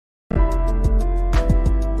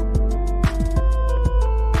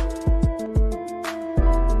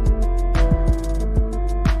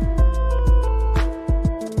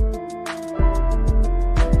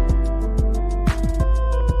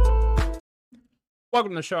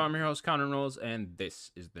Welcome to the show. I'm your host, Connor Knowles, and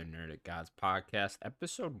this is the Nerd at Gods podcast,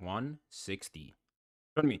 episode 160.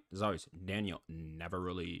 Joining me, as always, Daniel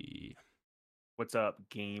Neverly. What's up,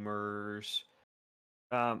 gamers?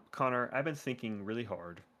 Connor, I've been thinking really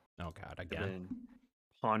hard. Oh, God, I've again. been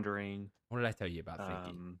pondering. What did I tell you about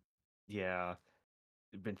thinking? Yeah,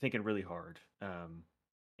 I've been thinking really hard.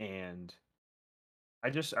 And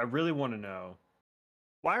I really want to know,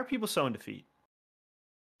 why are people so into feet?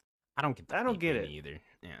 I don't get the I don't feet get thing it. either.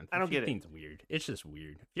 Yeah, I the don't feet get it. thing's weird. It's just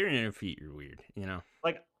weird. If you're into feet, you're weird, you know?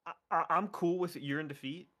 Like, I'm cool with you're into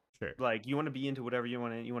feet. Sure. Like, you want to be into whatever you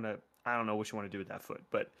want to. I don't know what you want to do with that foot,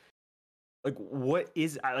 but like, what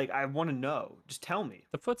is? I want to know. Just tell me.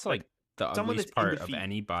 The foot's Like, like the someone ugliest that's into part of feet,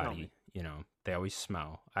 any tell me. body, you know? They always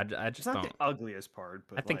smell. I It's just not don't. the ugliest part,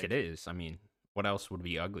 I but think it like, is. I mean, what else would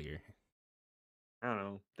be uglier? I don't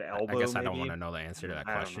know, the I elbow guess I don't want maybe. to know the answer to that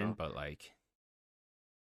I don't question, know. but like,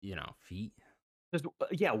 feet. Just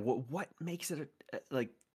yeah, what makes it like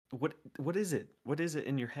what is it? What is it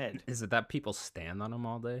in your head? Is it that people stand on them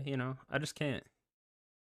all day? I just can't.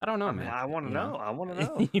 I don't know, I mean, man. I want to You know, know. I want to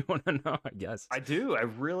know. you want to know? I guess I do. I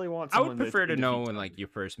really want I would someone that's prefer to into know feet when tell like me. you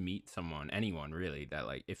first meet someone, anyone really, that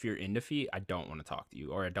like if you're into feet, I don't want to talk to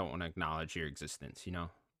you or I don't want to acknowledge your existence.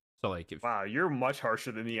 So like if Wow, you're much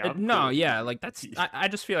harsher than me. I'm cool no, with yeah, people like into that's feet. I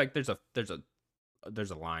just feel like there's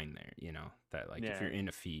a line there. That like if Yeah. you're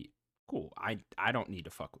into feet, cool. I don't need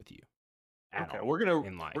to fuck with you at Okay, all we're gonna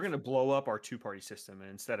in life. we're gonna blow up our two-party system, and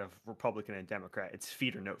instead of Republican and Democrat, it's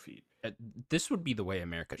feet or no feet. This would be the way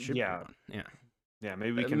America should be Yeah, run. Yeah. yeah.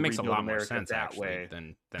 Maybe we It can makes a rebuild lot more America sense that actually way.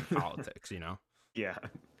 than politics. Yeah,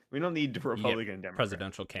 we don't need You get Republican and Democrat.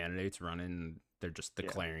 presidential candidates running, they're just Yeah.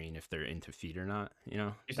 declaring if they're into feet or not. You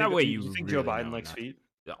That think way you you think Joe really Biden know likes not. feet?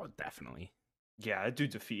 Oh, definitely. Yeah, that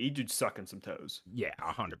dude's a feet. He dude's sucking some toes. Yeah,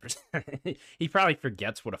 100%. He probably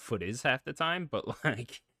forgets what a foot is half the time, but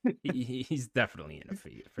like he's definitely into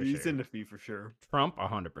feet for He's sure. into feet for sure. Trump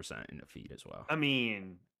 100% into feet as well. I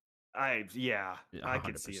mean, I Yeah,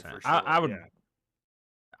 could see it 100%. for I sure. would Yeah.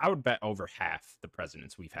 I would bet over half the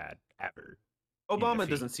presidents we've had ever into Obama feet.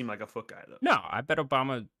 doesn't seem like a foot guy though. No, I bet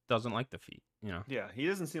Obama doesn't like the feet. Yeah, he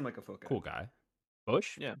doesn't seem like a foot guy. Cool guy.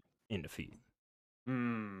 Bush, Yeah. into feet.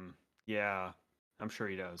 Yeah. I'm sure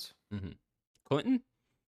he does. Clinton,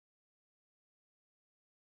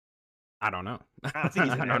 I don't know. I think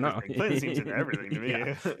he's I in don't know. everything. Clinton seems into everything to me.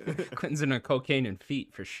 Yeah. Clinton's into cocaine and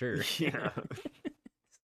feet for sure. Yeah.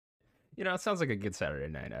 It sounds like a good Saturday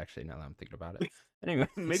night, actually, now that I'm thinking about it. Anyway.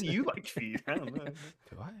 Maybe you like feet. I don't know.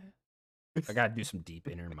 Do I gotta do some deep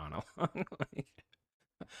inner monologue.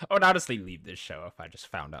 I would honestly leave this show if I just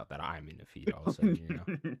found out that I'm into feet all of a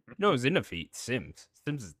sudden. No, who's into feet? Sims.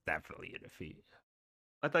 Sims is definitely into feet.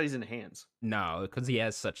 I thought he's in hands. No, because he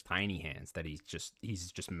has such tiny hands that he's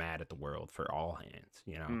just mad at the world for all hands.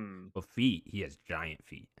 But feet, he has giant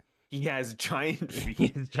feet. He has giant He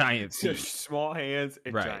feet. has giant feet. Small hands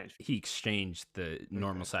and Right. giant feet. He exchanged the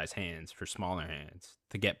normal size hands for smaller hands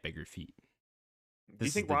to get bigger feet. Do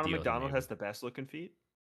you think Ronald McDonald has the best looking feet?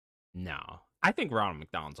 No. I think Ronald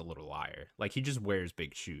McDonald's a little liar. Like, he just wears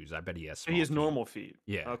big shoes. I bet he has small He has feet. normal feet.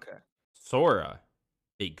 Yeah. Okay. Sora,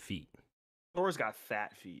 big feet. Sora's got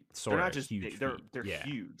fat feet. Sora, They're not just huge big. feet. They're Yeah.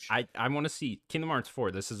 huge. I want to see Kingdom Hearts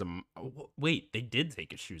 4. This is wait, they did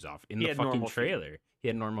take his shoes off in He the had fucking normal feet. trailer. He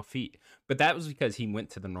had normal feet. But that was because he went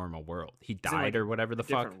to the normal world. He in, died like, or whatever the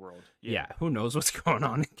fuck. Different world. Yeah, who knows what's going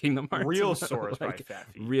on in Kingdom Hearts? Real Sora's probably fat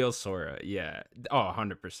feet. Real Sora, yeah. Oh,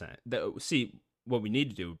 100%. See, what we need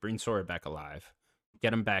to do, bring Sora back alive,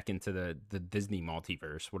 get him back into the Disney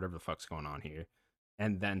multiverse, whatever the fuck's going on here,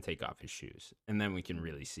 and then take off his shoes. And then we can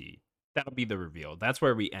really see. That'll be the reveal. That's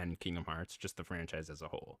where we end Kingdom Hearts, just the franchise as a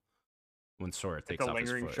whole. When Sora takes The off his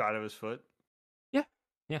lingering foot. shot of his foot.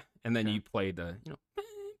 Yeah. And then Okay. you play the,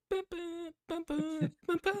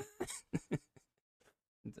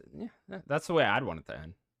 yeah, that's the way I'd want it to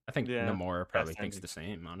end. I think Yeah, Nomura probably that's thinks ending. the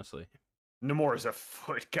same, honestly. Nemora's a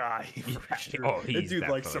foot guy for Yeah. sure. Oh, That he's dude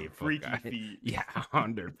likes definitely some a foot freaky guy. feet. Yeah,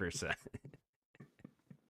 100%.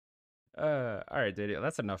 All right, Daniel,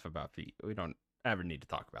 that's enough about feet. We don't ever need to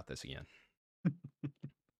talk about this again.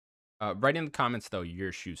 Write in the comments, though,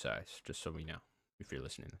 your shoe size, just so we know if you're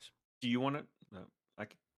listening to this. Do you want to? No, I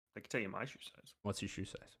can tell you my shoe size. What's your shoe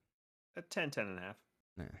size? At 10, 10 and a half.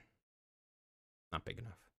 Nah, not big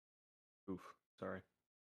enough. Oof. Sorry.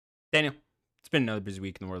 Daniel, it's been another busy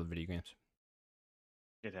week in the world of video games.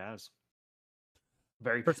 It has.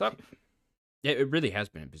 Very First up, busy. Yeah, it really has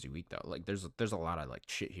been a busy week though. Like there's a lot of like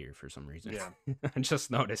shit here for some reason. Yeah. I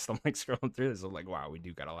just noticed. I'm like scrolling through this. I'm like, wow, we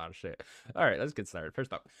do got a lot of shit. All right, let's get started.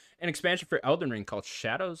 First up, an expansion for Elden Ring called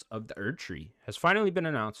Shadows of the Erdtree has finally been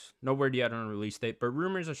announced. No word yet on a release date, but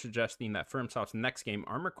rumors are suggesting that FromSoft's next game,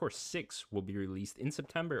 Armored Core 6, will be released in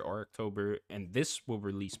September or October, and this will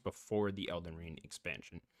release before the Elden Ring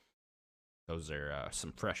expansion. Those are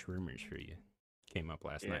some fresh rumors for you. Came up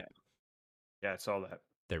last Yeah. night. Yeah, I saw that.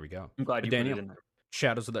 There we go. I'm glad But you put it Daniel, in there.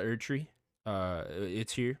 Shadows of the Erdtree.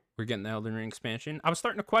 It's here. We're getting the Elden Ring expansion. I was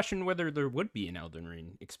starting to question whether there would be an Elden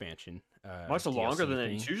Ring expansion. Much longer than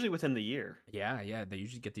thing. it's usually within the year. Yeah. They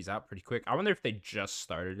usually get these out pretty quick. I wonder if they just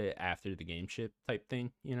started it after the game ship type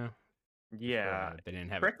thing. You know? Yeah. They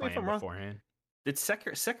didn't have Correct it me if I'm planned wrong. beforehand. Did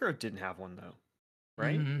Sekiro didn't have one though,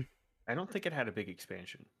 right? Mm-hmm. I don't think it had a big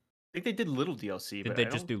expansion. I think they did little DLC, Did but they I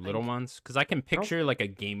just don't do little think ones? Because I can I don't picture like a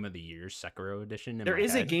Game of the Year Sekiro edition in there my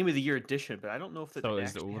is a head. Game of the Year edition, but I don't know if it So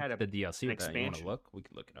is actually had the DLC an with that? You want to expansion. look? We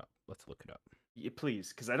can look it up. Let's look it up. Yeah,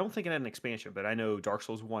 please, because I don't think it had an expansion, but I know Dark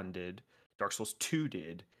Souls 1 did, Dark Souls 2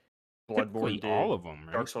 did, Typically, Bloodborne did, all of them,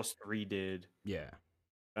 right? Dark Souls 3 did, Yeah.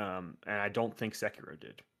 and I don't think Sekiro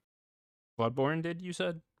did. Bloodborne did, you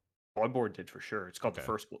said? Bloodborne did for sure. It's called Okay.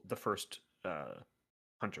 the first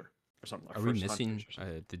Hunter or something. Like Are we First missing? Hunters or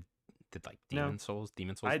something. Did like No. Demon Souls?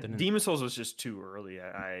 Demon Souls didn't. Demon Souls was just too early.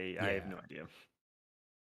 I have no idea.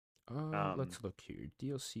 Let's look here.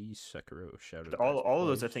 DLC Sekiro Shadow. All of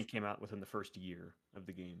those I think came out within the first year of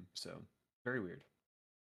the game. So very weird.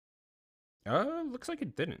 Looks like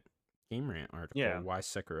it didn't. Game Rant article. Yeah. Why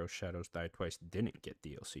Sekiro Shadows Die Twice didn't get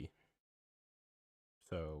DLC.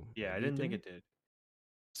 So yeah, I didn't think it did.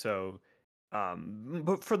 So,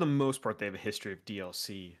 but for the most part, they have a history of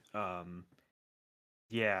DLC.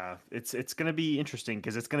 Yeah, it's gonna be interesting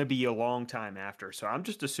because it's gonna be a long time after. So I'm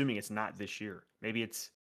just assuming it's not this year. Maybe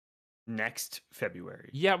it's next February.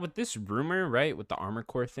 Yeah, with this rumor, right, with the Armored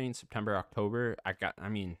Core thing, September, October, I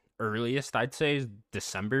mean, earliest I'd say is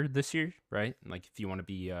December this year, right? Like if you want to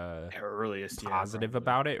be Earliest, positive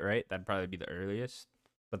about it, right? That'd probably be the earliest.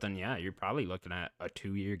 But then yeah, you're probably looking at a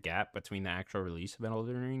 2-year gap between the actual release of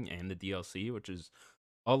Elden Ring and the DLC, which is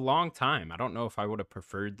a long time. I don't know if I would have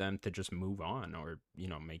preferred them to just move on or,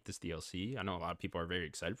 make this DLC. I know a lot of people are very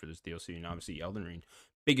excited for this DLC, and obviously Elden Ring,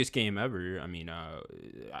 biggest game ever. I mean,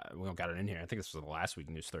 we don't got it in here. I think this was the last week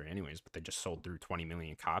news story anyways, but they just sold through 20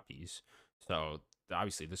 million copies. So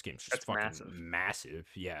obviously this game's just massive.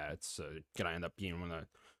 Yeah, it's gonna end up being one of the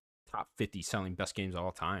top 50 selling best games of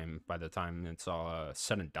all time by the time it's all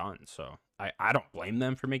said and done. So I don't blame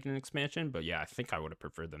them for making an expansion, but yeah, I think I would have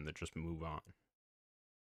preferred them to just move on.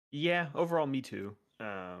 Yeah, overall, me too.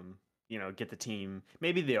 Get the team.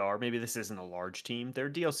 Maybe they are. Maybe this isn't a large team. Their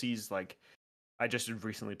DLCs, like, I just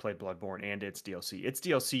recently played Bloodborne and its DLC. Its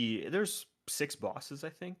DLC, there's 6 bosses, I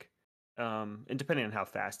think. And depending on how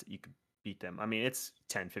fast you could beat them. I mean, it's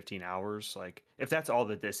 10, 15 hours. Like, if that's all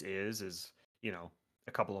that this is,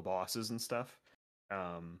 a couple of bosses and stuff.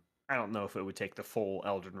 I don't know if it would take the full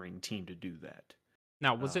Elden Ring team to do that.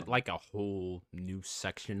 Now, was it like a whole new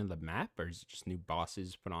section of the map, or is it just new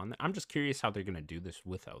bosses put on there? I'm just curious how they're gonna do this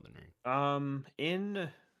with Elden Ring. In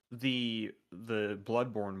the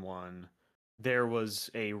Bloodborne one, there was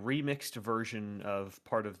a remixed version of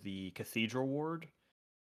part of the Cathedral Ward.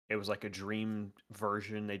 It was like a dream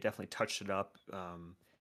version. They definitely touched it up.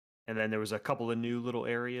 And then there was a couple of new little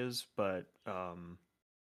areas, but I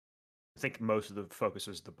think most of the focus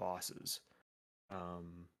was the bosses.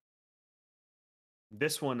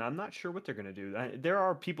 This one, I'm not sure what they're going to do. There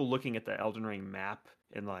are people looking at the Elden Ring map,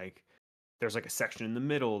 and like there's like a section in the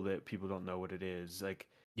middle that people don't know what it is. Like,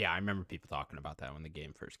 yeah, I remember people talking about that when the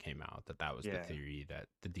game first came out, that was the theory, that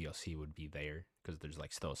the DLC would be there because there's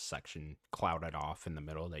like still a section clouded off in the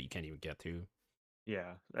middle that you can't even get to.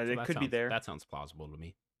 Yeah, so it could be there. That sounds plausible to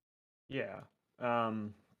me. Yeah.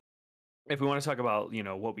 If we want to talk about,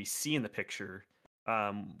 what we see in the picture,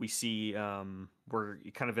 we see we're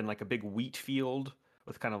kind of in like a big wheat field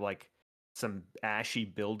with kind of like some ashy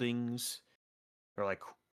buildings or like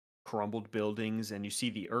crumbled buildings, and you see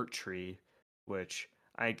the Erdtree, which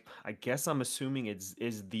I guess I'm assuming is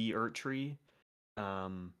the Erdtree.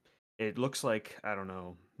 It looks like, I don't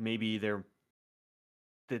know, maybe the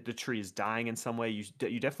tree is dying in some way.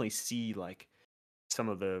 You definitely see like some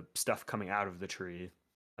of the stuff coming out of the tree.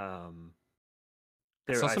 I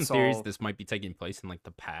saw some theories this might be taking place in like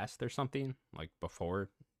the past or something, like before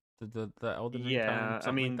the Elden Ring time.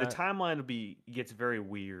 I mean, the timeline gets very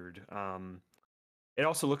weird. It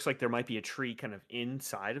also looks like there might be a tree kind of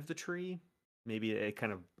inside of the tree. Maybe a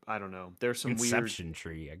kind of, I don't know. There's some Inception weird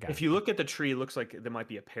tree. If you look at the tree, it looks like there might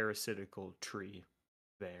be a parasitical tree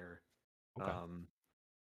there. Okay.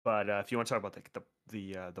 But if you want to talk about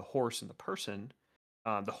the horse and the person,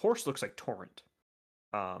 the horse looks like Torrent.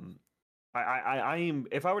 Um, I am,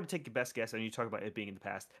 if I were to take a best guess, and you talk about it being in the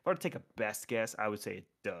past, if I were to take a best guess, I would say it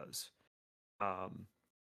does. Um,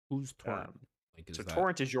 Who's Torrent? um, Like, so is that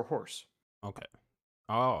Torrent is your horse. okay?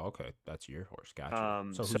 Oh, okay. That's your horse. Got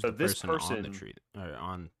you. So So who's the this person on the person, tree or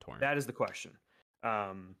on Torrent? that is the question.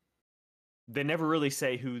 Um, they never really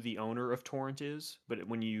say who the owner of Torrent is, but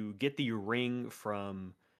when you get the ring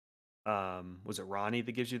from, was it Ronnie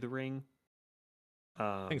that gives you the ring?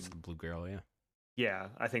 I think it's the Um, blue girl. Yeah. yeah,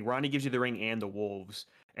 I think Ronnie gives you the ring and the wolves,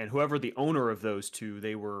 and whoever the owner of those two,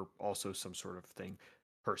 they were also some sort of thing,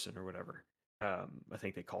 person or whatever. I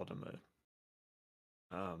think they called him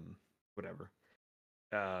a whatever.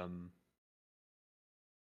 Um,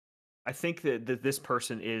 I think that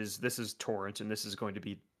this is Torrent, and this is going to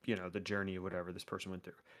be the journey or whatever this person went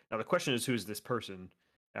through. Now the question is, who's this person?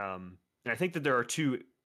 And I think that there are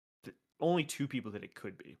only two people that it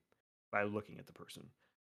could be by looking at the person.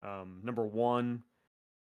 Number one,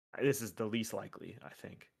 this is the least likely, I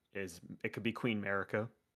think, is it could be Queen Merica.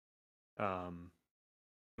 Um,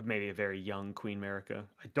 maybe a very young Queen Merica.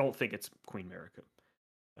 I don't think it's Queen Merica.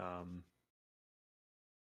 Um,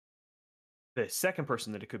 the second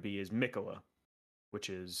person that it could be is Mikola, which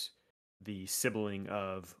is the sibling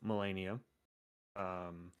of Melania.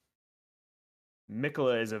 Um,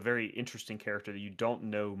 Mikola is a very interesting character that you don't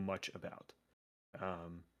know much about.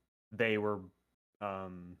 Um, they were,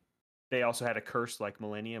 they also had a curse like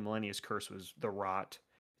Melania. Melania's curse was the rot,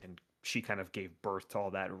 and she kind of gave birth to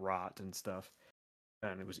all that rot and stuff,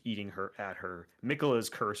 and it was eating her at her. Mikola's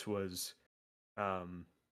curse was, what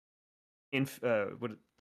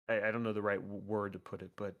I don't know the right word to put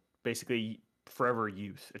it, but basically forever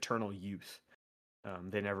youth, eternal youth.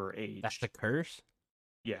 They never That's the aged. curse.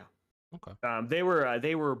 Yeah. Okay. They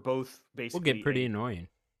were both Will get basically pretty annoying.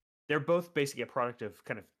 they're both basically a product of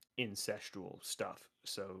kind of incestual stuff.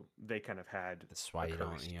 So they kind of had That's a why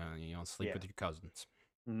curse. you don't sleep Yeah. with your cousins.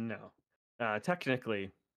 No.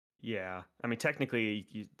 Technically, yeah. I mean,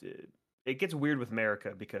 technically, it gets weird with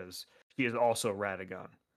America because she is also Radagon.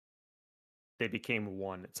 They became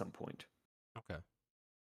one at some point. Okay.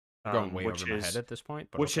 Going way over Which my head is at this point,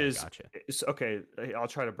 but which okay, is gotcha. okay. I'll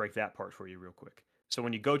try to break that part for you real quick. So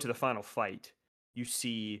when you go to the final fight, you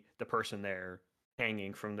see the person there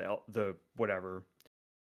hanging from the whatever.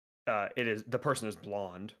 It is the person is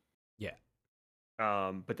blonde. Yeah.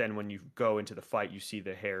 But then when you go into the fight, you see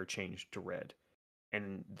the hair change to red,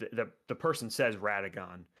 and the person says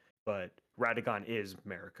Radagon, but Radagon is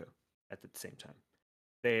America at the same time.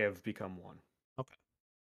 They have become one. Okay.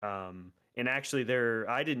 And actually,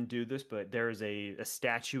 I didn't do this, but there is a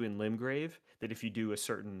statue in Limgrave that if you do a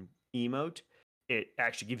certain emote, it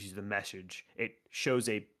actually gives you the message. It shows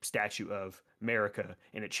a statue of America,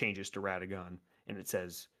 and it changes to Radagon, and it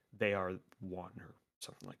says they are one or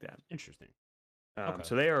something like that. Interesting. Okay.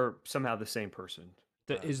 So they are somehow the same person.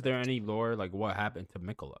 Is there any lore like what happened to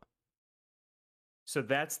Mikola? So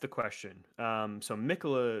that's the question. So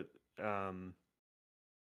Mikola,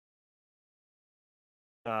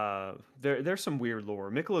 there's some weird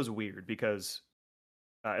lore. Mikola's weird because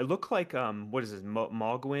it looked like what is this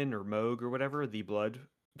Mogwin or Moog or whatever, the blood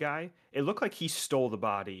guy. It looked like he stole the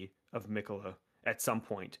body of Mikola at some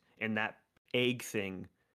point, and that egg thing.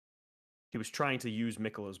 He was trying to use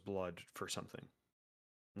Mikola's blood for something,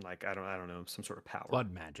 like I don't know, some sort of power.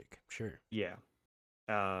 Blood magic. Sure. Yeah.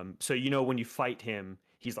 So when you fight him,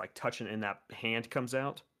 he's like touching, and that hand comes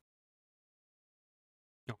out.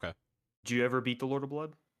 Okay. Do you ever beat the Lord of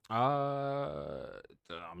Blood?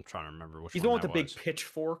 I'm trying to remember which He's one the one with that the big was.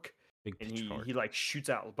 pitchfork, Big and pitchfork. he like shoots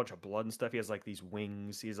out a bunch of blood and stuff. He has like these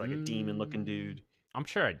wings. He's like a demon looking dude. I'm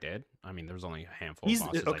sure I did. I mean, there was only a handful He's of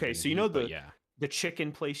bosses I okay. didn't So beat, but yeah. the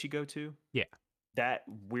chicken place you go to, Yeah. that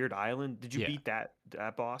weird island. Did you Yeah. beat that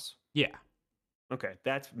boss? Yeah. Okay,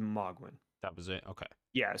 that's Mogwin. That was it. Okay.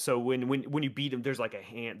 Yeah. So when you beat him, there's like a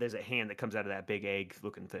hand. There's a hand that comes out of that big egg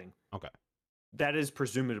looking thing. Okay. That is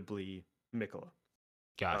presumably Mikola.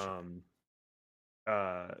 Gotcha.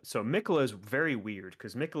 So Mikola is very weird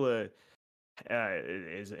because Mikola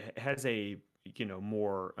has a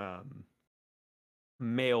more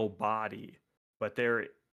male body, but there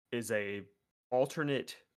is a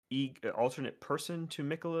alternate person to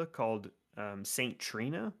Mikola called Saint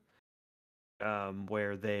Trina,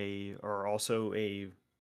 where they are also a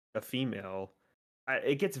female.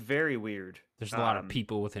 It gets very weird. There's a lot of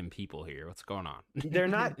people within people here. What's going on? They're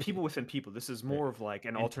not people within people. This is more of like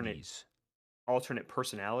an Entities. alternate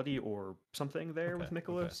personality or something there Okay, with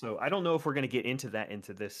Mikola. okay. So I don't know if we're going to get into that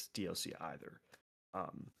into this DLC either.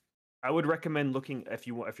 I would recommend looking if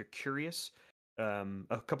you're curious.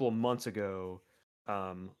 A couple of months ago,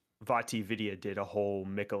 Vati Vidya did a whole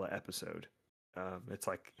Mikola episode. It's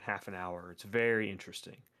like half an hour. It's very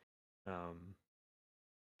interesting. Um,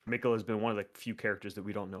 Mikola has been one of the few characters that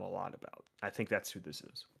we don't know a lot about. I think that's who this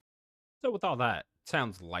is. So with all that,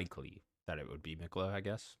 sounds likely that it would be Mikla, I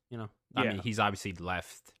guess. I mean, Yeah. he's obviously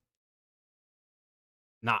left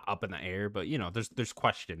not up in the air, but there's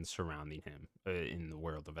questions surrounding him in the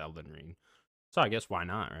world of Elden Ring. So I guess why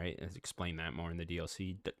not, right? Explain that more in the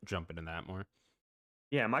DLC. Jump into that more.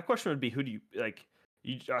 Yeah, my question would be, who do you like?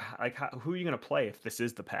 Who are you gonna play if this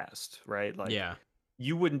is the past, right? Like, Yeah.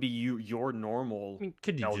 you wouldn't be your normal I mean,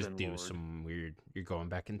 could you just Elden do Lord. some weird, you're going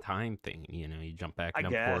back in time thing? You jump back I in a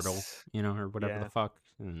portal, guess. or whatever Yeah. the fuck,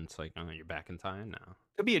 and it's like, oh, you're back in time now.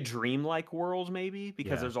 Could be a dreamlike world, maybe,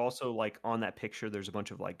 because Yeah. there's also like on that picture, there's a bunch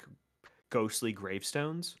of like ghostly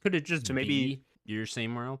gravestones. Could it just So maybe, be your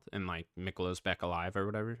same world and like Mikola's back alive or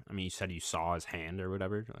whatever? I mean, you said you saw his hand or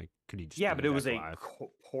whatever. Like, could he just yeah, be but it back was a alive?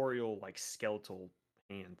 corporeal, like skeletal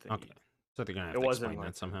hand thing. Okay, so they're gonna have It to wasn't explain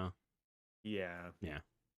like that somehow. yeah. Yeah.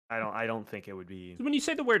 I don't think it would be. So when you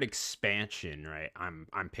say the word expansion, right? I'm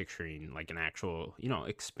picturing like an actual,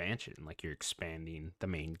 expansion, like you're expanding the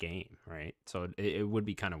main game, right? So it would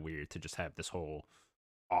be kind of weird to just have this whole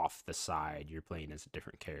off the side, you're playing as a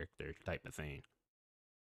different character type of thing.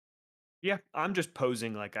 Yeah, I'm just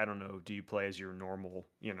posing like, I don't know, do you play as your normal,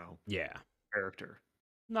 Yeah. character?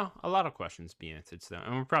 No, a lot of questions be answered still.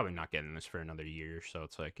 And we're probably not getting this for another year, so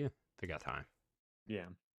it's like, yeah, they got time. Yeah.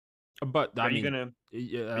 But I Are you mean, gonna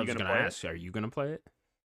yeah, are I you was gonna gonna play it? ask, are you gonna play it?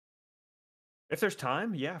 If there's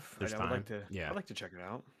time, yeah, There's I would like time. to. Yeah. I'd like to check it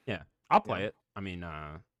out. Yeah. I'll Yeah. play it. I mean,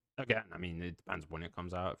 again, it depends when it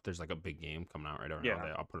comes out. If there's like a big game coming out right around Yeah.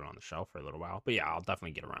 there, I'll put it on the shelf for a little while. But yeah, I'll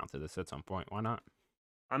definitely get around to this at some point. Why not?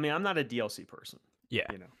 I mean, I'm not a DLC person, Yeah.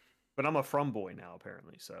 but I'm a From boy now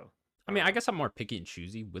apparently. So I mean, I guess I'm more picky and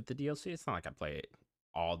choosy with the DLC. It's not like I play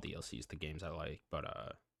all DLCs to games I like, but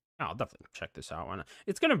I'll definitely check this out. Why not?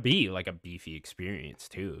 It's gonna be like a beefy experience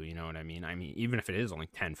too. You know what I mean? I mean, even if it is only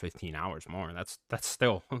 10, 15 hours more, that's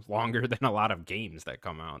still longer than a lot of games that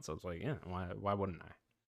come out. So it's like, yeah, why wouldn't I?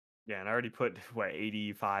 yeah, and I already put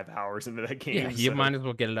 85 hours into that game. Yeah, you so, might as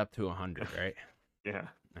well get it up to 100, right? yeah.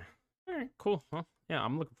 All right, cool. Well, yeah,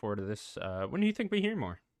 I'm looking forward to this. When do you think we hear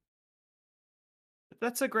more?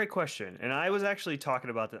 That's a great question, and I was actually talking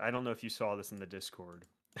about that. I don't know if you saw this in the Discord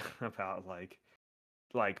about like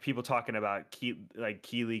people talking about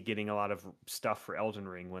Keeley getting a lot of stuff for Elden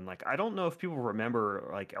Ring when like I don't know if people remember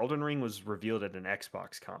like Elden Ring was revealed at an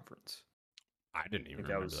Xbox conference. I didn't even think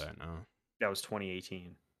remember that. No, That was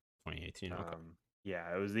 2018. 2018. Okay.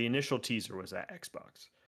 Yeah, it was the initial teaser was at Xbox.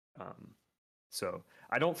 So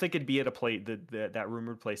I don't think it'd be at that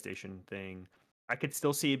rumored PlayStation thing. I could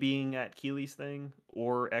still see it being at Keeley's thing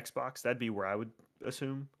or Xbox. That'd be where I would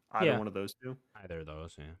assume either Yeah. one of those two. Either of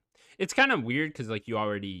those, yeah. It's kind of weird because like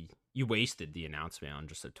you wasted the announcement on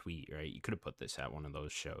just a tweet, right? You could have put this at one of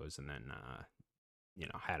those shows and then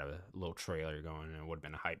had a little trailer going and it would have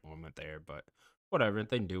been a hype moment there. But whatever,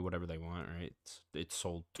 they can do whatever they want, right? It's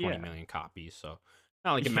sold 20 Yeah. million copies, so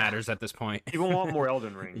not like it Yeah. matters at this point. People want more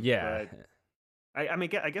Elden Ring. Yeah. but I mean,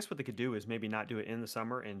 I guess what they could do is maybe not do it in the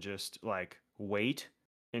summer and just like wait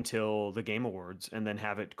until the Game Awards and then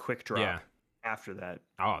have it quick drop Yeah. after that.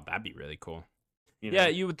 Oh, that'd be really cool. You Yeah, know?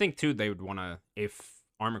 you would think too they would want to, if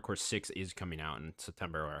Armored Core 6 is coming out in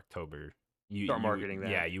September or October, Start marketing that.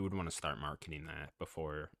 Yeah, you would want to start marketing that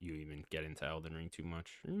before you even get into Elden Ring too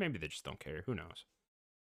much. Or maybe they just don't care. Who knows?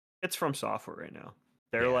 It's From Software right now.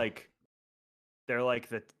 They're Yeah. like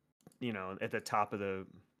the at the top of the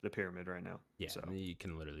pyramid right now. Yeah, So you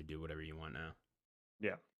can literally do whatever you want now.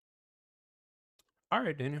 yeah. All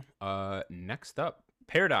right, Daniel. Next up,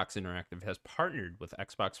 Paradox Interactive has partnered with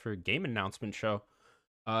Xbox for a game announcement show.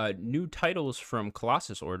 New titles from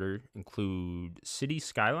Colossus Order include City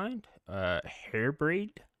Skyline,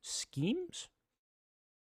 Hairbraid Schemes.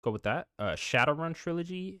 Go with that. Shadowrun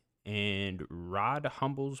Trilogy and Rod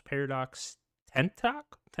Humble's Paradox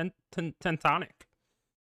Tentonic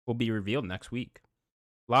will be revealed next week.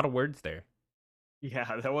 A lot of words there.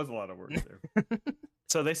 Yeah, that was a lot of words there.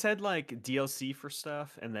 So they said like DLC for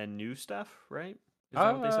stuff and then new stuff, right? Is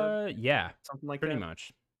that what they said? Yeah, Something like pretty that.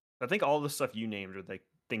 much. I think all the stuff you named are like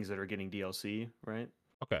things that are getting DLC, right?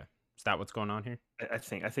 Okay, is that what's going on here? I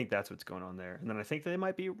think that's what's going on there, and then I think they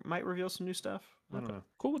might reveal some new stuff. I don't know.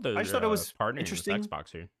 Cool with the. I just thought it was partnering interesting. with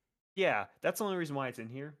Xbox here. Yeah, that's the only reason why it's in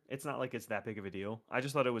here. It's not like it's that big of a deal. I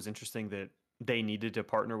just thought it was interesting that they needed to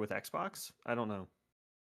partner with Xbox. I don't know.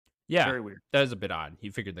 Yeah, Very weird. that is a bit odd.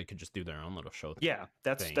 You figured they could just do their own little show. Yeah,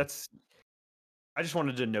 thing. that's I just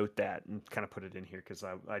wanted to note that and kind of put it in here because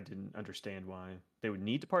I didn't understand why they would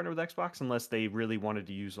need to partner with Xbox unless they really wanted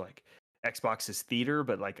to use like Xbox's theater,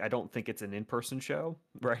 but like I don't think it's an in-person show,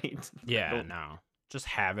 right? I Yeah, don't. no. Just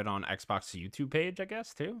have it on Xbox YouTube page, I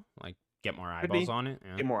guess, too. Like, get more Could eyeballs be on it.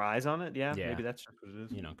 Yeah. get more eyes on it. Yeah, Yeah. maybe that's just what it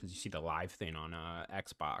is. You know, because you see the live thing on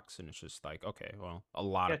Xbox, and it's just like, okay, well, a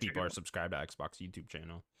lot Yeah, of check people it are out. subscribed to Xbox YouTube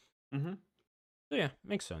channel. Mm-hmm. So yeah,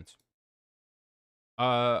 makes sense.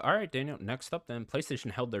 All right, Daniel. Next up, then,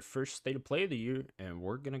 PlayStation held their first State of Play of the year, and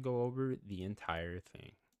we're gonna go over the entire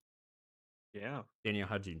thing. Yeah. Daniel,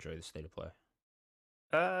 how'd you enjoy the State of Play?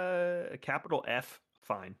 Capital F,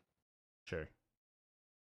 fine. Sure.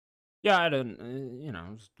 Yeah, I don't. You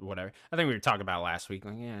know, just whatever. I think we were talking about last week.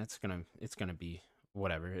 Like, yeah, it's gonna be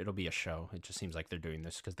whatever. It'll be a show. It just seems like they're doing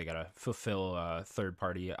this because they gotta fulfill third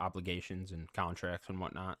party obligations and contracts and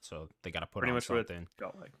whatnot. So they gotta put Pretty on much what it something.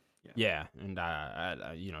 felt like. Yeah. Yeah,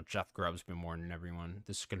 and you know, Jeff Grubb's been warning everyone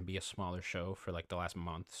this is gonna be a smaller show for like the last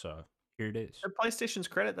month. So here it is. To PlayStation's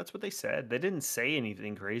credit, that's what they said. They didn't say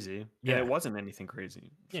anything crazy, and Yeah, it wasn't anything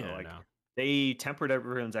crazy. So yeah, like no. they tempered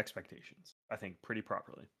everyone's expectations, I think, pretty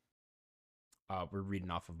properly. We're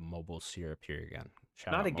reading off of Mobile Syrup here again.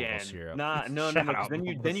 Shout Not out Mobile again. Syrup. Nah, no, Shout because out then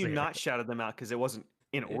you Mobile not Syrup. shouted them out because it wasn't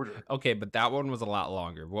in order. Okay, but that one was a lot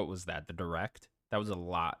longer. What was that? The direct? That was a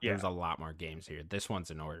lot. Yeah. There's a lot more games here. This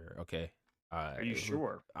one's in order. Okay. Are you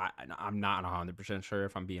sure? I'm not 100% sure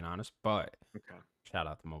if I'm being honest, but Okay. shout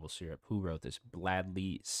out to Mobile Syrup. Who wrote this?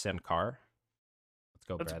 Bradley Senkar. Let's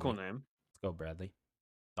go, That's Bradley. a cool name. Let's go, Bradley.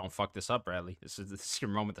 Don't fuck this up, Bradley. This is your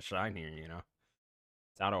moment to shine here. You know,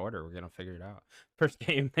 it's out of order. We're gonna figure it out. First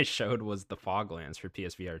game they showed was the Foglands for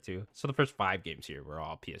PSVR 2. So the first 5 games here were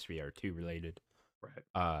all PSVR 2 related.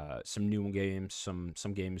 Right. Some new games, some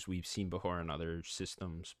games we've seen before on other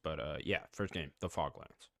systems, but yeah, first game, the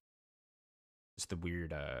Foglands. It's the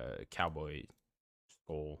weird cowboy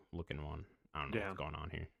skull looking one. I don't know what's going on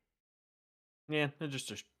here. Yeah, it's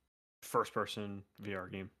just a first person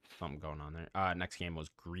VR game. Something going on there. Next game was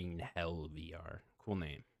Green Hell VR. Cool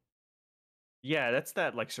name. Yeah, that's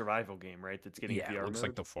that like survival game, right? That's getting Yeah, VR it looks mode.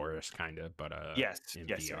 like The Forest kind of, but Yes, in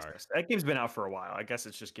yes, VR. yes. That game's been out for a while. I guess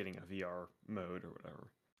it's just getting a VR mode or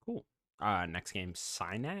whatever. Cool. Next game,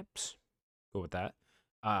 Synapse. Go with that.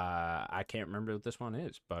 I can't remember what this one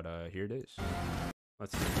is, but here it is.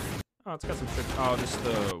 Let's see. Oh, it's got some shit. Oh, this is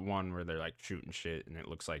the one where they're like shooting shit, and it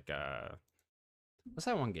looks like what's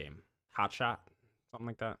that one game? Hot Shot, something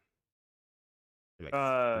like that. They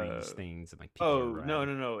like freeze things and like people Oh are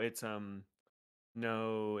no, it's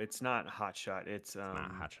no, it's not Hot Shot. It's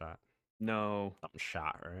not Hot Shot. No, Something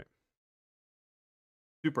shot, right?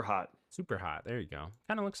 Super Hot. Super Hot. There you go.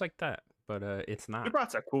 Kind of looks like that, but it's not. Super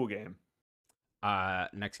Hot's a cool game.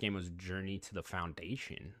 Next game was Journey to the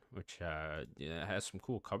Foundation, which yeah, has some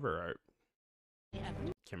cool cover art. Can't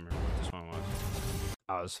remember what this one was.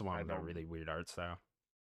 Oh, this is the one with a really weird art style.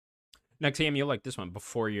 Next game, you'll like this one,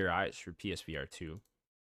 Before Your Eyes for PSVR 2.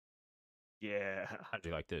 Yeah. How'd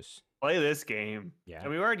you like this? Play this game. Yeah. I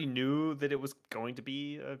mean, we already knew that it was going to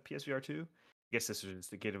be a PSVR 2. I guess this was just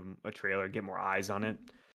to get him a trailer, get more eyes on it.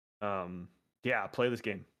 Yeah, play this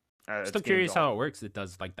game. Still curious how it works. It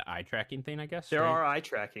does like the eye tracking thing, I guess. There are eye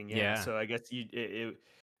tracking, Yeah. So I guess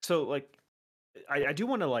so like I do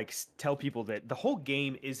want to like tell people that the whole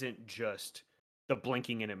game isn't just the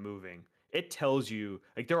blinking and it moving. It tells you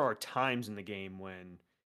like there are times in the game when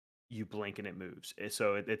you blink and it moves.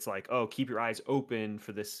 So it's like, oh, keep your eyes open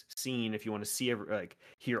for this scene if you want to see like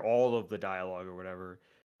hear all of the dialogue or whatever.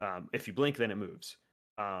 If you blink, then it moves.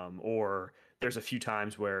 Or there's a few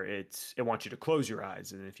times where it wants you to close your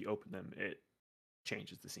eyes, and if you open them, it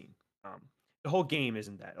changes the scene. The whole game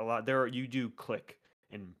isn't that. A lot you do click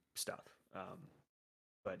and stuff.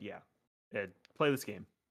 But yeah, play this game.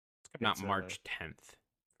 Not March 10th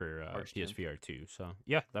for PSVR 2. So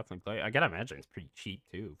yeah, definitely play. I gotta imagine it's pretty cheap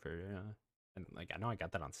too for and like I know I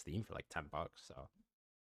got that on Steam for like $10. So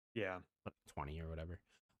yeah, 20 or whatever.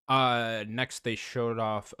 Next they showed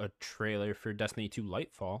off a trailer for Destiny 2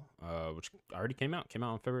 Lightfall, which already came out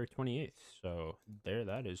on February 28th. So there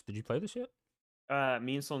that is. Did you play this yet?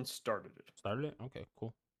 Me and Sloan started it. Started it? Okay,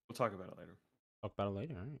 cool. We'll talk about it later. Talk about it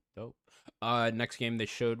later. All right, dope. Next game they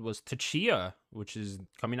showed was Tachia, which is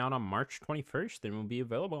coming out on March 21st and will be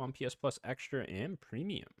available on PS Plus Extra and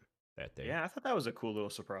Premium that day. Yeah, I thought that was a cool little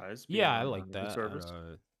surprise. Yeah, I like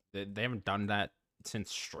that. They haven't done that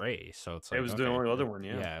since Stray, so it's like it was the only other one.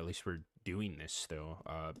 Yeah, at least we're doing this still.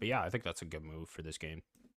 But yeah, I think that's a good move for this game.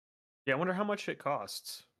 Yeah, I wonder how much it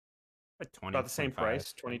costs. Like 20, about the same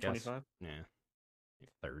price, 20, 25. Yeah,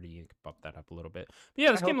 30. You could bump that up a little bit. But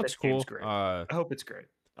yeah, this game looks cool. I hope it's great.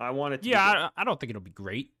 I want it to be good. Yeah, I don't think it'll be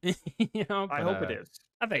great, I but hope it is.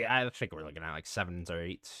 I think we're looking at like 7s or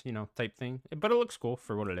 8s, type thing. But it looks cool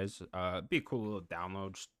for what it is. Be a cool little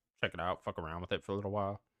download. Just check it out, fuck around with it for a little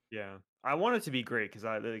while. Yeah, I want it to be great because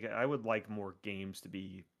I would like more games to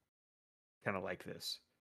be kind of like this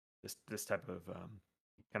type of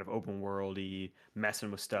kind of open worldy,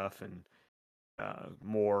 messing with stuff and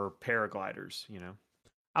more paragliders.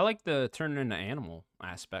 I like the turn into animal They're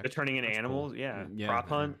aspect. turning into That's cool. animals. Yeah, Yeah, prop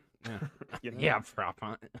hunt. yeah, You know? yeah. Prop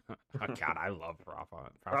hunt. Oh God, I love prop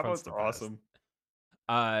hunt. Prop Hunt's hunt's the best.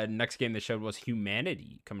 awesome. Next game they showed was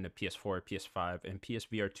Humanity coming to PS4, PS5, and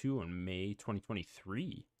PSVR 2 in May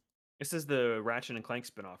 2023. This is the Ratchet and Clank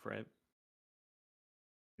spinoff, right?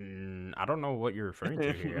 I don't know what you're referring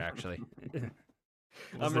to here, actually.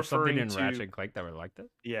 Was I'm there something referring in to Ratchet and Clank that were like that?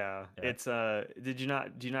 yeah. Yeah. It's do you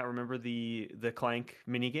not remember the Clank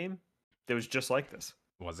mini game? That was just like this.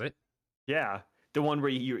 Was it? Yeah, the one where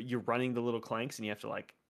you're running the little Clanks and you have to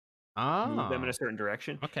like move them in Oh, a certain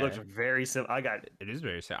direction. It okay. looks very simple. I got It is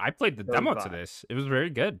very sad. I played the those demo to vibes. this. It was very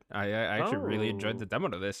good. I actually really enjoyed Oh. the demo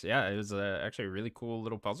to this. Yeah, it was actually a really cool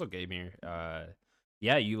little puzzle game here.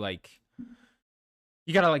 Yeah,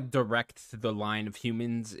 you gotta like direct the line of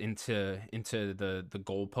humans into the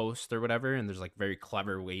goalpost or whatever, and there's like very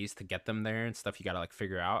clever ways to get them there and stuff you gotta like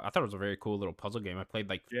figure out. I thought it was a very cool little puzzle game. I played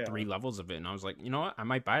like Yeah. 3 levels of it, and I was like, you know what, I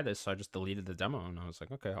might buy this. So I just deleted the demo, and I was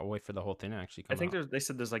like, okay, I'll wait for the whole thing to actually I come think out. they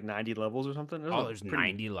said there's like 90 levels or something. Oh, there's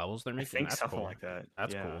 90 levels they're I making. think That's something cool. like that.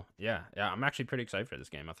 That's Yeah. cool. Yeah, I'm actually pretty excited for this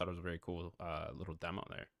game. I thought it was a very cool little demo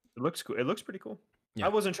there. It looks cool. It looks pretty cool. Yeah. I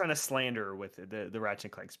wasn't trying to slander with it, the Ratchet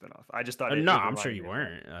and Clank spinoff. I just thought No, it I'm sure reminded you me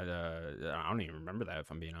of that. weren't. I don't even remember that if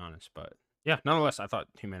I'm being honest. But yeah, nonetheless, I thought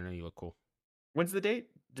Humanity looked cool. When's the date?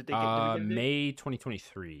 Did we get a date? May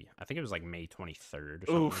 2023. I think it was like May 23rd or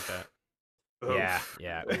something like that. Oof.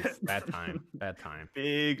 Yeah. Oof. Bad time. Bad time.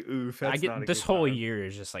 Big oof. That's I not get a this good whole time. year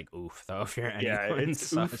is just like oof though. If you're Yeah, anyone, it's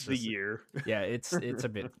so oof it's the just- year. Yeah, it's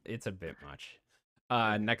a bit much.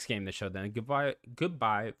 Next game they showed then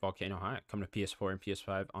Goodbye Volcano High coming to PS4 and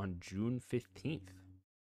PS5 on June 15th.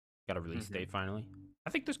 Got a release date finally. I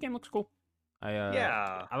think this game looks cool.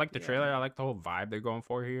 Yeah. I like the trailer. I like the whole vibe they're going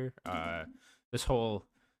for here. This whole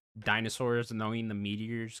dinosaurs knowing the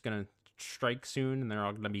meteor's gonna strike soon and they're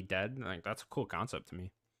all gonna be dead. Like that's a cool concept to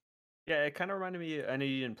me. Yeah, it kind of reminded me. I know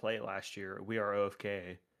you didn't play it last year. We Are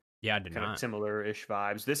OFK. Yeah, I did Kind of not. similar-ish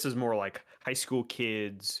vibes. This is more like high school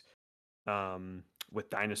kids with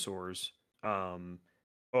dinosaurs.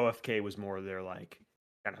 OFK was more their like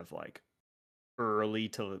kind of like early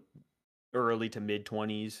to mid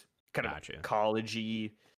 20s, kind Gotcha. of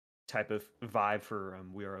collegey type of vibe for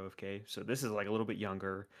We Are OFK. So this is like a little bit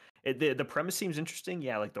younger. The premise seems interesting.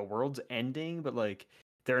 Yeah, like the world's ending, but like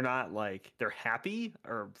they're not like they're happy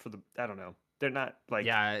or for the I don't know. They're not like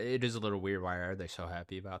Yeah, it is a little weird. Why are they so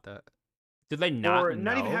happy about that? Did they not or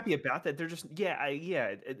not even know? happy about that. They're just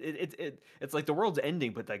it's like the world's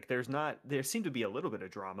ending, but like there seemed to be a little bit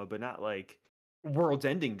of drama, but not like world's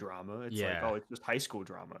ending drama. It's like Yeah. it's just high school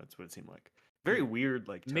drama. That's what it seemed like. Very weird.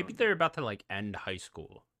 Like Maybe tone. they're about to like end high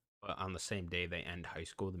school, but on the same day they end high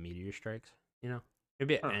school, the meteor strikes.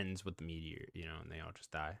 Maybe it Huh. ends with the meteor. And they all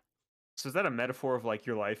just die. So is that a metaphor of like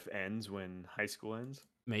your life ends when high school ends?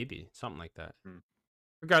 Maybe something like that. Hmm.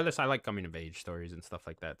 Regardless, I like coming of age stories and stuff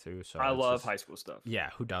like that too. So I it's love just- high school stuff.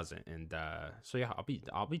 Yeah, who doesn't? And so yeah,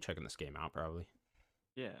 I'll be checking this game out probably.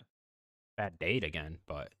 Yeah. Bad date again,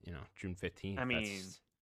 but June 15th. I mean, it's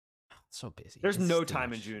so busy. there's It's no too time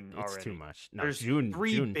in much. June It's too already. much. No, There's June.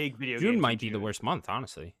 three June, big video games. June in might be the June. worst month,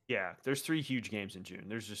 honestly. Yeah, there's 3 huge games in June.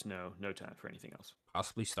 There's just no time for anything else.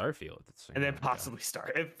 Possibly Starfield. And then possibly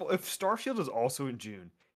Star. If Starfield is also in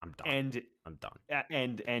June, I'm done. and I'm done.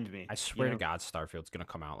 end me. I swear to God, Starfield's gonna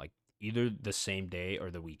come out like either the same day or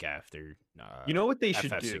the week after. You know what they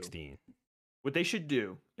should do? FF16. What they should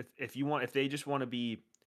do, if they just want to be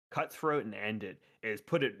cutthroat and end it, is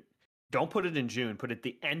don't put it in June. Put it at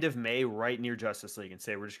the end of May, right near Justice League, and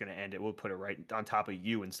say we're just going to end it. We'll put it right on top of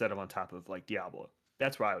you instead of on top of like Diablo.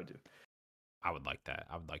 That's what I would do. I would like that.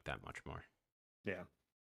 I would like that much more. Yeah.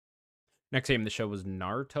 Next game of the show was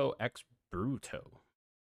Naruto X Boruto.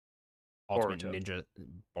 Ultimate Ninja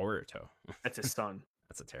Boruto. That's his son.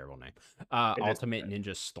 That's a terrible name. is Ultimate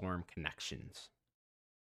Ninja Storm Connections.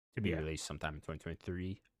 To be Yeah. released sometime in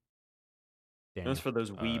 2023. That's for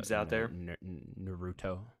those weebs out there.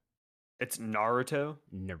 Naruto. It's Naruto.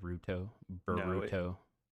 Boruto. No.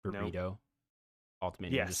 Burrito.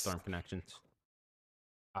 Ultimate Ninja Yes. Storm Connections.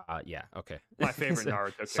 Yeah, okay. My favorite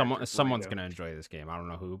Naruto character. Someone's Burrito. gonna enjoy this game. I don't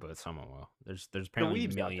know who, but someone will. There's apparently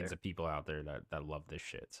weebs out millions there. of people out there that love this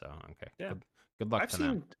shit. So okay. Yeah. Good luck I've to seen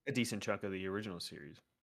them. a decent chunk of the original series.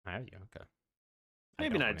 Have you? Okay. I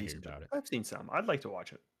Maybe don't not a want to hear decent job. about it. I've seen some. I'd like to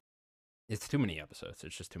watch it. It's too many episodes.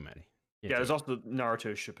 It's just too many. Yeah, there's also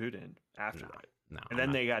Naruto Shippuden after No, that. no, And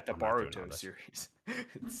then they got the I'm not doing all Boruto this. series.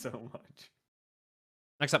 It's so much.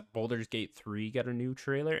 Next up, Baldur's Gate 3 got a new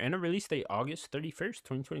trailer and a release date August 31st,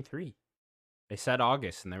 2023. They said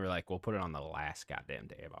August, and they were like, we'll put it on the last goddamn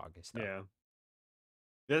day of August. Though. Yeah.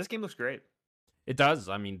 Yeah, this game looks great. It does.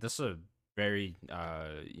 I mean, this is a very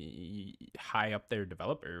high up there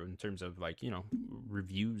developer in terms of like,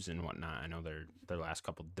 reviews and whatnot. I know their last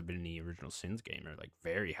couple Divinity Original Sins game are like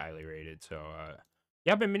very highly rated. So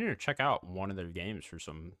yeah, I've been meaning to check out one of their games for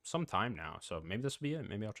some time now. So maybe this will be it.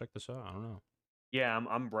 Maybe I'll check this out. I don't know. Yeah,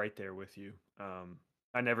 I'm right there with you.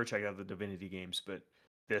 I never checked out the Divinity games, but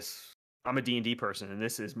this I'm a D&D person, and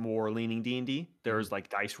this is more leaning D&D. There's like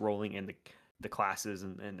dice rolling and the classes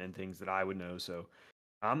and things that I would know. So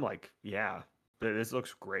I'm like, yeah, this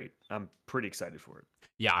looks great. I'm pretty excited for it.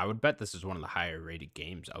 Yeah, I would bet this is one of the higher rated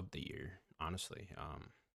games of the year, honestly.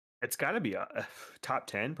 It's got to be a top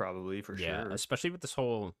 10 probably for Yeah, sure. especially with this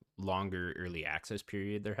whole longer early access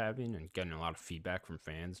period they're having and getting a lot of feedback from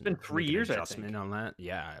fans. It's been 3 years, I think. On that.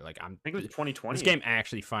 Yeah, like I think it was 2020. This game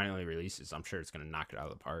actually finally releases. I'm sure it's gonna knock it out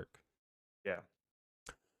of the park. Yeah.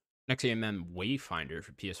 Next game, then Wayfinder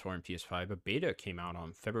for PS4 and PS5. A beta came out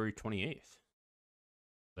on February 28th.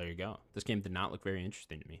 There you go. This game did not look very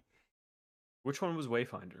interesting to me. Which one was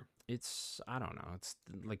Wayfinder? I don't know. It's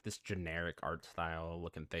like this generic art style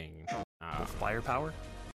looking thing. With firepower?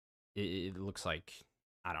 It looks like,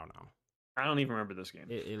 I don't know. I don't even remember this game.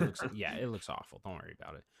 It looks it looks awful. Don't worry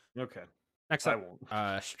about it. Okay. Next I up,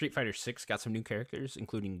 won't. Street Fighter 6 got some new characters,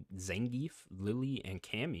 including Zangief, Lily, and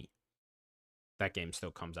Cammy. That game still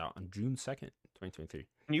comes out on June 2nd, 2023.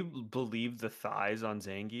 Can you believe the thighs on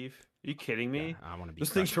Zangief? Are you kidding me? Yeah, I want to be Those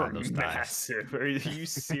things are those thighs. massive. Are you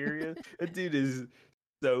serious? That dude is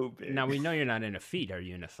so big. Now we know you're not into feet. Are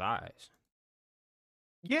you into thighs?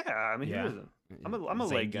 Yeah, I mean, Yeah. who isn't? I'm a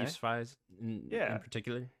leg guy. Zangief's thighs in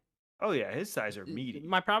particular. Oh yeah, his thighs are meaty.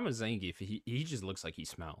 My problem with Zangief, he just looks like he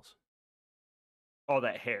smells. All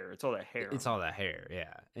that hair. It's all that hair. It's all that hair,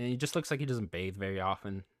 yeah. And he just looks like he doesn't bathe very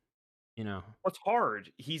often. What's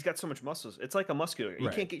hard? He's got so much muscles. It's like a muscular. You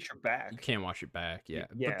Right. can't get your back. You can't wash your back, yeah.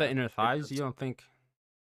 Yeah, But the inner thighs, does. you don't think?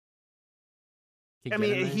 I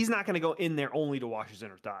mean, he's not going to go in there only to wash his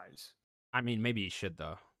inner thighs. I mean, maybe he should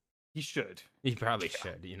though. He should. He probably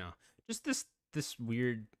should. Just this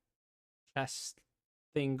weird chest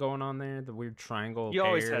thing going on there. The weird triangle. He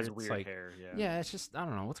always hair. has It's weird like, hair. Yeah. Yeah, it's just I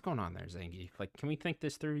don't know what's going on there, Zangief. Like, can we think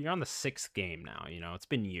this through? You're on the 6th game now. It's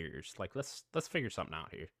been years. Like, let's figure something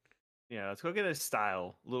out here. Yeah. Let's go get a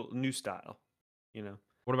style, little new style.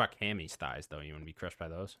 What about Cammy's thighs though? You want to be crushed by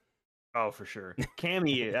those? Oh, for sure.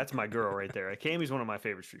 Cammy, that's my girl right there. Cammy's one of my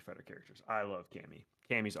favorite Street Fighter characters. I love Cammy.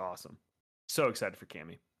 Cammy's awesome. So excited for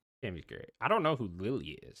Cammy. Cammy's great. I don't know who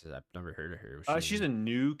Lily is. I've never heard of her. She's a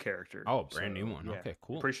new character. Oh, brand new one. Yeah. Okay,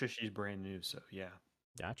 cool. I'm pretty sure she's brand new. So yeah,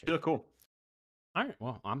 Gotcha. she look cool. All right.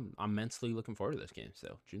 Well, I'm immensely looking forward to this game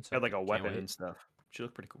still. June 2nd. Had like a Can't weapon wait. and stuff. She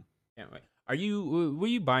looked pretty cool. Can't wait. Were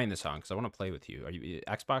you buying this on? Because I want to play with you. Are you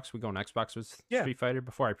Xbox? We going Xbox with Street Fighter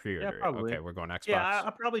before I pre-order it? probably. Okay, we're going Xbox. Yeah,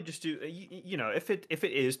 I'll probably just do. If it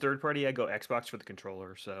is third party, I go Xbox for the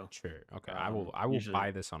controller. So Sure. Okay. I will usually-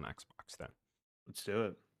 buy this on Xbox then. let's do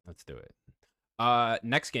it. Let's do it.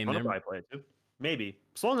 Next game. I'm Then gonna probably play it too. Maybe.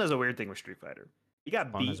 Sloan has a weird thing with Street Fighter. He got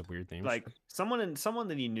Spawn beat. has a weird thing. Like someone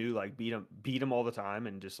that he knew like beat him all the time,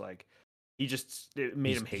 and just like it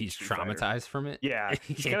made him hate. He's Street Fighter. traumatized from it. Yeah,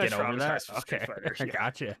 he he's can't kinda get over that. traumatized from Street Okay, Fighter, I yeah.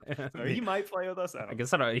 gotcha. So he might play with us. I I don't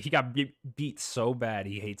guess I don't. He got beat so bad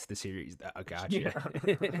he hates the series. I gotcha.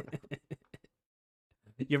 Yeah.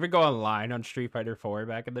 You ever go online on Street Fighter 4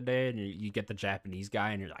 back in the day, and you get the Japanese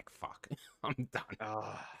guy, and you're like, "Fuck, I'm done.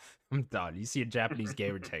 Ah, I'm done." You see a Japanese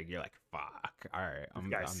gamer tag, you're like, "Fuck, all right, this I'm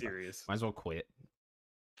guy's done. serious. Might as well quit."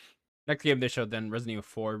 Next game they showed then Resident Evil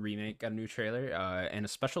 4 remake got a new trailer, and a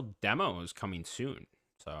special demo is coming soon.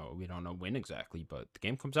 So we don't know when exactly, but the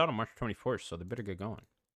game comes out on March 24th, so they better get going.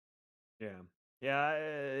 Yeah.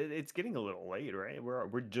 It's getting a little late, right? We're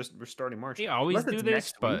starting March. They always Unless do it's this,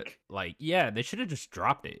 next but week. like, yeah, they should have just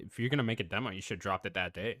dropped it. If you're gonna make a demo, you should have dropped it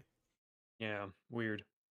that day. Yeah, weird.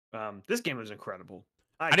 This game was incredible.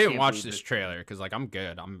 I didn't can't watch believe this it. trailer because like I'm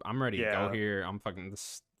good. I'm ready to go Yeah. here. I'm fucking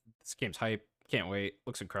this game's hype. Can't wait.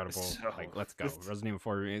 Looks incredible. So, like, let's go. this- Resident Evil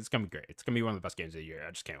 4 it's gonna be great. It's gonna be one of the best games of the year. I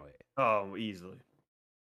just can't wait. Oh, easily.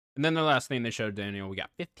 And then the last thing they showed, Daniel, we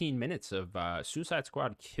got 15 minutes of Suicide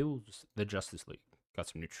Squad kills the Justice League. Got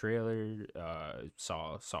some new trailer.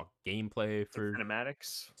 Saw gameplay for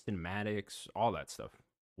Cinematics. cinematics, all that stuff.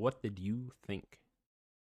 What did you think?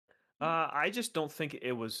 I just don't think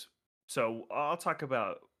it was. So I'll talk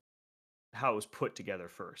about how it was put together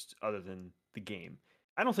first, other than the game.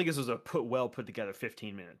 I don't think this was a well put together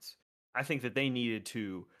 15 minutes. I think that they needed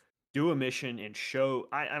to do a mission and show.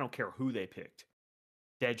 I don't care who they picked.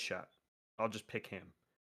 Deadshot. I'll just pick him.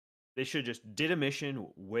 They should just did a mission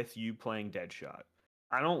with you playing Deadshot.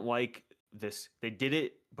 I don't like this. They did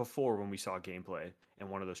it before when we saw gameplay in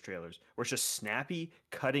one of those trailers, where it's just snappy,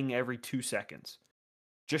 cutting every 2 seconds.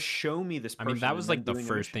 Just show me this I mean, person that and was them like the doing a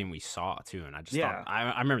first mission. thing we saw too, and I just thought Yeah,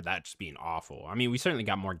 I remember that just being awful. I mean, we certainly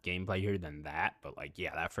got more gameplay here than that, but like,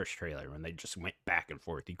 yeah, that first trailer when they just went back and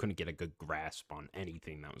forth, you couldn't get a good grasp on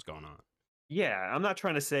anything that was going on. yeah. I'm not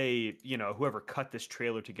trying to say, whoever cut this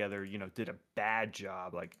trailer together, did a bad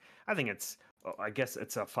job. Like, I think I guess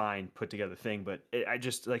it's a fine put together thing, but I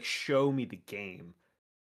just like show me the game.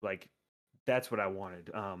 Like, that's what I wanted.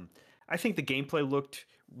 I think the gameplay looked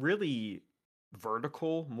really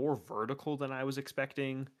vertical, more vertical than I was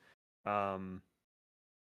expecting. Um,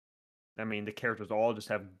 I mean, the characters all just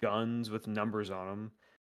have guns with numbers on them.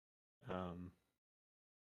 Um,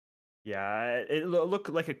 yeah, looked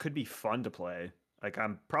like it could be fun to play. Like,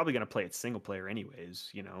 I'm probably gonna play it single player anyways.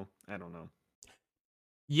 I don't know.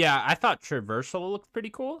 Yeah, I thought traversal looked pretty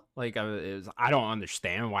cool. Like, I don't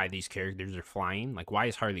understand why these characters are flying. Like, why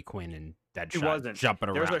is Harley Quinn and It Deadshot wasn't.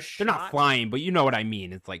 jumping There's a around? They're not shot. flying, but you know what I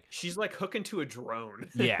mean. It's like, She's like hooking to a drone or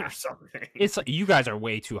yeah, something. it's like you guys are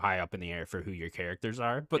way too high up in the air for who your characters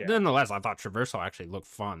are. But Yeah. nonetheless, I thought traversal actually looked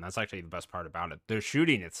fun. That's actually the best part about it. The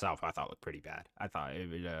shooting itself, I thought looked pretty bad. I thought it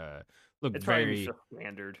looked It's probably very, so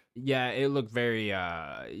standard. yeah, it looked very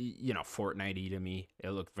Fortnite-y to me.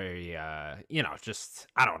 It looked very just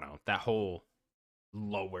I don't know, that whole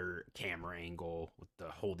lower camera angle with the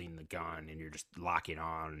holding the gun and you're just locking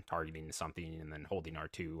on targeting something and then holding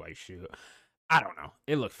R2 while you shoot. I don't know.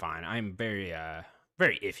 It looked fine. I'm very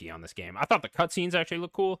iffy on this game. I thought the cutscenes actually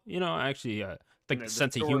look cool. I actually think And the the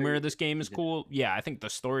sense of humor story of this game is yeah. cool. Yeah, I think the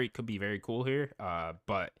story could be very cool here.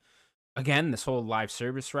 But again, this whole live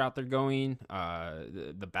service route they're going,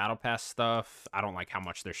 the battle pass stuff, I don't like how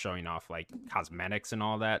much they're showing off like cosmetics and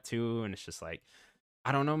all that too, and it's just like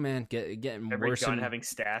I don't know, man, getting Every worse gun and having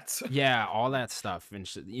stats. yeah, all that stuff and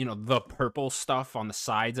the purple stuff on the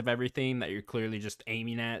sides of everything that you're clearly just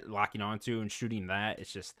aiming at, locking onto and shooting that.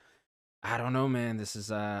 It's just I don't know, man. This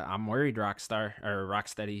is I'm worried, Rockstar or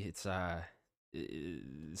Rocksteady. It's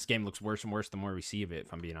this game looks worse and worse the more we see of it,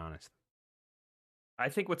 if I'm being honest. I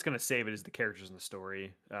think what's going to save it is the characters in the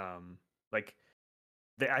story. Like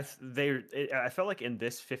I felt like in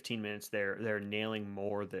this 15 minutes they're nailing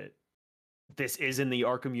more that this is in the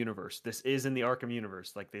Arkham universe. This is in the Arkham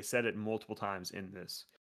universe. Like they said it multiple times in this.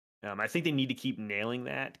 I think they need to keep nailing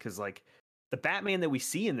that because like the Batman that we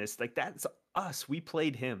see in this, like that's us. We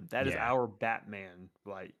played him. That is Yeah. our Batman.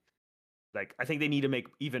 Like I think they need to make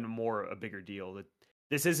even more a bigger deal that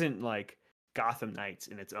this isn't like Gotham Knights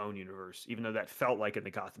in its own universe, even though that felt like in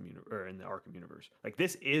the Gotham or in the Arkham universe. Like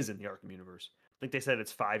this is in the Arkham universe. I think they said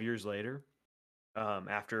it's 5 years later,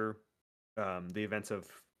 after the events of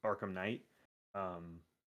Arkham Knight. Um,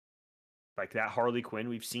 like that Harley Quinn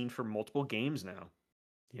we've seen for multiple games now.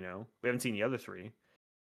 We haven't seen the other three,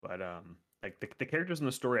 but like the characters in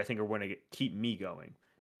the story, I think are going to keep me going.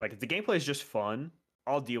 Like if the gameplay is just fun,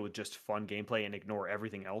 I'll deal with just fun gameplay and ignore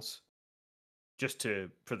everything else, just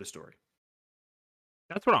for the story.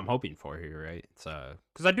 That's what I'm hoping for here, right? It's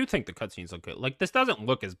because I do think the cutscenes look good. Like this doesn't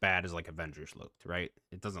look as bad as like Avengers looked, right?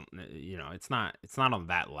 It doesn't, it's not on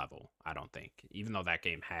that level. I don't think, even though that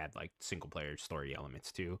game had like single player story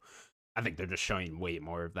elements too. I think they're just showing way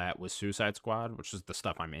more of that with Suicide Squad, which is the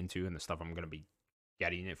stuff I'm into and the stuff I'm gonna be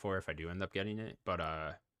getting it for if I do end up getting it. But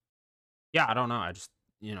yeah, I don't know. I just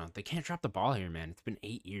they can't drop the ball here, man. It's been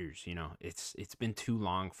 8 years. It's been too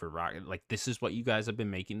long for Rock. Like this is what you guys have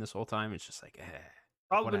been making this whole time. It's just like,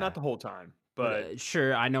 Probably not whatever. the whole time, But but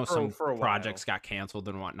sure, I know some for a projects while, got canceled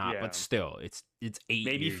and whatnot, but yeah, still, it's 8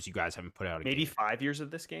 years you guys haven't put out a maybe game. 5 years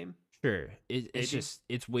of this game. Sure, it's Maybe. just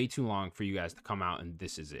it's way too long for you guys to come out and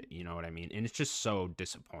this is it. You know what I mean? And it's just so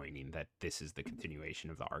disappointing that this is the continuation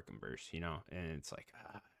of the Arkhamverse. And it's like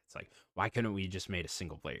why couldn't we just made a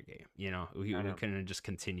single player game? We I know. couldn't have just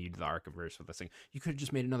continued the Arkhamverse with this thing. You could have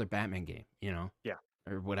just made another Batman game. Yeah,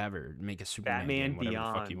 Or whatever. Make a Superman Batman game, whatever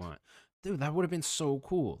the fuck you Beyond. want. Dude, that would have been so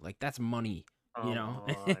cool. Like that's money, you Come know?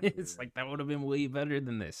 on, It's dude. like that would have been way better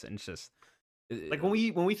than this. And it's just Like when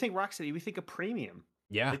we think Rocksteady, we think of premium.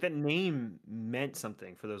 yeah, Like that name meant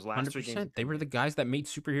something for those last three games. 100%. They were the guys that made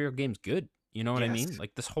superhero games good. You know what I Yes. mean?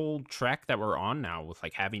 Like this whole track that we're on now with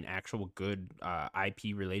like having actual good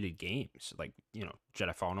IP related games, like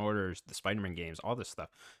Jedi Fallen Orders, the Spider-Man games, all this stuff.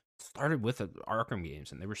 started with the Arkham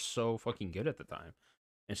games, and they were so fucking good at the time.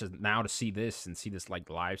 It's just now to see this and see this like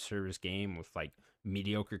live service game with like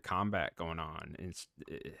mediocre combat going on, it's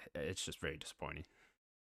just very disappointing.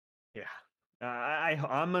 Yeah.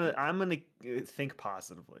 I'm gonna think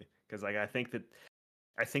positively because like I think that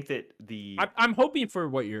the I'm hoping for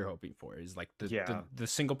what you're hoping for is like yeah the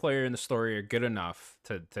single player and the story are good enough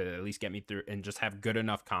to at least get me through and just have good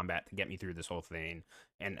enough combat to get me through this whole thing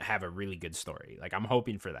and have a really good story. Like I'm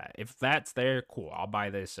hoping for that. If that's there, cool. I'll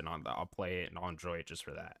buy this and I'll play it and I'll enjoy it just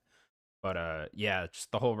for that. But yeah,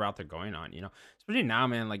 just the whole route they're going on, especially now,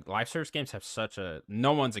 man. Like live service games have such a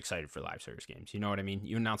no one's excited for live service games. You know what I mean?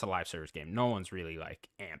 You announce a live service game, no one's really like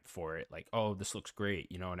amped for it. Like, oh, this looks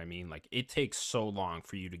great. You know what I mean? Like it takes so long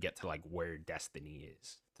for you to get to like where Destiny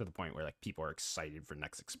is to the point where like people are excited for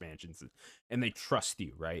next expansions and they trust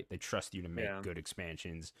you, right? They trust you to make yeah. good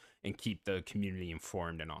expansions and keep the community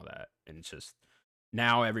informed and all that. And it's just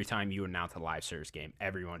now every time you announce a live service game,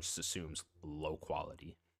 everyone just assumes low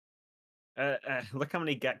quality. Look how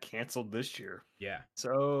many got canceled this year. Yeah.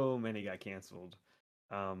 So many got canceled.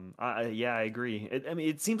 Yeah, I agree. I mean,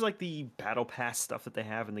 it seems like the battle pass stuff that they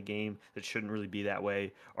have in the game that shouldn't really be that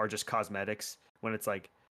way are just cosmetics. When it's like,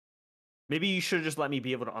 maybe you should have just let me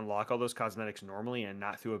be able to unlock all those cosmetics normally and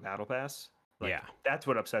not through a battle pass. Like, Yeah. that's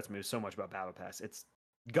what upsets me so much about battle pass. It's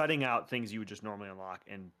gutting out things you would just normally unlock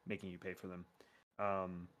and making you pay for them.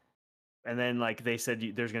 And then like they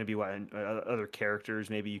said, there's going to be other characters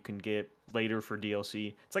maybe you can get later for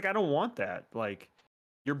DLC. It's like I don't want that. Like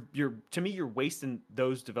you're to me you're wasting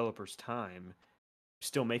those developers' time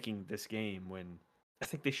still making this game when I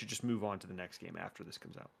think they should just move on to the next game after this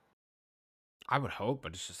comes out. I would hope,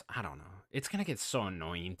 but it's just I don't know. It's gonna get so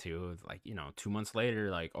annoying too. Like 2 months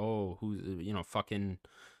later, like who's fucking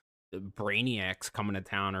Brainiac's coming to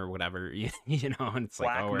town or whatever. And it's like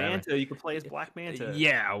Black we're having Manta, you can play as Black Manta.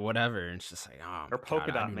 yeah, whatever. And it's just like Or my Polka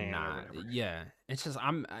God, I Dot do Man or not. whatever. Yeah, it's just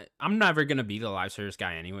I'm never gonna be the live service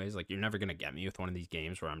guy anyways. Like you're never gonna get me with one of these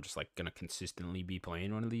games where I'm just like gonna consistently be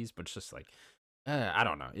playing one of these. But it's just like I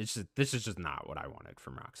don't know. It's just this is just not what I wanted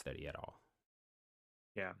from Rocksteady at all.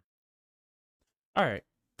 Yeah. All right,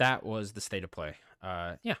 that was the state of play.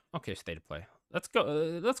 Yeah, okay, state of play. Let's go.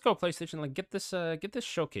 PlayStation. Like, get this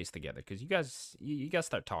showcase together because you guys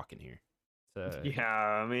start talking here. Yeah,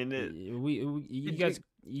 I mean,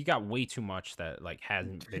 you got way too much that like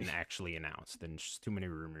hasn't been actually announced and just too many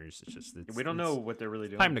rumors. we don't know what they're really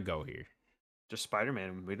doing. Time to go here. Just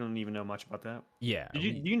Spider-Man. We don't even know much about that. Yeah. Do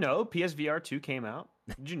you know PSVR 2 came out?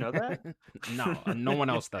 Did you know that? No, no one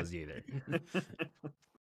else does either.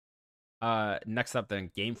 Next up, then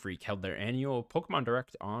Game Freak held their annual Pokemon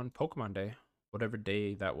Direct on Pokemon Day, whatever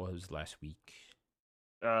day that was last week.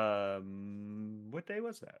 What day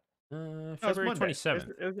was that? February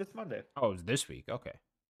 27th. It was this Monday. Oh, it was this week. Okay.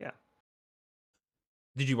 Yeah.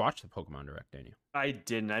 Did you watch the Pokemon Direct, Daniel? I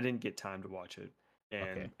didn't. I didn't get time to watch it. And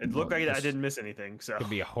Okay. it looked like I didn't miss anything. So Could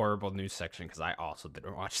be a horrible news section because I also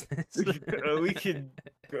didn't watch this. we could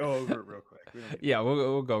go over it real quick. Yeah,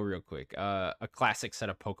 we'll go real quick. A classic set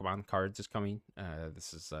of Pokemon cards is coming.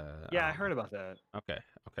 This is yeah, I heard about that. Okay.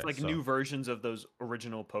 It's like new versions of those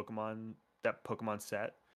original Pokemon, that Pokemon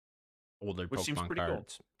set. Older which seems Pokemon pretty cool.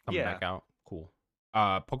 cards coming back out. Cool.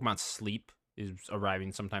 Pokemon Sleep is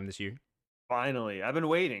arriving sometime this year. Finally, I've been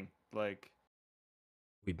waiting. Like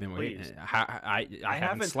we've been please. waiting. I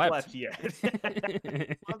haven't slept yet.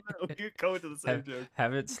 We're going to the same joke.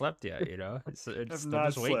 Haven't slept yet. It's still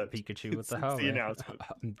just waiting. Pikachu, what the hell? The announcement.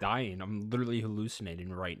 I'm dying. I'm literally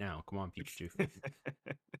hallucinating right now. Come on, Pikachu.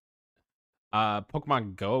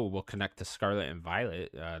 Pokemon Go will connect to Scarlet and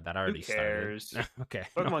Violet. That already started. Okay.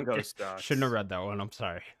 Pokemon Go sucks. Shouldn't have read that one. I'm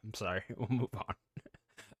sorry. We'll move on.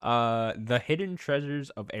 The Hidden Treasures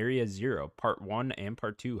of Area Zero, Part 1 and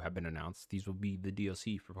Part 2 have been announced. These will be the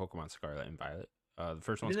DLC for Pokemon Scarlet and Violet. The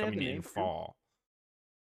first one's coming in fall.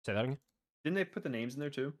 Say that again? Didn't they put the names in there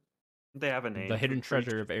too? Didn't they have a name? The Hidden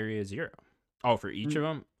Treasure of Area Zero. Oh, for each of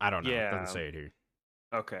them? I don't know. Yeah. It doesn't say it here.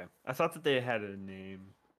 Okay. I thought that they had a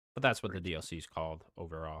name. But that's what the DLC is called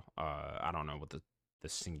overall. I don't know what the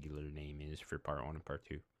singular name is for Part 1 and Part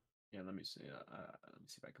 2. Yeah, let me see. Let me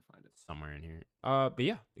see if I can find it somewhere in here. But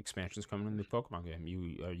yeah, expansions coming in the Pokemon game.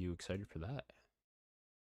 Are you excited for that?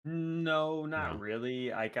 No, not really.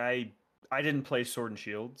 Like I didn't play Sword and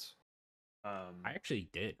Shields. I actually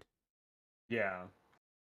did. Yeah.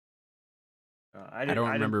 I don't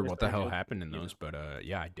remember what the hell happened in those, but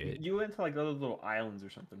yeah, I did. You went to like those little islands or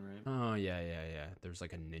something, right? Oh yeah. There's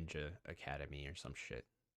like a ninja academy or some shit. It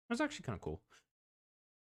was actually kind of cool.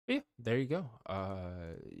 But yeah, there you go.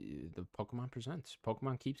 The Pokemon presents.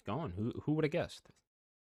 Pokemon keeps going. Who would have guessed?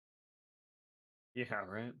 Yeah,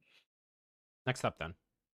 right. Next up, then.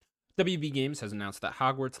 WB Games has announced that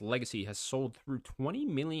Hogwarts Legacy has sold through 20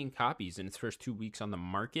 million copies in its first 2 weeks on the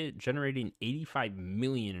market, generating 85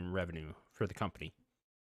 million in revenue for the company.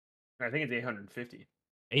 I think it's 850.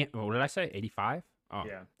 What did I say? 85? Oh,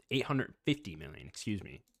 Yeah. 850 million. Excuse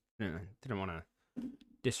me. Didn't want to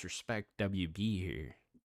disrespect WB here.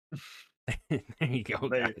 There you go,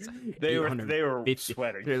 They guys. they were 850.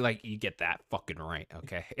 sweating. They're like, you get that fucking right,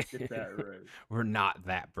 okay? Get that right. We're not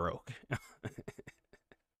that broke.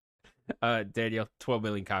 Daniel, 12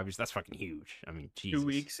 million copies. That's fucking huge. I mean, Jesus. 2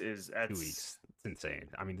 weeks is 2 weeks. It's insane.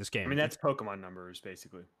 I mean, this game. I mean, that's Pokemon numbers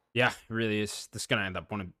basically. Yeah, it really is. This is gonna end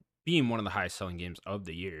up being one of the highest selling games of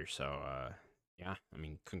the year. So, yeah. I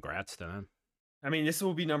mean, congrats to them. I mean, this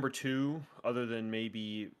will be number 2, other than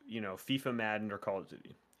maybe FIFA, Madden, or Call of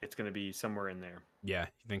Duty. It's going to be somewhere in there. Yeah,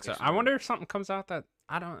 you think so? Basically. I wonder if something comes out that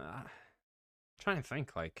I don't. Trying to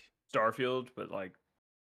think like Starfield, but like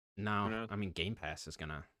no. I mean, Game Pass is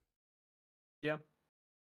gonna. Yeah.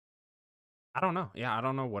 I don't know. Yeah, I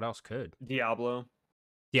don't know what else could. Diablo.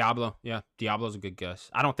 Yeah, Diablo's a good guess.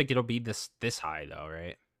 I don't think it'll be this high though,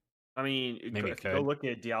 right? I mean, Maybe if you go look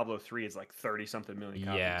at Diablo 3, it's like 30 something million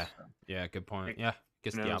copies. Yeah, so. yeah, good point. Like, yeah,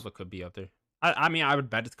 guess who knows? Diablo could be up there. I mean, I would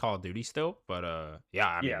bet it's Call of Duty still, but yeah,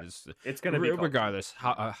 I mean, it's gonna be regardless.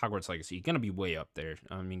 Hogwarts Legacy gonna be way up there.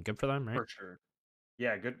 I mean, good for them, right? For sure.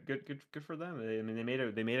 Yeah, good for them. I mean,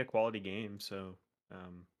 they made a quality game, so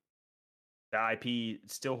the IP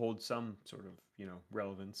still holds some sort of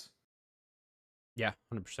relevance. Yeah,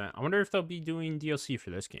 100%. I wonder if they'll be doing DLC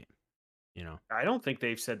for this game. I don't think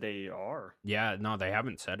they've said they are. Yeah, no, they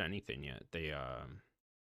haven't said anything yet. They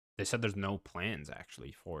said there's no plans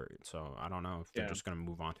actually for it. So I don't know if they're just gonna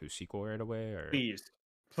move on to a sequel right away or. Please.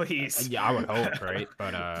 Yeah, I would hope, right?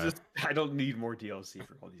 But I don't need more DLC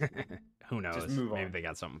for all these games. Who knows? Just move Maybe on. they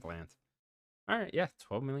got something planned. All right, yeah,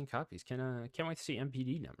 12 million copies. Can't wait to see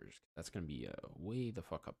MPD numbers. That's gonna be way the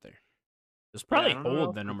fuck up there. It's probably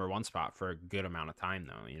hold the number 1 spot for a good amount of time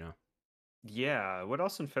though. Yeah. What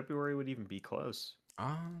else in February would even be close?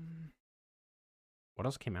 What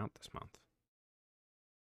else came out this month?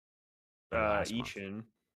 Ishin.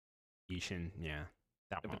 Ishin, yeah.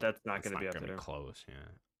 But that's not going to be up there. Close, yeah.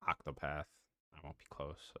 Octopath, that won't be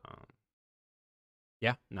close.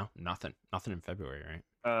 Yeah, no, nothing in February, right?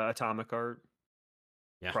 Atomic Heart.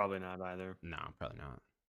 Yeah, probably not either. No, probably not.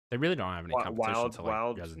 They really don't have any competition to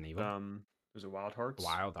like Resident Evil. Was it Wild Hearts?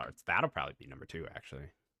 Wild Hearts. That'll probably be number 2, actually.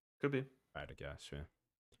 Could be. I'd guess, yeah.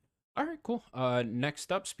 All right, cool.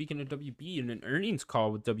 Next up, speaking of WB, in an earnings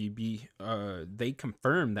call with WB, they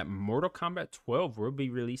confirmed that Mortal Kombat 12 will be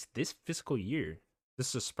released this fiscal year. This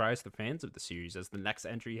is a surprise to fans of the series, as the next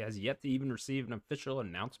entry has yet to even receive an official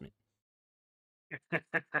announcement.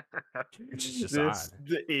 Which is just odd.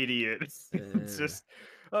 The idiot. It's just,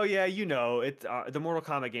 oh yeah, it's the Mortal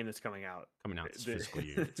Kombat game that's coming out. This fiscal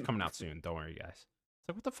year. It's coming out soon. Don't worry, guys.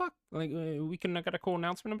 So what the fuck? Like, we can got a cool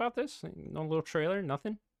announcement about this? No little trailer,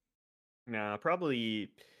 nothing. Nah,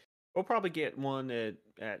 we'll probably get one at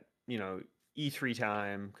E3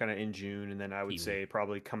 time, kind of in June, and then I would say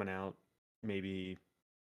probably coming out maybe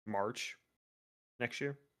March next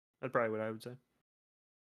year. That's probably what I would say.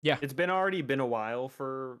 Yeah, it's already been a while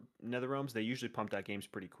for NetherRealms. They usually pump out games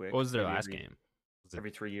pretty quick. What was their last game? Every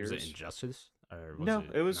 3 years. Was it Injustice? Or was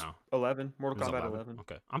it was 11. Mortal Kombat 11.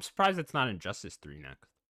 Okay, I'm surprised it's not Injustice 3 next.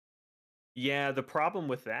 Yeah, the problem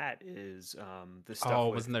with that is the stuff. Oh,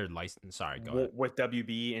 wasn't there license? Sorry, go ahead. With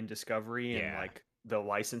WB and Discovery and like the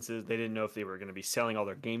licenses, they didn't know if they were going to be selling all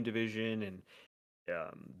their game division, and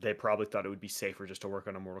they probably thought it would be safer just to work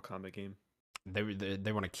on a Mortal Kombat game.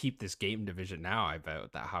 They want to keep this game division now. I bet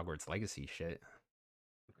with that Hogwarts Legacy shit.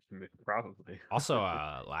 Probably. Also,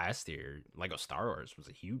 last year, Lego Star Wars was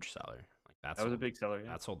a huge seller. Like that was a big seller.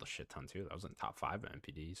 Yeah, that sold a shit ton too. That was in the top 5 of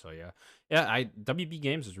MPD. So yeah. WB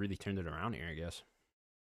Games has really turned it around here, I guess.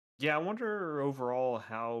 Yeah, I wonder overall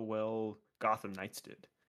how well Gotham Knights did.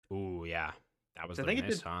 Ooh, yeah, that was the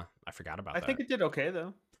miss, huh? I forgot about that. I think it did okay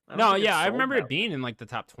though. I remember it being in like the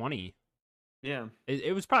top 20. Yeah,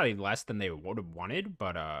 it was probably less than they would have wanted,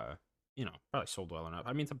 but probably sold well enough.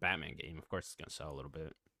 I mean, it's a Batman game. Of course, it's gonna sell a little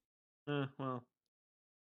bit. Well.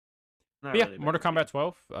 But yeah, really Mortal Kombat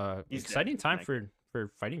 12. Exciting time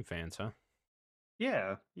for fighting fans, huh?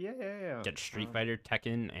 Yeah. Get Street Fighter,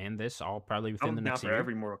 Tekken, and this all probably within the next year. For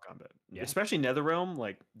every Mortal Kombat, especially NetherRealm.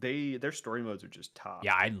 Like their story modes are just top.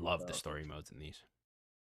 Yeah, I love the story modes in these.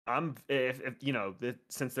 If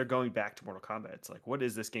since they're going back to Mortal Kombat, it's like, what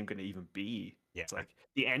is this game going to even be? Yeah. It's like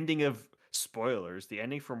the ending of spoilers. The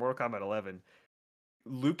ending for Mortal Kombat 11.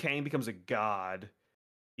 Liu Kang becomes a god.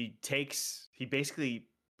 He basically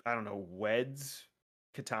I don't know, weds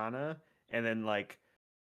Katana, and then like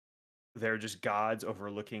they're just gods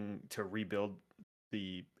overlooking to rebuild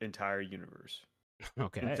the entire universe.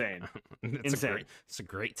 Okay. Insane. It's Insane. a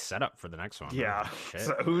great setup for the next one. Yeah. Huh? Shit.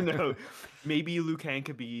 So who knows? Maybe Liu Kang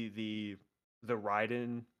could be the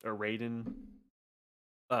Raiden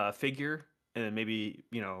figure, and then maybe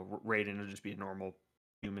Raiden will just be a normal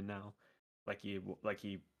human now, like he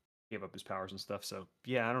gave up his powers and stuff. So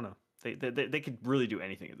yeah, I don't know. They could really do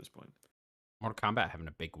anything at this point. Mortal Kombat having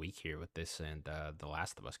a big week here with this and the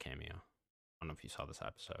Last of Us cameo. I don't know if you saw this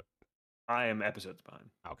episode. I am episodes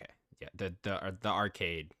behind. Okay, yeah, the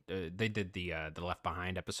arcade. They did the Left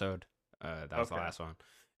Behind episode. That was the last one.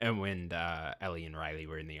 And when Ellie and Riley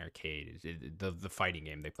were in the arcade, the fighting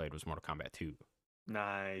game they played was Mortal Kombat 2.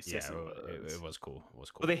 Nice. Yeah, Yes, it was cool. It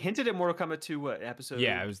was cool. Well, they hinted at Mortal Kombat 2 what episode?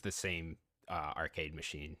 Yeah, it was the same arcade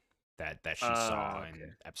machine that she saw in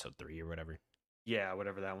okay. episode 3 or whatever. Yeah,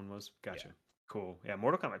 whatever that one was. Gotcha. Yeah. Cool. Yeah,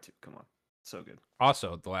 Mortal Kombat 2. Come on. So good.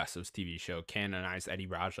 Also, the Last of Us TV show canonized Eddie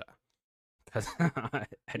Raja. Because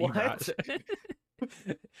Eddie Raja.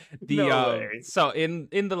 No way. So in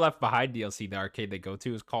the Left Behind DLC, the arcade they go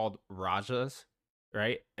to is called Raja's,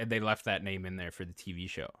 right? And they left that name in there for the TV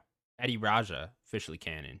show. Eddie Raja officially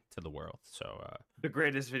canon to the world. So the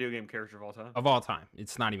greatest video game character of all time. Of all time.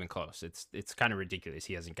 It's not even close. It's kind of ridiculous.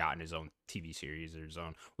 He hasn't gotten his own TV series or his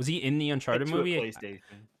own. Was he in the Uncharted movie? PlayStation.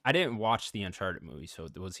 I didn't watch the Uncharted movie, so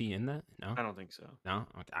was he in that? No, I don't think so. No,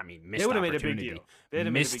 I mean, missed they would have opportunity. made a big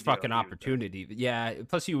deal. Missed fucking opportunity. Yeah.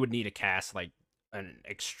 Plus, you would need to cast like an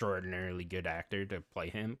extraordinarily good actor to play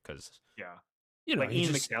him because like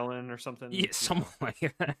Ian McKellen or something. Yeah, someone like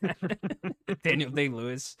that. Daniel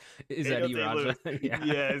Day-Lewis is Eddie Raja.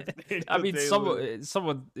 Yeah. I mean,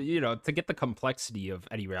 someone, to get the complexity of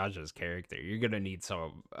Eddie Raja's character, you're gonna need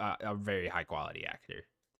a very high quality actor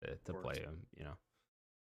to play him.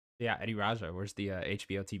 Yeah, Eddie Raja. Where's the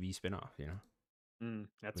HBO TV spinoff?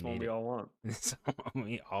 That's what we all want. That's what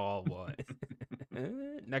we all want.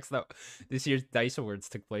 Next up, this year's Dice Awards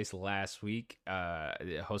took place last week,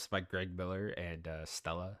 hosted by Greg Miller and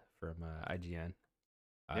Stella from IGN.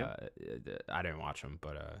 I didn't watch them,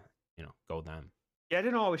 but go them. Yeah, I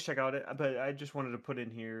didn't always check out it, but I just wanted to put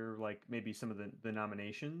in here like maybe some of the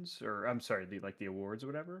nominations, or I'm sorry, the awards or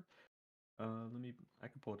whatever. I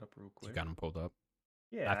can pull it up real quick. You got them pulled up?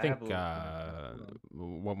 Yeah, I think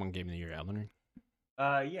what one game of the year, Elden Ring?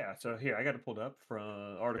 Yeah, so here I got it pulled up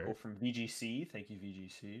from article from VGC. Thank you,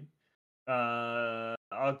 VGC.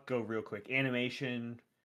 I'll go real quick. Animation,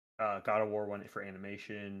 God of War won it for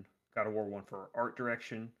animation. God of War won for art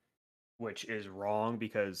direction, which is wrong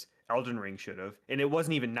because Elden Ring should have, and it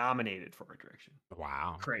wasn't even nominated for art direction.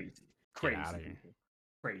 Wow, crazy people.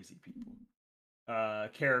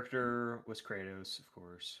 Character was Kratos, of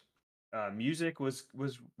course. Music was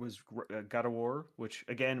God of War, which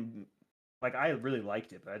again. Like I really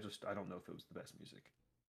liked it, but I don't know if it was the best music.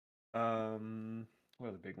 What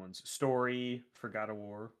are the big ones? Story for God of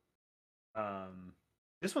War.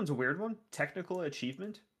 This one's a weird one. Technical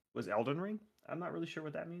achievement was Elden Ring. I'm not really sure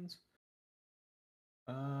what that means.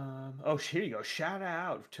 Oh, here you go. Shout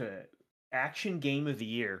out to Action Game of the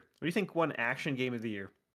Year. What do you think won Action Game of the Year?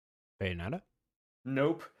 Bayonetta?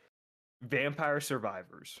 Nope. Vampire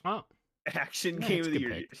Survivors. Oh. Action Game of the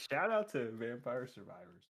Year. Shout out to Vampire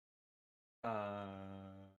Survivors.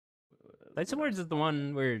 Dice Awards is the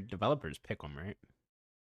one where developers pick them, right?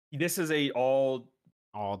 This is all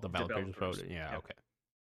developers voted. Yeah, okay.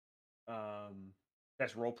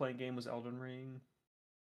 Best role playing game was Elden Ring.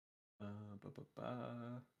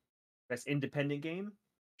 Best independent game.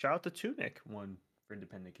 Shout out to Tunic won for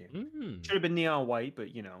independent game. Should have been Neon White, but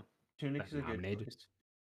Tunic is a good choice.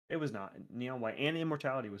 It was not. Neon White and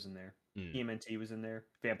Immortality was in there. TMNT was in there.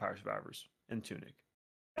 Vampire Survivors and Tunic.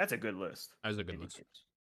 That's a good list. That was a good list.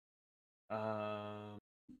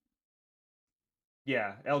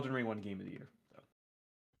 Yeah, Elden Ring won Game of the Year. So.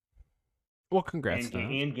 Well, congrats.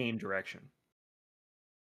 And game direction.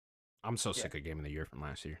 I'm so sick of Game of the Year from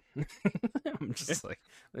last year. I'm just like,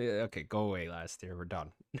 okay, go away last year. We're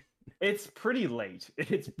done. It's pretty late.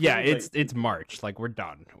 It's March. Like, we're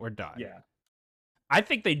done. Yeah. I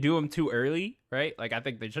think they do them too early, right? Like, I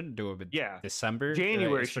think they shouldn't do them in December.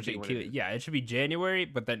 January should be it should be January,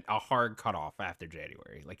 but then a hard cutoff after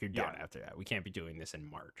January. Like, you're done after that. We can't be doing this in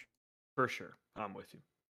March. For sure. I'm with you.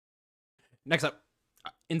 Next up,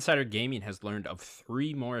 Insider Gaming has learned of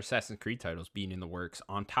 3 more Assassin's Creed titles being in the works,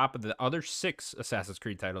 on top of the other 6 Assassin's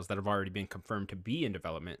Creed titles that have already been confirmed to be in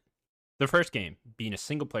development. The first game being a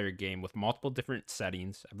single-player game with multiple different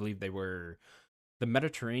settings. I believe they were the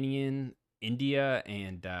Mediterranean, India,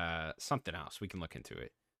 and something else. We can look into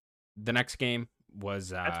it. The next game was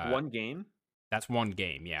That's one game. that's one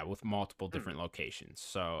game, yeah, with multiple Hmm. different locations.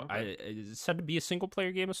 So Okay. it's said to be a single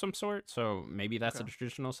player game of some sort. So maybe that's a Okay.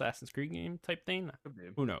 traditional Assassin's Creed game type thing. Could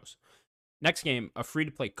be. Who knows? Next game, a free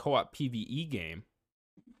to play co op PVE game.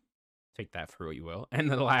 Take that for what you will.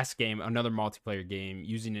 And the last game, another multiplayer game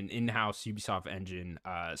using an in-house Ubisoft engine.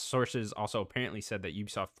 Sources also apparently said that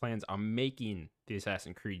Ubisoft plans on making the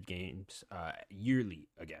Assassin's Creed games yearly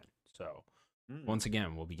again. So Hmm. once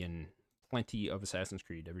again, we'll be getting plenty of Assassin's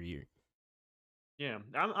Creed every year. Yeah,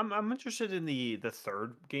 I'm interested in the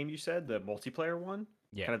third game you said, the multiplayer one,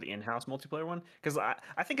 Yeah. kind of the in-house multiplayer one, because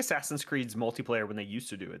I think Assassin's Creed's multiplayer when they used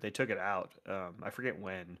to do it, they took it out. I forget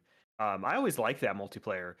when. I always liked that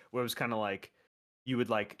multiplayer where it was kind of like you would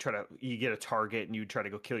like you get a target and you try to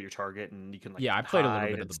go kill your target and you can like Yeah, I played a little hide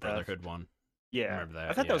bit of and the stuff. Brotherhood one. I Yeah, remember I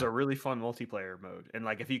that. thought that was Yeah. a really fun multiplayer mode, and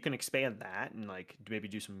like if you can expand that and like maybe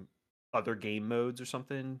do some other game modes or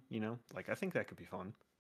something, like I think that could be fun.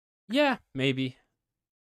 Yeah, maybe.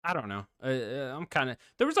 I don't know. I'm kind of.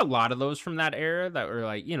 There was a lot of those from that era that were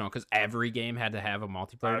like, because every game had to have a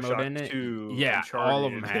multiplayer mode Bioshock in it. 2, Yeah, all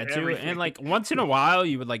of them Uncharted, had to. And everything. like once in a while,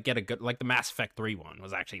 you would like get a good, like the Mass Effect 3 one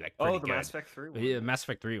was actually like Oh, pretty the Mass good. Effect 3 one. Yeah, Yeah. Mass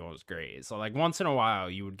Effect 3 one was great. So like once in a while,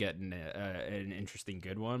 you would get an interesting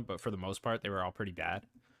good one, but for the most part, they were all pretty bad.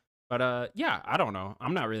 But yeah, I don't know.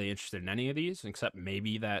 I'm not really interested in any of these except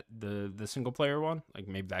maybe that the single player one. Like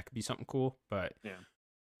maybe that could be something cool. But Yeah.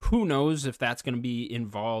 who knows if that's going to be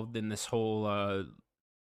involved in this whole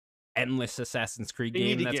endless Assassin's Creed They need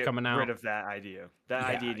game to that's get coming rid out. of that idea. That Yeah,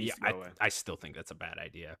 idea yeah, needs to go away. I still think that's a bad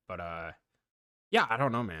idea, but yeah, I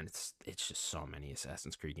don't know, man. It's just so many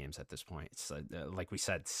Assassin's Creed games at this point. It's like we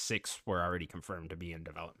said, 6 were already confirmed to be in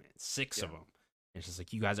development. 6 of Yeah. them. It's just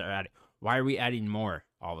like you guys are adding. Why are we adding more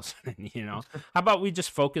all of a sudden? How about we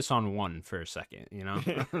just focus on one for a second?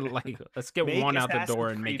 Like let's get Make one out the door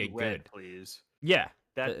Assassin's and make Creed it Red, good. please. Yeah,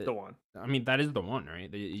 That's the one. I mean that is the one,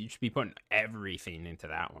 right? You should be putting everything into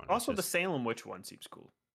that one. It's Also, the just, Salem Witch one seems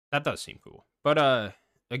cool. that does seem cool. But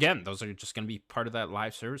again, those are just gonna be part of that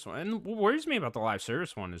live service one. And what worries me about the live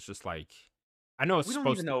service one is just like I know it's We don't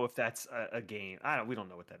supposed even to know if that's a game. We don't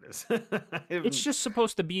know what that is. it's just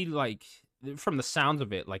supposed to be like from the sounds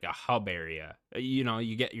of it, like a hub area.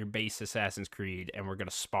 You get your base Assassin's Creed and we're gonna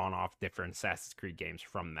spawn off different Assassin's Creed games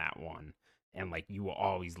from that one. And like you will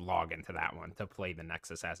always log into that one to play the next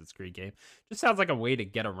Assassin's Creed game. Just sounds like a way to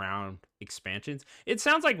get around expansions. It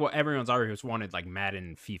sounds like what everyone's always wanted, like Madden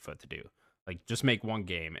and FIFA to do. Like just make one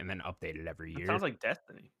game and then update it every It year, sounds like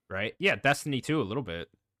Destiny. right? Yeah, Destiny too, a little bit.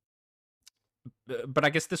 But I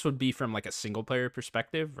guess this would be from like a single player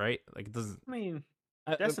perspective, right? Like it doesn't. I mean,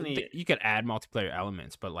 Destiny. You could add multiplayer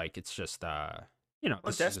elements, but like it's just Well,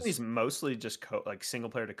 this is Destiny's just mostly just like single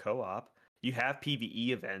player to co-op. You have PVE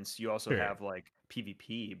events. You also sure. have like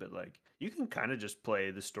PvP, but like you can kind of just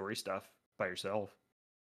play the story stuff by yourself.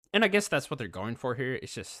 And I guess that's what they're going for here.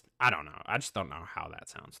 It's just I don't know. I just don't know how that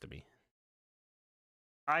sounds to me.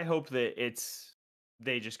 I hope that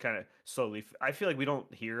they just kind of slowly. I feel like we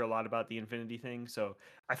don't hear a lot about the Infinity thing, so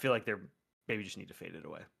I feel like they're maybe just need to fade it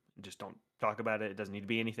away. Just don't talk about it. It doesn't need to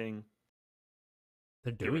be anything.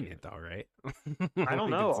 They're Get rid doing of it though, right? I don't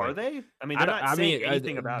Like, know. it's Are like they? I mean, I they're don't. not I saying mean,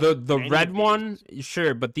 anything about the any red of one, these.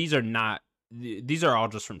 sure, but these are not. These are all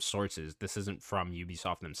just from sources. This isn't from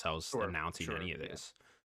Ubisoft themselves Sure, announcing sure, any of yeah. this.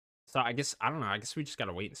 So I guess I don't know. I guess we just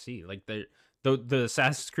gotta wait and see. Like the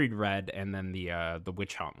Assassin's Creed Red and then the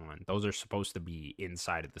Witch Hunt one. Those are supposed to be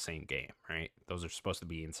inside of the same game, right? Those are supposed to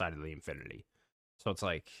be inside of the Infinity. So it's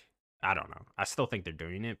like I don't know. I still think they're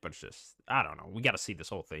doing it, but it's just I don't know. We got to see this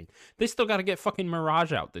whole thing. They still got to get fucking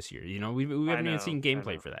Mirage out this year. We haven't even seen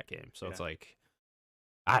gameplay for that game. So it's Yeah. like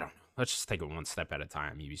I don't know. Let's just take it one step at a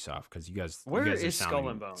time, Ubisoft, because you guys Where are is Skull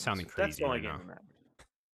and Bones? sounding That's crazy the only right game now. that matters.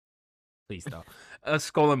 Please don't.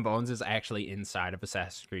 Skull and Bones is actually inside of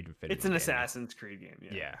Assassin's Creed Infinity. It's an game. Assassin's Creed game.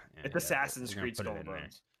 Yeah, Yeah, it's yeah, Assassin's we're gonna Creed put it Skull and in there.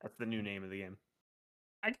 Bones. That's the new name of the game.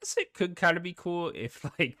 I guess it could kind of be cool if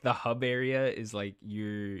like the hub area is like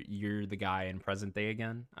you're the guy in present day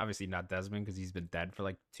again. Obviously not Desmond because he's been dead for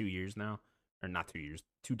like 2 years now, or not 2 years,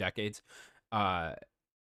 2 decades.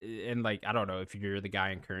 And like I don't know if you're the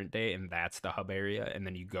guy in current day and that's the hub area, and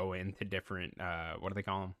then you go into different what do they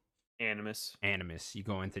call them? Animus. Animus. You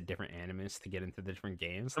go into different Animus to get into the different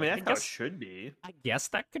games. I mean, Like, that's how it should be. I guess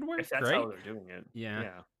that could work, If that's right? how they're doing it. Yeah.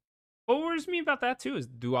 Yeah. What worries me about that too is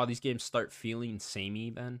do all these games start feeling samey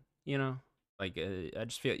then? Like I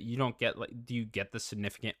just feel you don't get like do you get the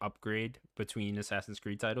significant upgrade between Assassin's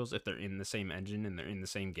Creed titles if they're in the same engine and they're in the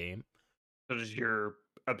same game? So does your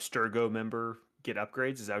Abstergo member get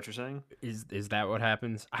upgrades? Is that what you're saying? Is that what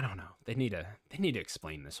happens? I don't know. They need to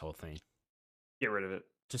explain this whole thing. Get rid of it.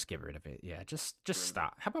 Just get rid of it. Yeah, just Get rid of it.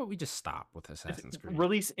 stop. How about we just stop with Assassin's Creed?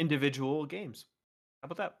 Release individual games. How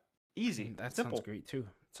about that? Easy. That Simple. sounds great too.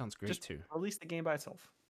 Sounds great Just too. release the game by itself.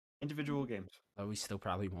 Individual games. But we still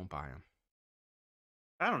probably won't buy them.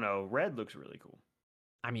 I don't know. Red looks really cool.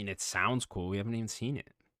 I mean, it sounds cool. We haven't even seen it.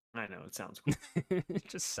 I know it sounds cool. It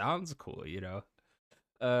just sounds cool, you know.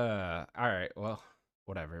 All right. Well,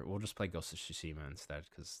 whatever. We'll just play Ghost of Tsushima instead,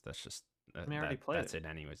 because that's just I mean, I already played that's it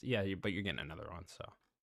anyways. Yeah, but you're getting another one, so.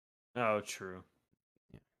 Oh, true.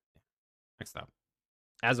 Yeah. Next up.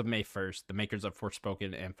 As of May 1st, the makers of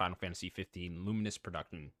Forspoken and Final Fantasy 15 Luminous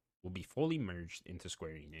Production will be fully merged into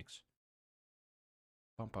Square Enix.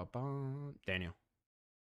 Bum, bum, bum. Daniel.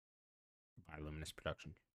 By Luminous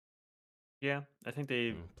Production. Yeah, I think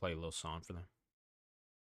they play a little song for them.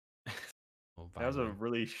 That was a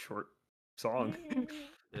really short song.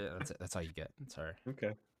 Yeah, that's it. That's all you get. Sorry.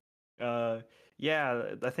 Okay. Yeah,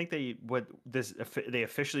 I think they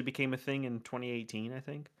officially became a thing in 2018, I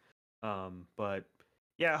think. But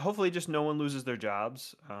yeah, hopefully just no one loses their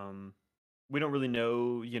jobs. We don't really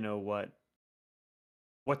know,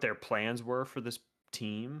 what their plans were for this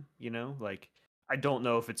team, like I don't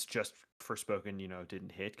know if it's just Forspoken,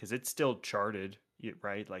 didn't hit, because it's still charted,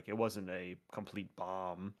 right? Like it wasn't a complete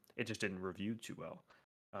bomb. It just didn't review too well.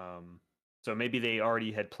 So maybe they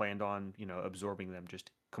already had planned on, absorbing them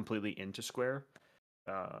just completely into Square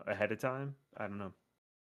ahead of time. I don't know.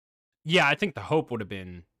 Yeah, I think the hope would have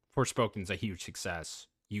been Forspoken's a huge success.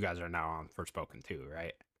 You guys are now on Forspoken too,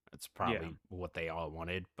 right? That's probably what they all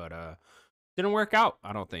wanted, but didn't work out,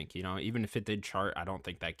 I don't think. Even if it did chart, I don't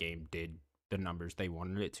think that game did the numbers they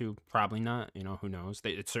wanted it to. Probably not. Who knows?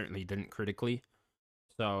 It certainly didn't critically.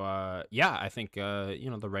 So yeah, I think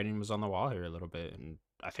the writing was on the wall here a little bit, and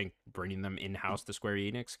I think bringing them in house to Square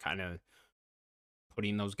Enix, kind of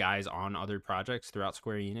putting those guys on other projects throughout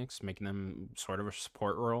Square Enix, making them sort of a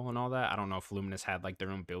support role and all that. I don't know if Luminous had like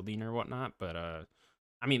their own building or whatnot, but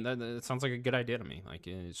I mean that sounds like a good idea to me. Like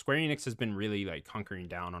Square Enix has been really like hunkering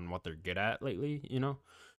down on what they're good at lately.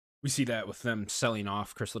 We see that with them selling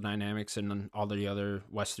off Crystal Dynamics and all the other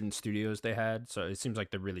Western studios they had. So it seems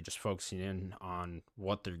like they're really just focusing in on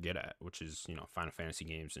what they're good at, which is, Final Fantasy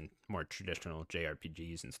games and more traditional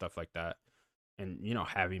JRPGs and stuff like that. And,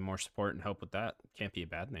 having more support and help with that can't be a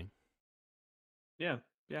bad thing. Yeah.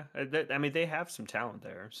 Yeah. I mean, they have some talent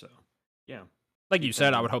there. So, yeah. Like you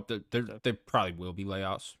said, I would hope that there probably will be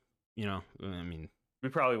layoffs. I mean, we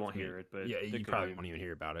probably won't hear it, but yeah, you probably won't even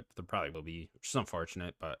hear about it. There probably will be, which is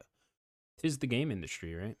unfortunate, but 'tis the game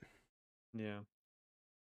industry, right? Yeah.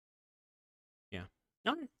 Yeah.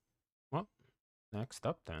 All right. Well, next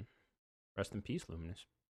up then. Rest in peace, Luminous.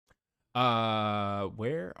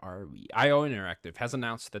 Where are we? IO Interactive has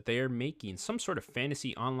announced that they are making some sort of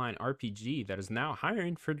fantasy online RPG that is now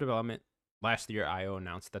hiring for development. Last year, IO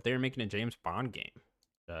announced that they are making a James Bond game.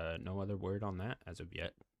 No other word on that as of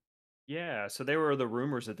yet. Yeah, so there were the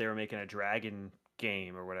rumors that they were making a dragon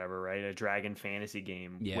game or whatever, right? A dragon fantasy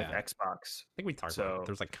game with Xbox. I think we talked about it.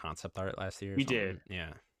 There was like concept art last year. We did.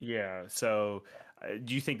 Yeah. Yeah. So,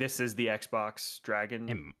 do you think this is the Xbox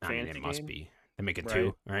Dragon fantasy it must game? be. They make it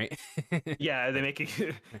two, right? Yeah, they make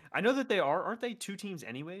it. I know that they aren't they two teams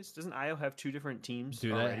anyways? Doesn't IO have two different teams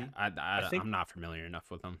do already? I'm not familiar enough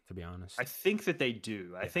with them, to be honest. I think that they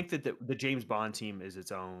do. I think that the James Bond team is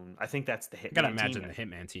its own. I think that's the Hitman. I gotta imagine the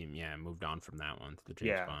Hitman team, moved on from that one to the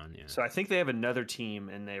James Bond. Yeah. So I think they have another team,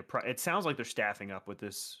 and it sounds like they're staffing up with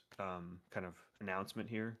this kind of announcement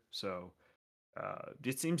here. So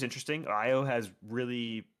it seems interesting. IO has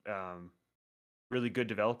really really good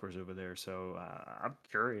developers over there, so I'm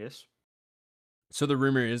curious. So the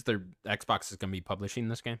rumor is their Xbox is going to be publishing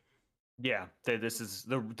this game? Yeah, this is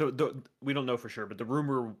the we don't know for sure, but the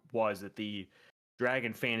rumor was that the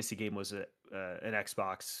Dragon Fantasy game was an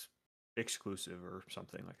Xbox exclusive or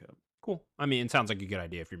something like that. Cool. I mean, it sounds like a good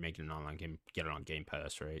idea if you're making an online game, get it on Game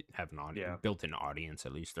Pass, right? Have an built-in audience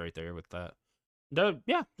at least right there with that.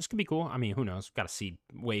 Yeah, this could be cool. I mean, who knows? Got to see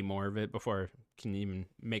way more of it before I can even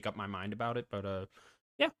make up my mind about it. But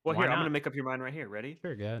yeah. Well, here, I'm going to make up your mind right here. Ready?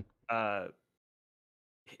 Sure, go ahead.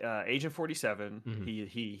 Agent 47. Mm-hmm.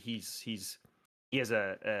 He has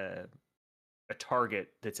a target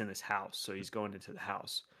that's in this house, so he's going into the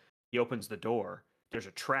house. He opens the door. There's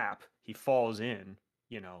a trap. He falls in.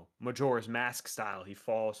 Majora's Mask style, he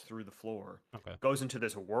falls through the floor, goes into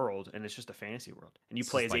this world, and it's just a fantasy world. And you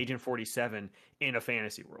play as Agent 47 in a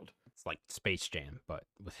fantasy world. It's like Space Jam, but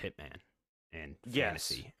with Hitman and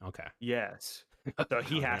fantasy. Okay. Yes. So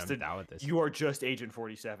he has to. You are just Agent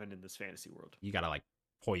 47 in this fantasy world. You gotta like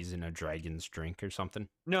poison a dragon's drink or something.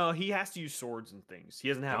 No, he has to use swords and things. He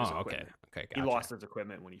doesn't have his equipment. Okay. Gotcha. He lost his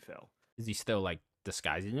equipment when he fell. Is he still like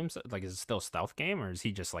disguising himself? Like, is it still a stealth game, or is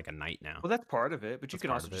he just like a knight now? Well, that's part of it, but you That's can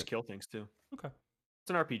part also of just it. kill things too. Okay. It's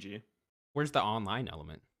an RPG. Where's the online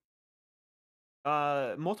element?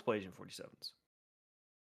 Multiple Agent 47s.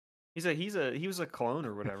 He was a clone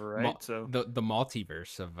or whatever, right? So The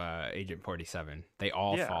multiverse of Agent 47. They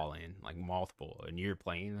all yeah, fall in like multiple, and you're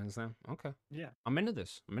playing as them. Okay, yeah. I'm into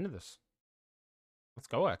this. I'm into this. Let's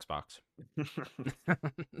go, Xbox.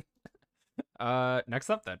 Next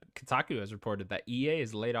up, that Kotaku has reported that EA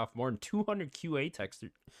has laid off more than 200 QA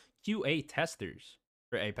testers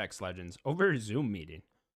for Apex Legends over a Zoom meeting.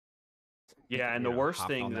 Yeah, and You the know, worst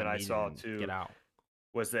hopped thing on that I meeting saw and too get out.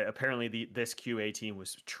 was that apparently this QA team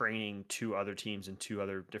was training two other teams in two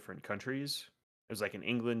other different countries. It was like an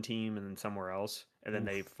England team and then somewhere else, and then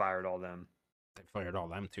they Oof. fired all them. They fired all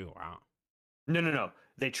them too. Wow. No.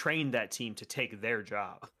 They trained that team to take their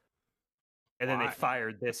job, and then they Why?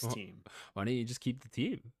 fired this team. Why don't you just keep the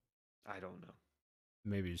team? I don't know.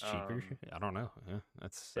 Maybe it's cheaper. I don't know.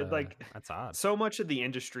 Yeah, Like that's odd. so much of the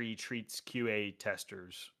industry treats QA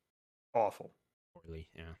testers awful. Poorly,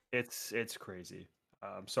 yeah. It's crazy.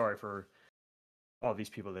 Sorry for all these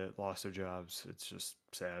people that lost their jobs. It's just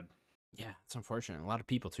sad. Yeah, it's unfortunate. A lot of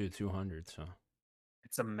people too, 200. So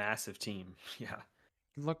It's a massive team. Yeah.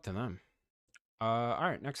 good luck to them. All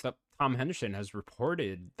right. Next up, Tom Henderson has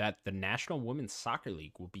reported that the National Women's Soccer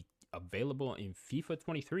League will be available in FIFA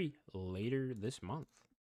 23 later this month.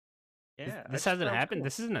 Yeah. This hasn't happened. Cool.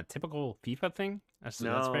 This isn't a typical FIFA thing. That's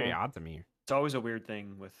very odd to me. It's always a weird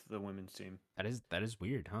thing with the women's team. That is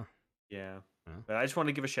weird, huh? Yeah. But I just want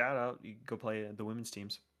to give a shout out. You go play the women's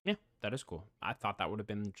teams. Yeah, that is cool. I thought that would have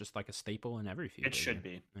been just like a staple in every FIFA. It should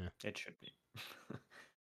be. Yeah. It should be.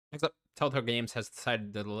 Next up, Telltale Games has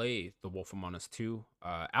decided to delay The Wolf Among Us 2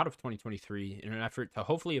 out of 2023 in an effort to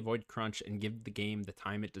hopefully avoid crunch and give the game the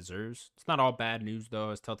time it deserves. It's not all bad news, though,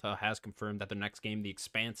 as Telltale has confirmed that their next game, The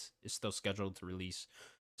Expanse, is still scheduled to release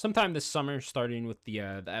sometime this summer, starting with the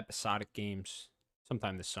episodic games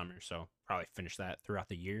sometime this summer. So probably finish that throughout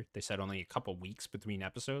the year. They said only a couple weeks between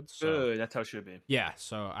episodes. So that's how it should be. Yeah,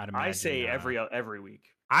 so I'd imagine. I say every week.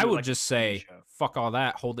 I would just say fuck all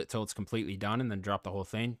that, hold it till it's completely done, and then drop the whole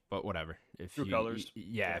thing. But whatever. If True colors.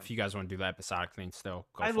 If you guys want to do that episodic thing, still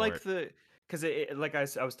go I for like it. because like I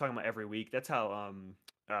was talking about every week. That's how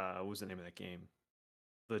what was the name of that game?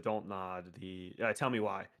 The Don't Nod. The Tell Me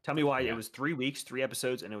Why. Tell Me Why. Yeah. It was 3 weeks, 3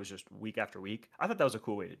 episodes, and it was just week after week. I thought that was a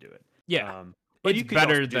cool way to do it. Yeah. But it's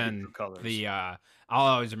better than the I'll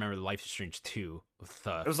always remember the Life is Strange 2 with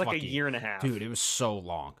it was like a year and a half. Dude, it was so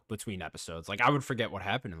long between episodes. Like I would forget what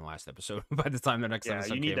happened in the last episode by the time the next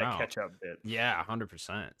episode came out. You need that catch up bit. Yeah,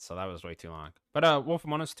 100%. So that was way too long. But Wolf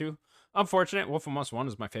Among Us 2, unfortunate. Wolf Among Us 1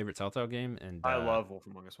 is my favorite Telltale game, and I love Wolf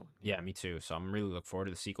Among Us 1. Yeah, me too. So I'm really looking forward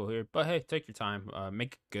to the sequel here. But hey, take your time.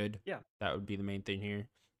 Make it good. Yeah. That would be the main thing here.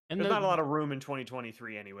 And there's not a lot of room in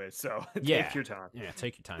 2023 anyway, so take your time. Yeah,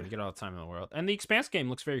 take your time. You get all the time in the world. And the Expanse game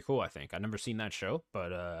looks very cool, I think. I've never seen that show,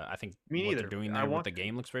 but I think what they're doing there with the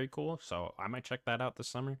game looks very cool, so I might check that out this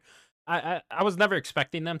summer. I was never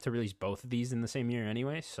expecting them to release both of these in the same year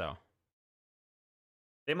anyway, so.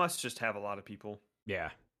 They must just have a lot of people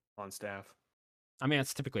on staff. I mean,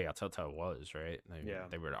 that's typically how Telltale was, right?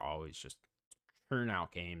 They would always just turn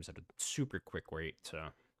out games at a super quick rate, so.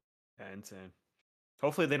 Yeah, insane.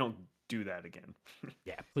 Hopefully they don't do that again.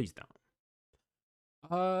 Yeah, please don't.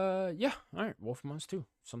 Yeah. All right. Wolf Among Us 2,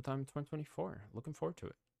 sometime in 2024. Looking forward to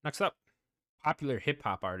it. Next up, popular hip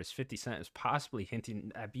hop artist 50 Cent is possibly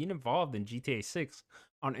hinting at being involved in GTA 6.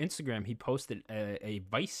 On Instagram, he posted a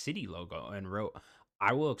Vice City logo and wrote,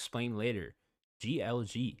 "I will explain later.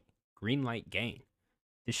 GLG, Green Light Gang.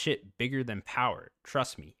 This shit bigger than power.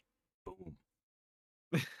 Trust me." Boom.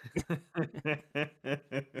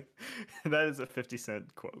 That is a 50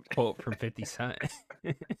 Cent quote from 50 Cent.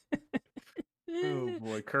 Oh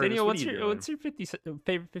boy, Curtis, Daniel, what's your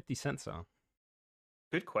favorite 50 Cent song?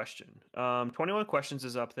 Good question. 21 Questions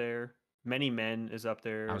is up there. Many Men is up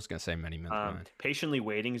there. I was gonna say Many Men. Patiently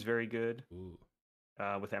Waiting is very good. Ooh.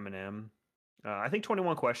 With Eminem. I think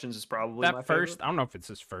 21 Questions is probably that my first. favorite. I don't know if it's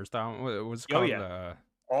his first album. It was called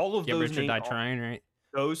all of Get those Rich or Die Trying, right?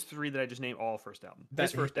 Those 3 that I just named, all first album.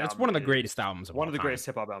 That's one of the greatest albums of all time. One of the greatest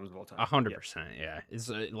hip hop albums of all time. 100%, yeah. It's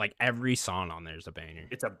like every song on there is a banger.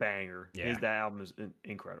 It's a banger. Yeah. That album is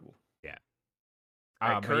incredible. Yeah.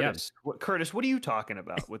 Curtis, Curtis, what are you talking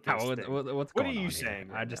about with this thing? What's what going are you on saying?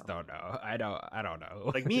 Right I just don't know. I don't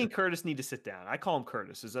know. Like me and Curtis need to sit down. I call him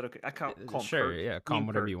Curtis. Is that okay? I call him sure, Kurt. Yeah. Call him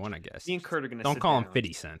whatever you want, I guess. Me and Kurt are gonna. Don't call him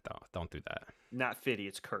 50 Cent though. Don't do that. Not 50.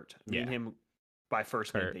 It's Kurt. Me and him by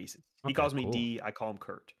first name basis. He Okay, calls me D. I call him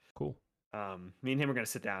Kurt. Cool. Me and him are gonna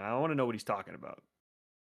sit down. I want to know what he's talking about.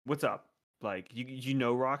 What's up? Like, you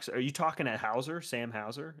know Rocks? Are you talking to Hauser, Sam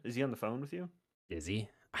Hauser? Is he on the phone with you? Is he?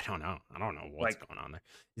 I don't know. I don't know what's Like, going on there.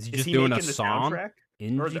 Is he is just he doing a making the song soundtrack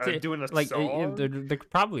in or GTA? doing a Like, song? there could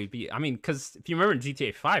probably be. I mean, because if you remember in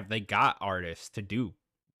GTA 5, they got artists to do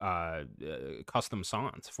custom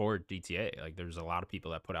songs for GTA. Like, there's a lot of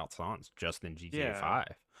people that put out songs just in GTA Yeah. 5.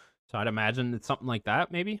 So I'd imagine it's something like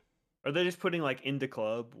that, maybe. Are they just putting like Indie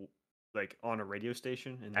Club like on a radio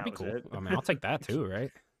station and That'd that be was cool. it? I mean, I'll take that too, right?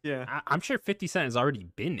 Yeah. I'm sure 50 Cent has already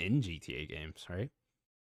been in GTA games, right?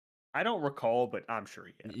 I don't recall, but I'm sure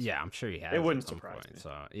he has. Yeah, I'm sure he has It at wouldn't some surprise point. me.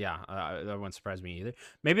 So yeah, that wouldn't surprise me either.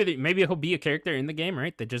 Maybe he'll be a character in the game,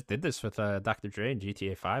 right? They just did this with Dr. Dre and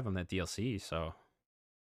GTA 5 on that DLC. So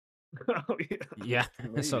Oh yeah. yeah, so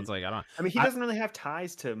Maybe. it's like I don't. I mean, he I, doesn't really have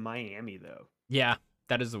ties to Miami though. yeah,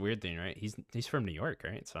 that is the weird thing, right? He's from New York,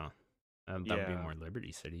 right? So that would be Yeah. more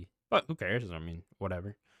Liberty City. But who cares? I mean,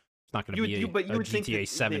 whatever. It's not going to You would be but you a would think GTA that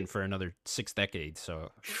 7 for another 6 decades. So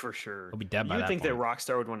for sure. he'll be dead You by would that think that point.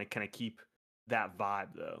 Rockstar would want to kind of keep that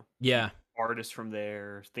vibe though. Yeah, Keep artists from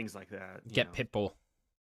there, things like that. You get know. Pitbull.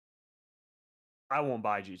 I won't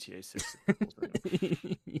buy GTA 6.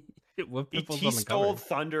 What Pitbull's He on the stole cover?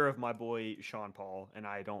 thunder of my boy Sean Paul, and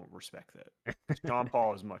I don't respect that. Sean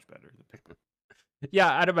Paul is much better than Pitbull.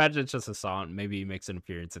 Yeah, I'd imagine it's just a song. Maybe he makes an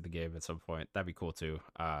appearance in the game at some point. That'd be cool too.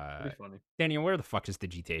 That'd be funny. Daniel, where the fuck is the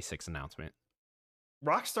GTA 6 announcement?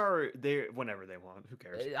 Rockstar, they whenever they want. Who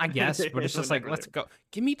cares? I guess, but it's just like, Whenever let's they- go.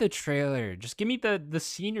 Give me the trailer. Just give me the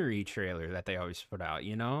scenery trailer that they always put out.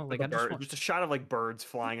 You know, like the I just bird- want. just a shot of like birds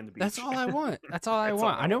flying in the beach. That's all I want. That's all I That's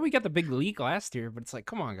want. all I I know want. we got the big leak last year, but it's like,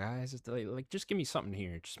 come on, guys. It's like just give me something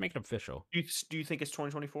here. Just make it official. Do you think it's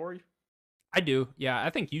 2024? I do. Yeah, I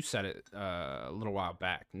think you said it a little while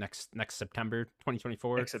back. Next September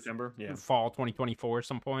 2024. Next September? Yeah. Fall 2024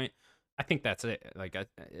 some point. I think that's it. Like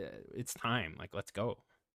it's time. Like let's go.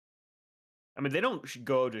 I mean, they don't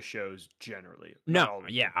go to shows generally. Not all No,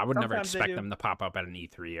 the yeah, time. I would never Sometimes they expect do. them to pop up at an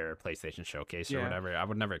E3 or a PlayStation showcase or Yeah. whatever. I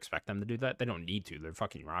would never expect them to do that. They don't need to. They're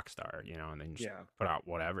fucking Rockstar, you know, and then just Yeah. put out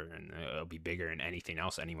whatever, and it'll be bigger than anything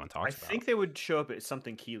else anyone I talks about. think they would show up at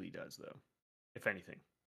something Keeley does, though. If anything,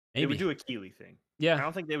 they Maybe, would do a Keeley thing. I yeah,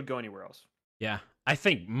 don't think they would go anywhere else. yeah. I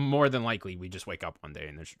think more than likely we just wake up one day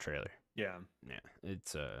and there's a trailer. Yeah. Yeah,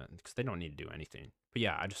 it's because they don't need to do anything. But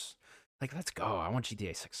yeah, I just like let's go. I want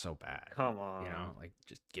GTA 6 so bad. Come on. You know, like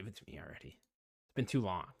just give it to me already. It's been too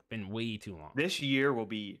long. Been way too long. This year will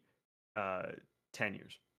be 10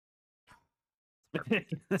 years.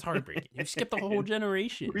 It's heartbreaking. You skipped a whole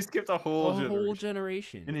generation. We skipped a A whole whole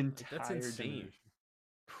generation. generation. An Like, that's entire insane. generation.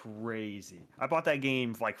 Crazy. I bought that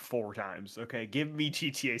game like 4 times. Okay, give me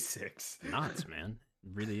GTA 6. Nuts, man. It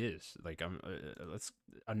really is. Like, let's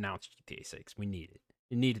announce GTA 6. We need it.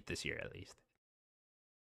 We need it this year at least.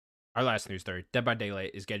 Our last news story: Dead by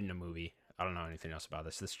Daylight is getting a movie. I don't know anything else about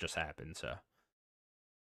this. This just happened. So,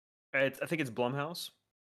 I think it's Blumhouse.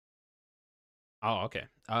 oh, okay.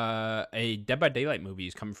 A Dead by Daylight movie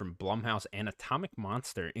is coming from Blumhouse and Atomic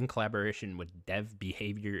Monster in collaboration with Dev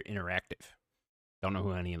Behavior Interactive. Don't know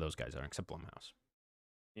who any of those guys are except Blumhouse.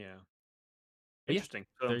 Yeah. But yeah, Interesting.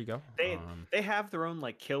 So There you go. they have their own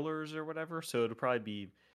like killers or whatever, so it'll probably be,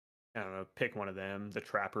 I don't know, pick one of them, the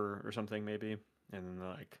trapper or something maybe, and then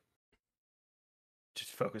like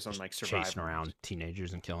just focus on like surviving. chasing around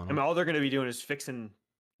teenagers and killing I them. mean, all they're going to be doing is fixing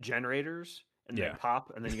generators, and Yeah. they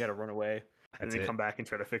pop, and then you got to run away, and That's then it. come back and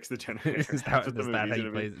try to fix the generator. is That's that, what the is that how movie's you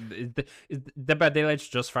gonna play? be. Is Dead by Daylight's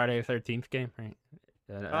just Friday the 13th game, right?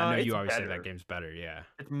 I know It's you always say better. that game's better. Yeah.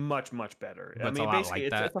 It's much better. But I it's a mean, lot basically,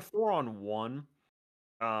 like it's a 4-on-1.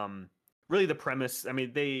 Really, the premise. I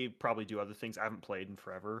mean, they probably do other things. I haven't played in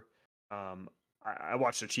forever. I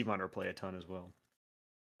watched Achieve Hunter play a ton as well.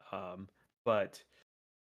 But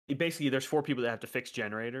basically, there's 4 people that have to fix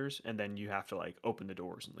generators, and then you have to like open the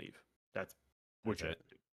doors and leave. That's what That's you it.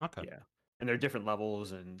 have to do. Okay. Yeah, and there are different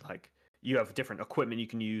levels, and like you have different equipment you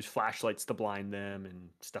can use, flashlights to blind them, and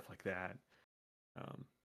stuff like that.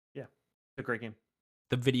 Yeah, it's a great game.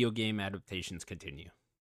 The video game adaptations continue.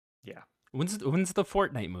 Yeah. When's the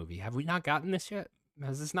Fortnite movie? Have we not gotten this yet?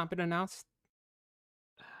 Has this not been announced?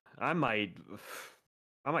 I might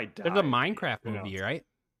die. There's a if Minecraft you know. movie, right?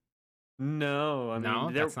 No, I mean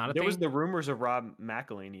No, there, that's not a there was thing? the rumors of Rob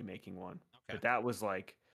McElhenney making one, Okay. but that was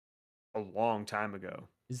like a long time ago.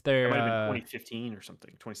 Is It there? might have been 2015 or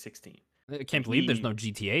something, 2016. I can't believe there's no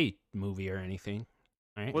GTA movie or anything.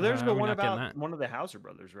 Right? Well, there's How the are we one not getting about one of the Hauser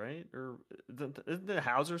brothers, right? Or didn't the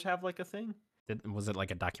Hausers have like a thing? Was it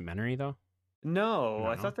like a documentary though? No,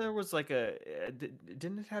 I No. thought there was like a.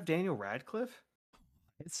 Didn't it have Daniel Radcliffe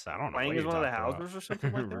I don't know. playing what as you're one of the talking about. Hausers or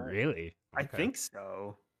something like that? Really? I Okay. think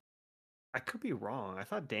so. I could be wrong. I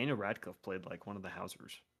thought Daniel Radcliffe played like one of the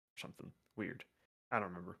Housers or something weird. I don't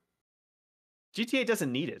remember. GTA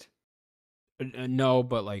doesn't need it. No,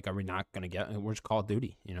 but like, are we not gonna get? Where's Call of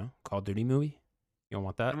Duty? You know, Call of Duty movie. You don't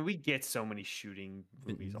want I that? mean, we get so many shooting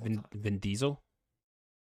movies all the time. Vin Diesel?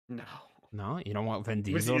 No. No, you don't want Vin Was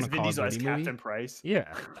Diesel in is a Vin Call of Diesel as Duty movie? Captain Price?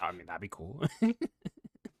 Yeah, I mean that'd be cool. You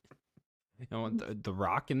know, the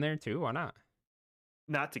Rock in there too? Why not?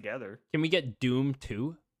 Not together. Can we get Doom 2?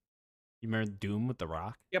 You remember Doom with the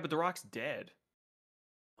Rock? Yeah, but The Rock's dead.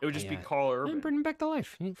 It would just be Yeah. Carl Urban. Bring him back to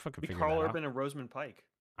life. You fucking Be figure Carl that Urban out. and Rosamund Pike.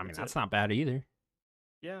 I mean, that's it. not bad either.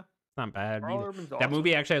 Yeah. It's not bad Carl either. Urban's That awesome.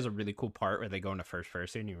 movie actually has a really cool part where they go into first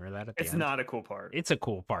person. You remember that at the It's end? not a cool part. It's a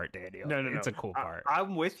cool part, Daniel. No. It's a cool part.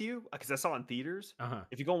 I'm with you because I saw it in theaters. Uh-huh.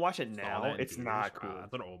 If you go and watch it Saw now, that in it's theaters? not cool. Wow,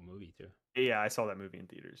 that's an old movie too. Yeah, I saw that movie in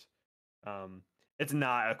theaters. It's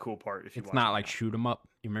not a cool part. If you It's watch not it like now. Shoot 'em Up.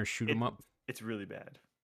 You remember Shoot 'em Up? It's really bad.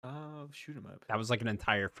 Oh, Shoot 'em Up. That was like an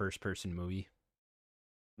entire first person movie.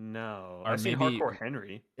 No, Or I've seen maybe- Hardcore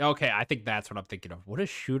Henry. Okay, I think that's what I'm thinking of. What is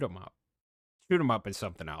Shoot 'em Up? Shoot 'em Up is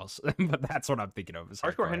something else, but that's what I'm thinking of. Is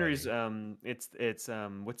Hardcore Henry's Henry. it's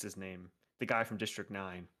what's his name? The guy from District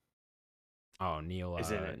 9. Oh, Neil.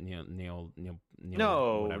 is in it. Neil.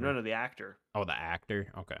 No, whatever. no, the actor. Oh, the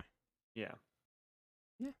actor. Okay. Yeah.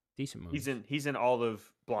 Yeah, decent movie. He's in all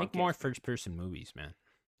of Blanc. Make more first person movies, man.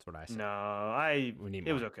 That's what I say. No, We need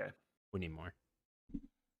it was more. okay. We need more.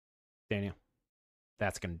 Daniel,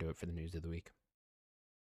 that's gonna do it for the news of the week.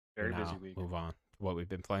 Very Now, busy week. Move on to what we've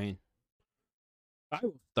been playing. I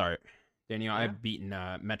will start. Daniel, Yeah? I've beaten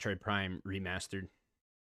Metroid Prime Remastered.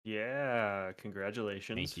 Yeah,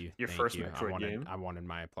 congratulations. Thank you. Your thank first you. Metroid game. I wanted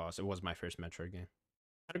my applause. It was my first Metroid game.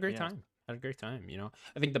 Had a great Yeah. time. Had a great time. You know,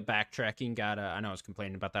 I think the backtracking got. I know I was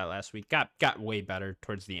complaining about that last week. Got way better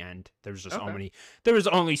towards the end. There was just Okay. There was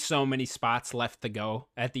only so many spots left to go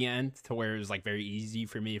at the end to where it was like very easy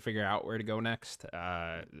for me to figure out where to go next.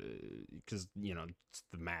 Because you know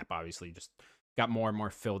the map obviously just got more and more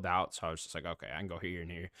filled out. So I was just like, okay, I can go here and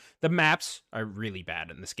here. The maps are really bad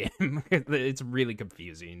in this game. It's really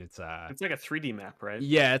confusing. It's It's like a 3D map, right?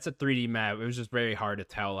 yeah, it's a 3D map. It was just very hard to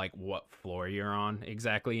tell like what floor you're on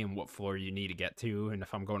exactly and what floor you need to get to, and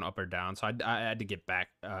if I'm going up or down. So I had to get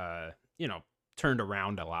back, you know, turned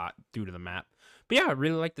around a lot due to the map. But yeah, I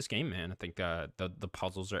really like this game, man. I think the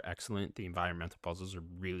puzzles are excellent. The environmental puzzles are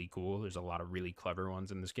really cool. There's a lot of really clever ones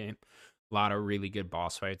in this game. A lot of really good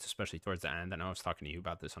boss fights, especially towards the end. I know I was talking to you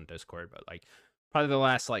about this on Discord, but like probably the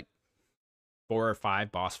last like 4 or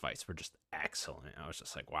 5 boss fights were just excellent. I was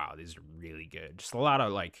just like, wow, these are really good. Just a lot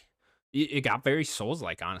of like, it got very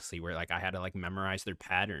Souls-like, honestly, where like I had to like memorize their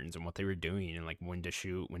patterns and what they were doing and like when to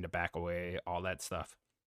shoot, when to back away, all that stuff.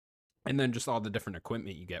 And then just all the different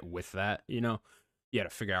equipment you get with that, you know. You had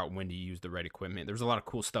to figure out when to use the right equipment. There was a lot of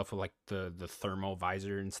cool stuff with like the thermal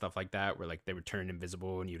visor and stuff like that, where like they would turn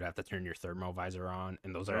invisible and you'd have to turn your thermal visor on.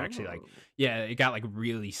 And those are actually like, Oh. yeah, it got like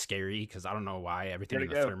really scary because I don't know why everything in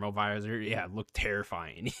Where'd the it go? thermal visor, yeah, it looked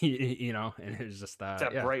terrifying, you know. And it was just It's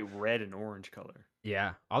that yeah. bright red and orange color.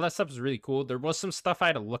 Yeah, all that stuff is really cool. There was some stuff I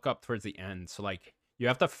had to look up towards the end. So like you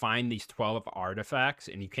have to find these 12 artifacts,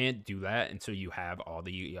 and you can't do that until you have all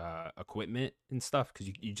the equipment and stuff, because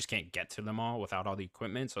you just can't get to them all without all the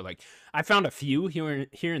equipment. So like I found a few here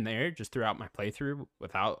and there just throughout my playthrough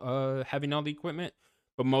without having all the equipment,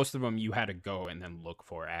 but most of them you had to go and then look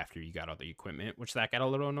for after you got all the equipment, which that got a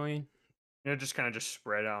little annoying. You know, just kind of just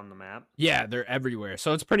spread out on the map. Yeah, they're everywhere.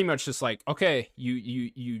 So it's pretty much just like, okay,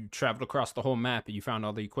 you traveled across the whole map and you found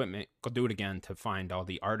all the equipment. Go do it again to find all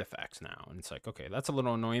the artifacts now. And it's like, okay, that's a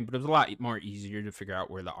little annoying, but it was a lot more easier to figure out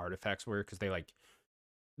where the artifacts were, because they like,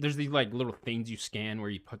 there's these like little things you scan where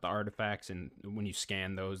you put the artifacts, and when you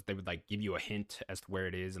scan those, they would like give you a hint as to where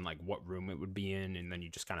it is and like what room it would be in, and then you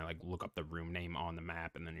just kind of like look up the room name on the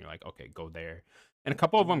map, and then you're like, okay, go there. And a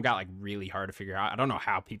couple of them got like really hard to figure out. I don't know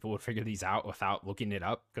how people would figure these out without looking it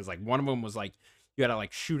up, because like one of them was like you had to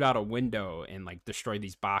like shoot out a window and like destroy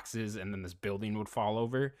these boxes, and then this building would fall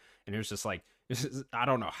over, and it was just like I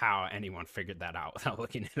don't know how anyone figured that out without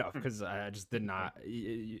looking it up, because I just did not.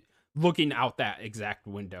 Looking out that exact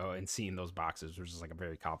window and seeing those boxes was just like a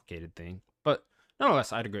very complicated thing. But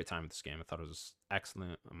nonetheless, I had a great time with this game. I thought it was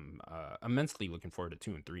excellent. I'm immensely looking forward to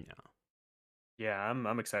 2 and 3 now. Yeah,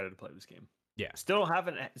 I'm excited to play this game. Yeah. Still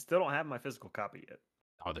don't have my physical copy yet.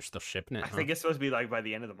 Oh, they're still shipping it. I think it's supposed to be like by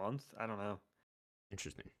the end of the month. I don't know.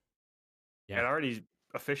 Interesting. It Yeah. already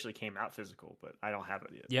officially came out physical, but I don't have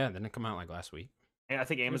it yet. Yeah, didn't it come out like last week? And I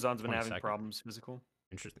think was Amazon's been having 22nd. problems physical.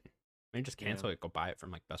 Interesting. Maybe just Yeah. cancel it, go buy it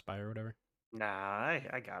from like Best Buy or whatever. Nah,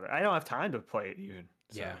 I got it. I don't have time to play it even.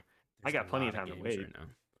 So. Yeah. I There's got a plenty of lot time to games wait. right now.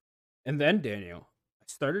 And then Daniel, I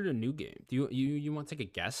Started a new game. Do you want to take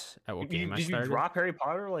a guess at what game I Did you started? drop Harry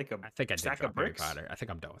Potter like a I think I did stack of drop Harry bricks? Potter. I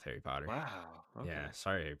think I'm done with Harry Potter. Wow. Okay. Yeah,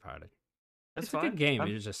 sorry, Harry Potter. That's It's a good fine. game.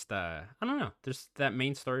 It's just I don't know. There's that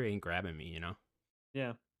main story ain't grabbing me,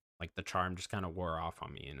 Yeah, Like the charm just kind of wore off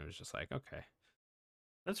on me, and it was just like, okay,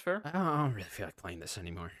 that's fair. I don't really feel like playing this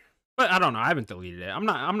anymore. But I don't know. I haven't deleted it. I'm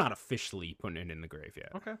not officially putting it in the grave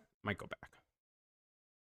yet. Okay. Might go back.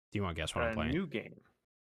 Do you want to guess what I'm playing? New game.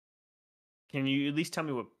 Can you at least tell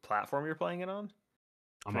me what platform you're playing it on?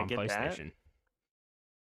 I'm Can I on get that? PlayStation.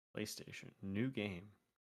 PlayStation. New game.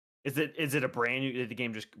 Is it a brand new? Did the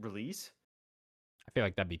game just release? I feel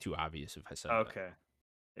like that'd be too obvious if I said that. Okay.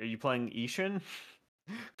 Are you playing Ishin?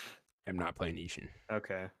 I'm not playing Ishin.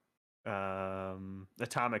 Okay.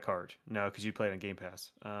 Atomic Heart. No, because you played on Game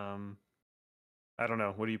Pass. I don't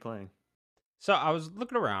know. What are you playing? So I was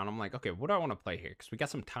looking around. I'm like, okay, what do I want to play here? Because we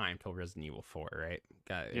got some time till Resident Evil 4, right?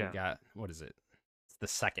 We got what is it? It's the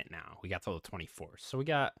 2nd now. We got till the 24th. So we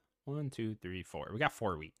got 1, 2, 3, 4. We got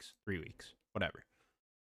 4 weeks, 3 weeks, whatever.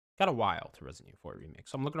 Got a while to Resident Evil 4 remake.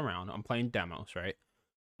 So I'm looking around. I'm playing demos, right?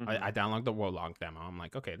 Mhm. I downloaded the Wolong demo. I'm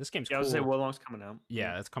like, okay, this game's Yeah, I cool. was gonna say Wolong's coming out.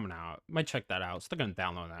 Yeah, it's coming out. Might check that out. Still gonna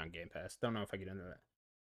download that on Game Pass. Don't know if I get into that.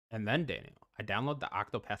 And then Daniel, I download the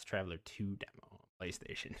Octopath Traveler 2 demo on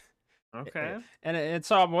PlayStation. Okay. And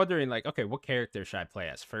so I'm wondering, like, okay, what character should I play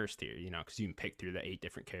as first here? Because you can pick through the 8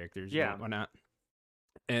 different characters. Yeah. And whatnot.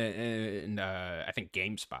 And I think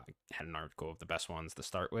GameSpot had an article of the best ones to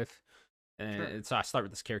start with. And so I start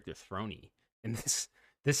with this character, Throny. And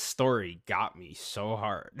this story got me so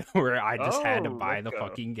hard where I just had to buy the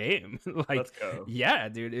fucking game. Like, Let's go. Yeah,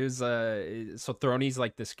 dude. It was so Throny's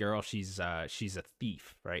like this girl. She's a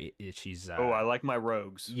thief, right? She's I like my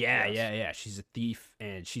rogues. Yeah. She's a thief,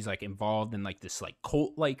 and she's like involved in like this like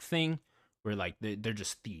cult like thing where like they're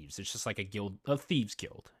just thieves. It's just like a thieves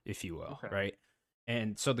guild, if you will, right?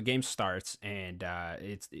 And so the game starts, and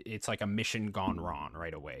it's like a mission gone wrong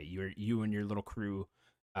right away. You and your little crew,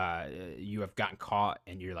 you have gotten caught,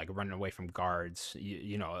 and you're like running away from guards.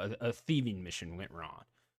 A thieving mission went wrong,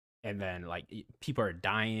 and then like people are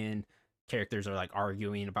dying. Characters are like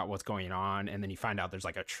arguing about what's going on, and then you find out there's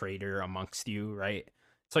like a traitor amongst you, right?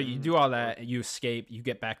 So you do all that, and you escape. You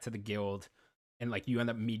get back to the guild, and like you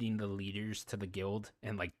end up meeting the leaders to the guild,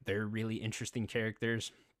 and like they're really interesting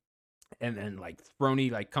characters. And then like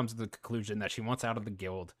Throny like comes to the conclusion that she wants out of the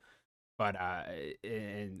guild, but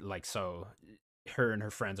and like so her and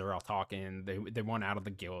her friends are all talking. They want out of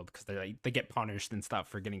the guild because they get punished and stuff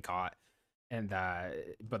for getting caught. And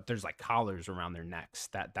but there's like collars around their necks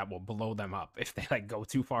that will blow them up if they like go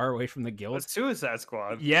too far away from the guild. It's Suicide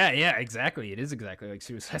Squad. Yeah, exactly. It is exactly like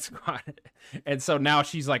Suicide Squad. And so now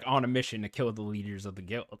she's like on a mission to kill the leaders of the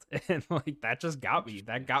guild. And like that just got me.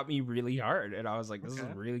 That got me really hard. And I was like, this is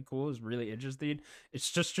really cool. It's really interesting.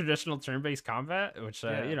 It's just traditional turn-based combat, which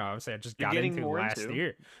I would say I just got into last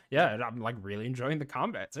year. Yeah, and I'm like really enjoying the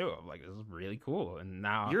combat too. I'm like, this is really cool. And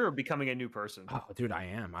now you're becoming a new person. Oh, dude, I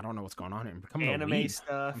am. I don't know what's going on here. I'm becoming anime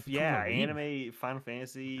stuff. Yeah, anime, Final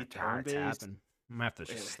Fantasy, turn-based. I'm gonna have to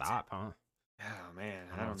just stop, huh? Oh man,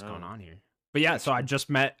 I don't know what's going on here. But yeah, so I just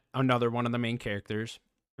met another one of the main characters.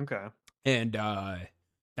 Okay. And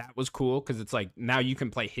that was cool because it's like now you can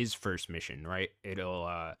play his first mission, right?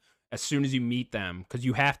 It'll as soon as you meet them, because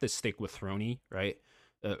you have to stick with Throny, right?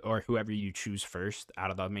 Or whoever you choose first out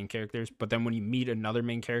of the main characters. But then when you meet another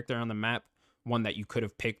main character on the map, one that you could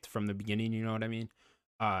have picked from the beginning, you know what I mean?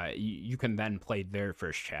 You can then play their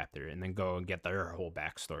first chapter and then go and get their whole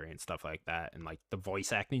backstory and stuff like that. And like the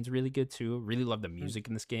voice acting is really good too. Really love the music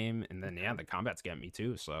in this game. And then the combat's getting me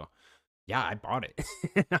too. So yeah, I bought it.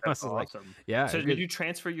 That's awesome. Like, yeah. So did you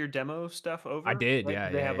transfer your demo stuff over? I did. Like, yeah.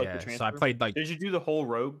 Did they have the transfer? So I played like. Did you do the whole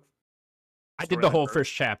rogue? I did the whole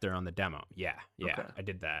first chapter on the demo. Yeah. Okay. I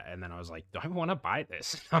did that. And then I was like, do I want to buy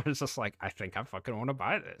this? I was just like, I think I fucking want to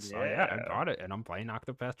buy this. So yeah, I bought it, and I'm playing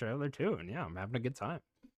Octopath Traveler 2, and yeah, I'm having a good time.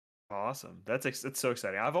 Awesome. That's so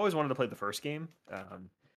exciting. I've always wanted to play the first game.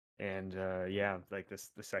 Yeah, like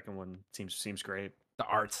the second one seems great. The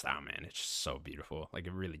art style, man, it's just so beautiful. Like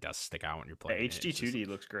it really does stick out when you're playing. The HD 2D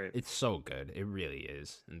looks great. It's so good. It really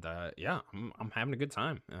is. And yeah, I'm having a good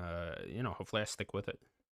time. Hopefully I stick with it.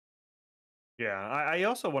 Yeah, I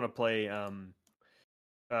also want to play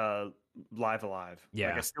Live Alive. Yeah,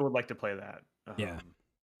 like I still would like to play that.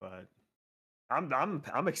 But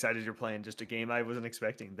I'm excited you're playing just a game I wasn't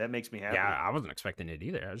expecting. That makes me happy. Yeah, I wasn't expecting it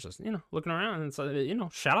either. I was just looking around, and so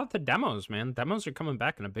shout out to demos, man. Demos are coming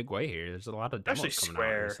back in a big way here. There's a lot of demos coming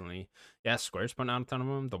out recently. Yeah, Square's putting out a ton of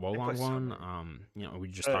them. The Wolong one. We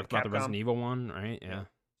just talked about the Resident Evil one, right? Yeah.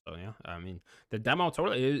 So yeah, I mean, the demo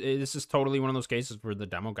totally. This is totally one of those cases where the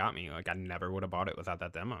demo got me. Like I never would have bought it without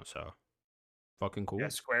that demo. So fucking Yeah,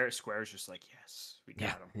 cool. Square's just like, yes, we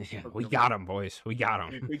Yeah, got him. yeah, Look we at him got run. him, boys. We got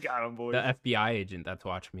him. We got him, The boys. FBI agent that's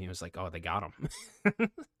watching me was like, "Oh, they got him."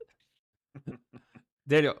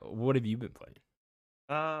 Daniel, what have you been playing?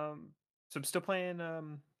 So I'm still playing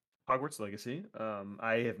Hogwarts Legacy.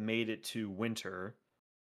 I have made it to winter.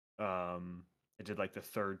 I did like the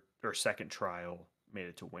third or second trial, made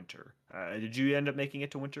it to winter. Did you end up making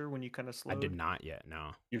it to winter when you kind of I did slowed? not yet.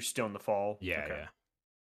 No. You're still in the fall. Yeah, Okay.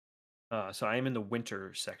 yeah. So I am in the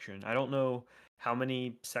winter section. I don't know how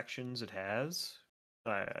many sections it has.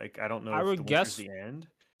 I don't know I if the would winter's guess the end.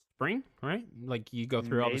 spring, right? Like you go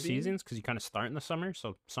through all the Maybe. seasons because you kind of start in the summer,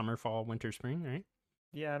 so summer, fall, winter, spring, right?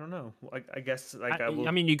 Yeah, I don't know. I guess I, like I I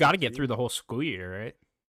will. mean, you got We'll to get see. through the whole school year, right?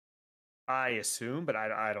 I assume, but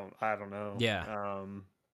I don't know. Yeah.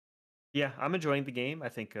 Yeah, I'm enjoying the game. I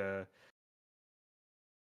think it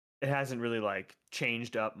hasn't really like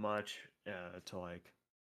changed up much to like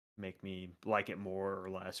make me like it more or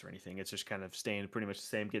less or anything. It's just kind of staying pretty much the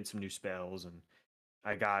same, getting some new spells, and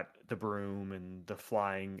I got the broom and the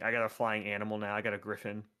flying. I got a flying animal now. I got a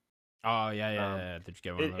griffin. Oh yeah, yeah, Um, yeah. Did you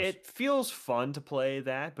get one of it those? it feels fun to play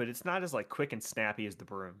that, but it's not as like quick and snappy as the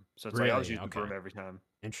broom. So it's like I'll just Really? use the Okay. broom every time.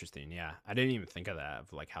 Interesting. Yeah, I didn't even think of that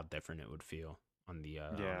of like how different it would feel on the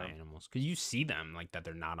Yeah, animals because you see them like that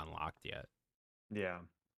they're not unlocked yet. yeah.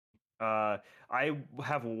 Uh, I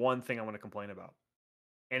have one thing I want to complain about,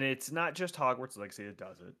 and it's not just Hogwarts Legacy that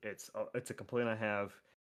does it. It's a complaint I have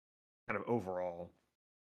kind of overall.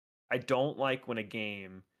 I don't like when a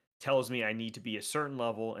game tells me I need to be a certain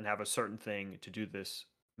level and have a certain thing to do this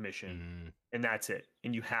mission, Mm, and that's it.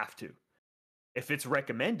 And you have to. If it's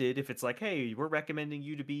recommended, if it's like, hey, we're recommending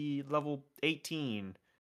you to be level 18,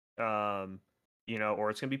 um, or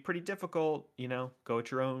it's gonna be pretty difficult, go at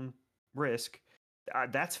your own risk.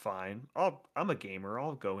 That's fine. I'm a gamer.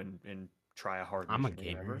 I'll go and try a hard I'm a mission or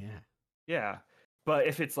gamer. whatever. Yeah. Yeah, but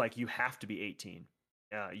if it's like you have to be 18,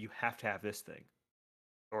 you have to have this thing,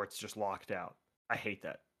 or it's just locked out. I hate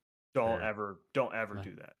that. Don't Sure. ever, don't ever Let,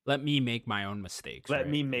 do that. let me make my own mistakes. Let Right.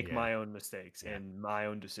 me make Yeah. my own mistakes Yeah. and my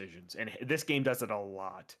own decisions. And this game does it a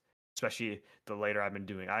lot, especially the later I've been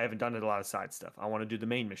doing. I haven't done it a lot of side stuff. I want to do the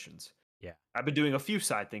main missions. Yeah. I've been doing a few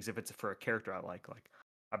side things if it's for a character I like. Like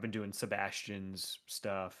I've been doing Sebastian's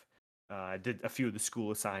stuff. I did a few of the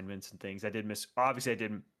school assignments and things. Obviously I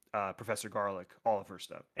did Professor Garlic, all of her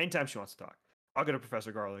stuff. Anytime she wants to talk, I'll go to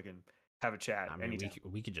Professor Garlic and have a chat I mean, anytime.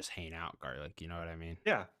 we could just hang out, garlic. You know what I mean?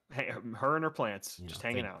 Yeah, hey, her and her plants You know, just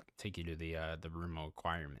hanging out. take you to the room of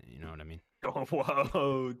requirement. You know what I mean? Oh,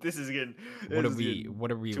 whoa! This is getting What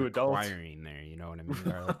are we too adult. requiring there? You know what I mean,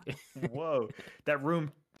 garlic? Whoa, that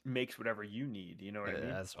room makes whatever you need. You know what I mean?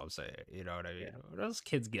 That's what I'm saying. You know what I mean? Yeah. What are those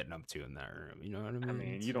kids getting up to in that room? You know what I I mean?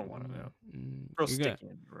 mean, you don't want to know. Real You're gonna sticky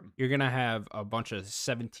in the room. you're gonna have a bunch of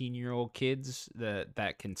 17-year-old kids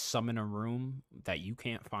that can summon a room that you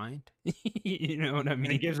can't find. You know what I And it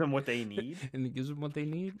mean? gives them what they need. And it gives them what they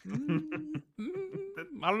need. That-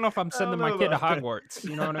 I don't know if I'm I don't sending my know kid to about that. Hogwarts.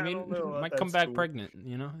 You know what I I don't mean? know about Might that come back school. pregnant.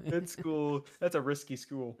 You know. That's school. That's a risky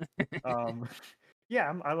school. Um,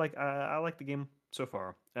 yeah, I like the game so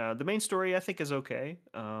far. The main story I think is okay.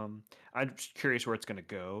 I'm just curious where it's going to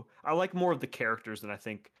go. I like more of the characters than I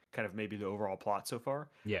think kind of maybe the overall plot so far.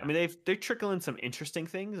 I Yeah. mean, they trickle in some interesting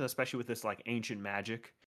things, especially with this like ancient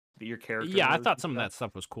magic that your character Yeah, I knows thought and some of stuff. that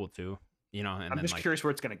stuff was cool too. You know, and I'm then just like curious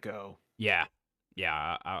where it's going to go. yeah,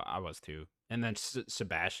 yeah, I was too. And then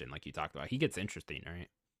Sebastian, like you talked about, he gets interesting, right?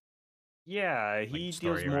 Yeah, Like he deals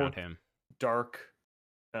story more around with him. dark,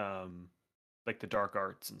 um, like the dark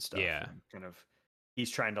arts and stuff, Yeah, and kind of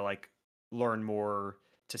he's trying to like learn more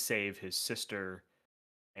to save his sister,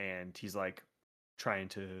 and he's like trying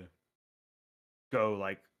to go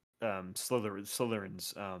like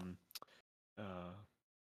Slytherin's uh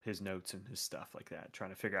his notes and his stuff like that, trying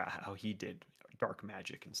to figure out how he did dark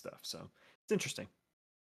magic and stuff. So it's interesting.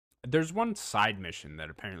 there's one side mission that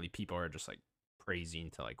apparently people are just like praising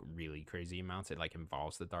to like really crazy amounts. It like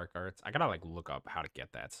involves the dark arts. I gotta like look up how to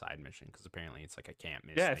get that side mission because apparently it's like a can't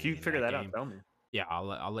miss Yeah, if thing you in figure that that out, game. tell me. Yeah,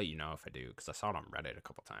 I'll let you know if I do because I saw it on Reddit a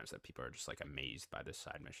couple times that people are just like amazed by this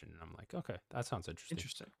side mission, and I'm like, okay, that sounds interesting.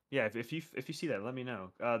 Interesting. Yeah, if you see that, let me know.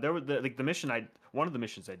 There was the mission one of the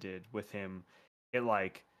missions I did with him. It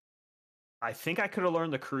like I think I could have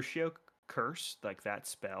learned the Crucio curse, like that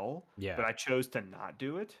spell, Yeah. but I chose to not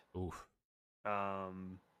do it. Oof.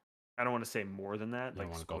 Um, I don't want to say more than that, You don't like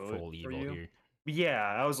want to go spoil it full for evil you. here. Yeah,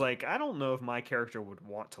 I was like, I don't know if my character would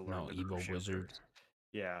want to learn No the evil Crucio wizard. curse.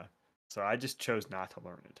 Yeah, so I just chose not to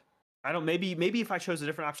learn it. I don't. Maybe if I chose a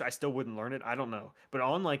different option, I still wouldn't learn it. I don't know. But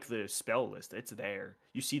on like the spell list, it's there.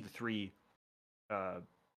 You see the three uh,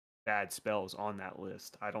 bad spells on that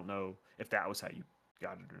list. I don't know if that was how you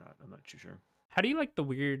got it or not. I'm not too sure. How do you like the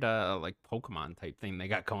weird like Pokemon type thing they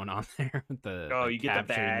got going on there with the Oh, like you get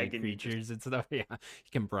the capturing the bag and you just creatures and stuff? Yeah,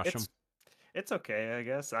 you can brush them. it's okay, I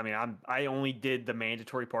guess. I mean, I only did the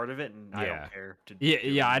mandatory part of it, and I don't Yeah. care to Yeah, do yeah,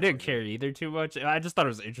 any I more didn't of it. care either too much. I just thought it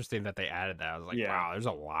was interesting that they added that. I was like, Yeah, wow, there's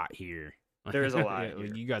a lot here. there is a lot Yeah,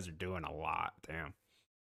 here. you guys are doing a lot. Damn.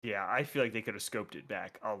 Yeah, I feel like they could have scoped it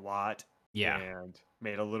back a lot Yeah. and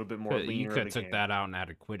made a little bit more You leaner could of have the took game. that out and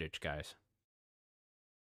added Quidditch, guys.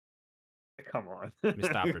 Come on,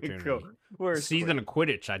 Missed opportunity. Where's Season Quidditch? of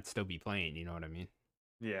Quidditch, I'd still be playing. You know what I mean?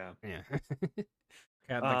 Yeah. Yeah.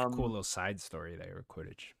 Had like a cool Um. little side story there with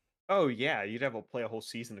Quidditch. Oh yeah, you'd have to play a whole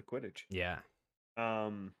season of Quidditch. Yeah.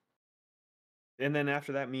 Um. And then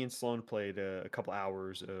after that, me and Sloan played a couple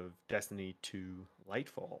hours of Destiny 2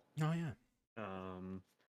 Lightfall. Oh yeah. Um.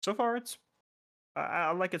 So far,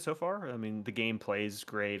 I like it so far. I mean, the game plays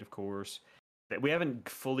great, of course. We haven't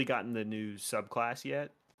fully gotten the new subclass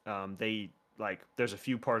yet. They like there's a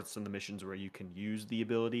few parts in the missions where you can use the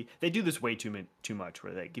ability. They do this way too much,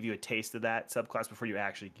 where they give you a taste of that subclass before you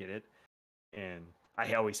actually get it, and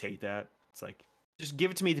I always hate that. It's like just give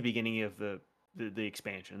it to me at the beginning of the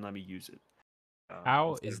expansion and let me use it.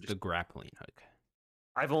 How Instead is of the just grappling hook?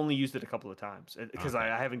 I've only used it a couple of times because Okay.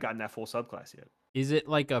 I haven't gotten that full subclass yet. Is it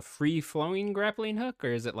like a free flowing grappling hook, or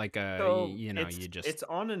is it like a So you know you just it's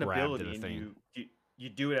on an grab to the ability, and thing? you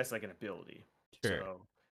do it as like an ability. Sure. So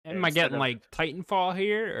Am I instead getting of like Titanfall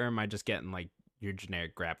here, or am I just getting like your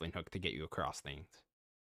generic grappling hook to get you across things?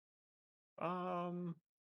 um,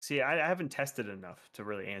 see, I haven't tested enough to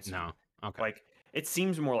really answer you. No. Okay. Like it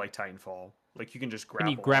seems more like Titanfall. Like you can just Can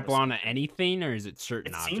you grapple onto grapple onto something. anything, or is it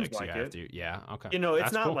certain It seems objects you like have it. to? Yeah. Okay. You know,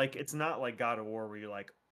 That's cool. it's not like God of War where you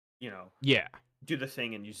like, you know, Yeah. do the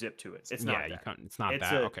thing and you zip to it. It's Yeah. not You that. can't. It's not It's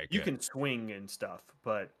that. a Okay. you Good. can swing and stuff,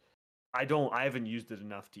 but I haven't used it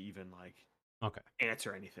enough to even like Okay.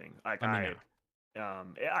 answer anything. Like Let me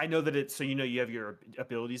know. I know that it's so you know you have your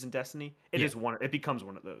abilities in Destiny. Yeah. It becomes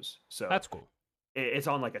one of those. So That's cool. it's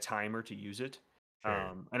on like a timer to use it. Sure.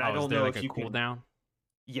 And I Oh, is don't there know like if a you can. cooldown?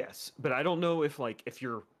 Yes, but I don't know if like if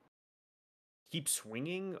you're keep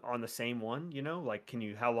swinging on the same one. You know, like can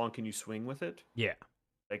you? How long can you swing with it? Yeah.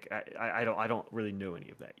 Like I don't really know any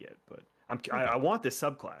of that yet. But Okay. I want this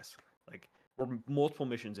subclass. Like we're multiple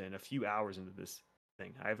missions in, a few hours into this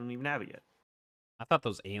thing. I haven't even have it yet. I thought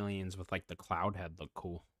those aliens with like the cloud head looked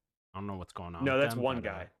cool. I don't know what's going on No, with that's them, one but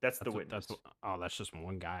guy. That's the that's witness. oh, that's just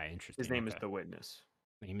one guy. His Interesting. name is Okay. the witness.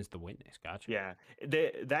 Name is the witness. Gotcha. Yeah,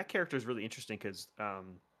 that character is really interesting because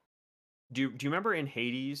do you remember in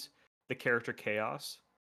Hades the character Chaos?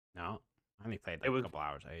 No, I only played It like a was couple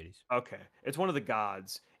hours of Hades. okay. It's one of the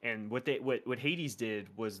gods, and what Hades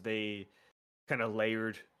did was they kind of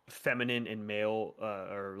layered feminine and male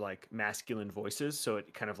or like masculine voices, so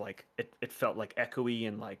it kind of like it felt like echoey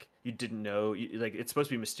and like you didn't know like it's supposed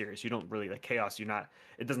to be mysterious. You don't really like Chaos. You're not.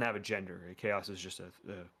 It doesn't have a gender. Chaos is just a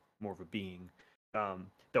more of a being.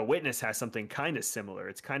 The witness has something kind of similar.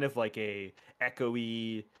 It's kind of like a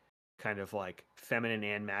echoey, kind of like feminine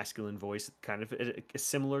and masculine voice, kind of at a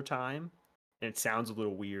similar time, and it sounds a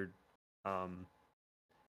little weird. Um,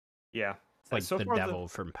 yeah. It's like So the far, the devil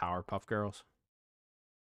from Powerpuff Girls.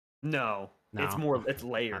 no, it's No, more it's okay,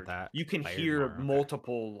 not layered. that You can layered hear more. Okay,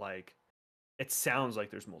 multiple like it sounds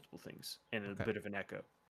like there's multiple things and a okay. bit of an echo.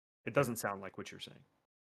 It Sure. doesn't sound like what you're saying.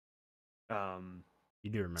 Um,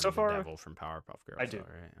 You do so remember the far devil from Powerpuff I Girls, though, do.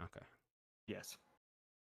 right? Okay. Yes.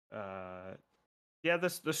 Yeah, the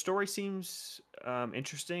story seems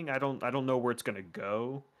interesting. I don't know where it's gonna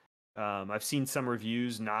go. I've seen some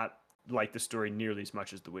reviews not like the story nearly as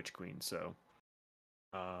much as the Witch Queen, so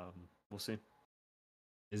we'll see.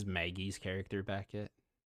 Is Maggie's character back yet?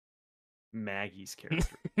 Maggie's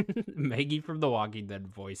character. Maggie from The Walking Dead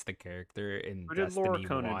voiced the character in Who did Laura Destiny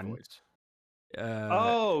Conan 1. voice? Uh,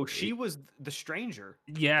 Oh, she was the stranger,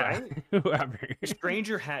 yeah, right? whoever. The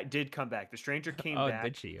stranger did come back. The stranger came Oh, did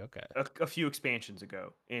back she? Okay, a few expansions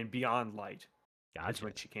ago, and Beyond Light is gotcha.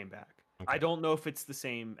 when she came back. I Okay, don't know if it's the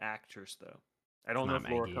same actress though. I it's don't know not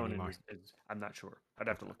if Laura Maggie Conan anymore. is. I'm not sure. I'd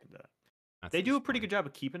have to Okay, look into that. that's They do a pretty disappointing. good job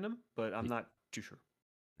of keeping them, but I'm not too sure.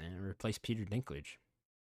 And replace Peter Dinklage.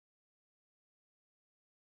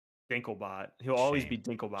 Dinklebot. He'll always be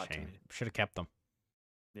Shame, Dinklebot to shame. me. Should have kept him.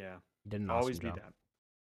 Yeah, He did an awesome always be job.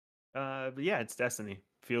 that. But yeah, it's Destiny.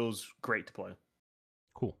 Feels great to play.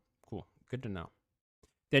 Cool, cool. Good to know.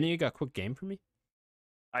 Danny, you got a quick game for me?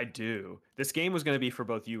 I do. This game was going to be for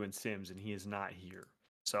both you and Sims, and he is not here.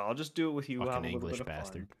 So I'll just do it with you. We'll have Fucking a little English bit of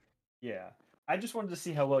bastard. fun. Yeah. I just wanted to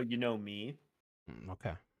see how well you know me,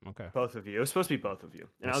 Okay. Okay. both of you. It was supposed to be both of you,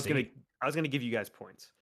 and We'll see. I was gonna give you guys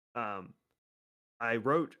points. Um, I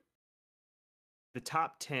wrote the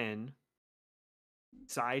top 10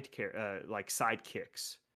 like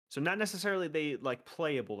sidekicks. So not necessarily they like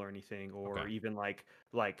playable or anything, or Okay. even like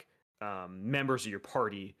members of your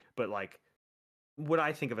party, but like what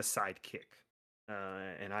I think of a sidekick,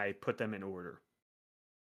 and I put them in order.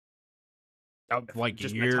 Like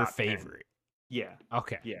Just my your top 10. favorite. Yeah,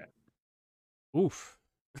 Okay. yeah. Oof.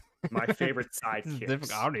 My favorite This is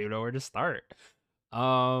difficult. I sidekicks. don't even know where to start.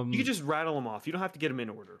 You could just rattle them off. You don't have to get them in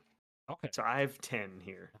order. Okay. So I have 10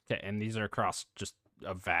 here. Okay, and these are across just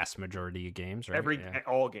a vast majority of games, right? Yeah.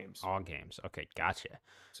 All games. All games. Okay, gotcha.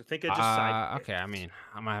 So think of just sidekicks. Okay, I mean,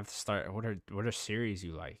 I'm gonna have to start. What are series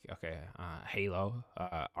you like? Okay, Halo,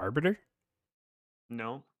 Arbiter.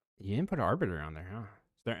 No, You didn't put Arbiter on there, huh?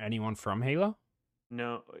 Is there anyone from Halo?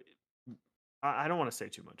 no. I don't want to say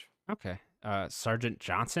too much. Okay, Sergeant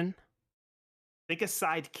Johnson. Think a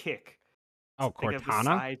sidekick. Oh, Think of the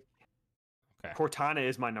Cortana. Okay, Cortana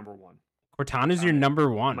is my number one. Cortana's your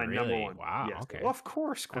number one. My really? number one. Wow. Yes. Okay. Well, of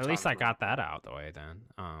course, Cortana. At least I got that out the way then.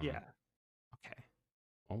 Yeah. Okay.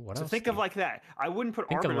 Well, what So else? think of like that. I wouldn't put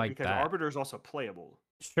Think of Arbiter like because that. Arbiter is also playable.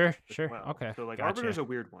 Sure. As Sure. well. Okay. So like Gotcha. Arbiter's a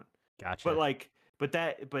weird one. Gotcha. But like, but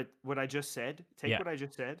what I just said. Take Yeah. what I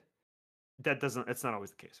just said. That doesn't. It's not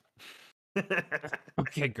always the case.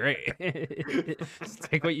 Okay, great.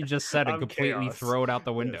 Take what you just said and I'm completely chaos. throw it out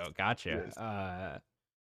the window. Yes. Gotcha. Yes.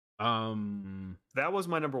 That was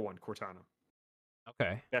my number one, Cortana.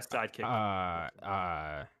 Okay. Best sidekick. I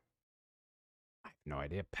have no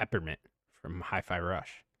idea. Peppermint from Hi-Fi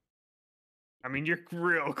Rush. I mean, you're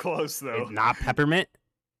real close though. It's not Peppermint.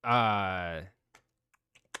 The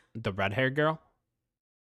red-haired girl.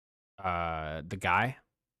 The guy.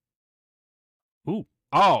 Ooh.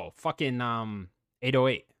 Oh, fucking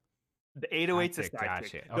 808. The 808's a sidekick.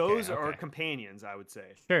 Gotcha. Okay, Those are companions, I would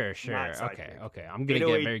say. Sure. Not Okay. sidekicks. Okay. I'm gonna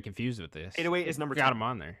get very confused with this. 808 is number 10. Got him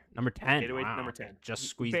on there. Number 10. 808 Wow. number 10. Just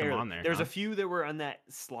squeezed Barely. them on there. There's a few that were on that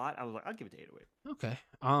slot. I was like, I'll give it to 808. Okay.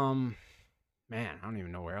 Man, I don't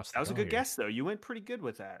even know where else. That was a good here. guess, though. You went pretty good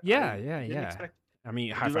with that. Yeah. I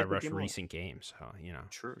mean, I Hi-Fi like the Rush game a lot. recent games, so you know.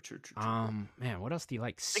 True. Man, what else do you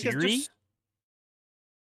like? I think it's Ciri just-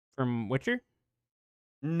 from Witcher?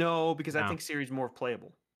 No, because I No. think Ciri's more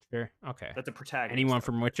playable. Sure. Okay. That's a protagonist. Anyone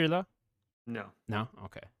from Witcher though? No, No.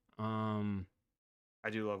 Okay. I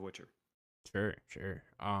do love Witcher. Sure.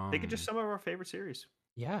 Think of just some of our favorite series.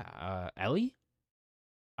 Yeah. Ellie.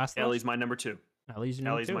 Ellie's my number 2. Ellie's your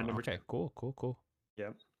number Ellie's two? my number Okay. 2. Cool.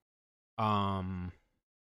 Yep.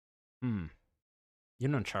 You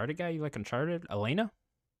an Uncharted guy? You like Uncharted? Elena?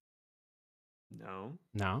 No.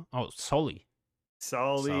 No. Oh, Sully.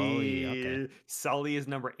 Sully. Okay. Sully is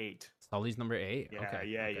number 8. Sully's number 8. Yeah, Okay.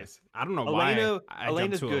 yeah, okay. yes. I don't know Elena- why I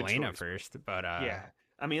Elena's jumped to good Elena choice. first, but Yeah.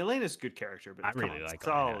 I mean, Elena's a good character, but I come really on, like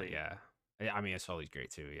Sully. Elena. Yeah. I mean, Sully's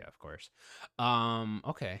great too. Yeah, of course.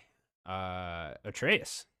 Okay.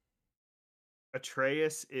 Atreus.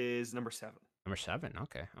 Atreus is number 7. Number 7.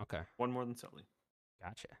 Okay. One more than Sully.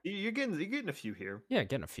 Gotcha. You're getting a few here. Yeah,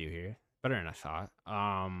 getting a few here. Better than I thought.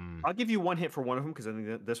 I'll give you one hit for one of them because I think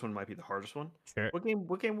that this one might be the hardest one. Sure. What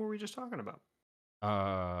game were we just talking about?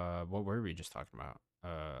 What were we just talking about?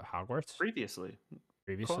 Hogwarts? Previously.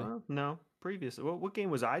 Previously? No, previously. What game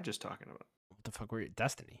was I just talking about? What the fuck were you?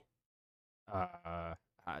 Destiny. I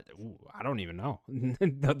don't even know.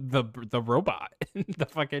 the robot, the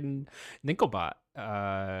fucking Nickelbot.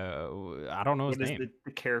 I don't know his What is name.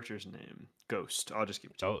 the character's name? Ghost. I'll just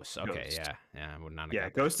give it to Ghost. you. Okay, Ghost. yeah. Would not have Yeah,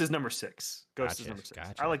 got that. Ghost is number 6. Ghost is Gotcha, number 6.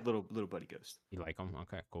 gotcha. I like little buddy Ghost. You like him?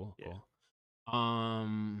 Okay, cool. Yeah.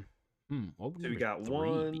 What would So we number got 3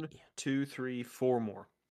 1, be? 2, 3, 4 more.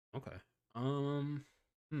 Okay.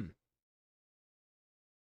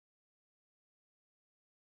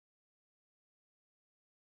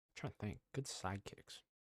 Trying to think. Good sidekicks.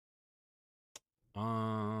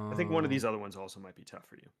 I think one of these other ones also might be tough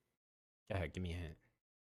for you. Go ahead, give me a hint.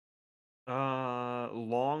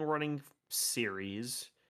 Long running series.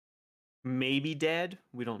 Maybe dead.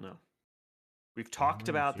 We don't know. We've talked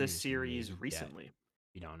Long-running about this series, series maybe dead. recently.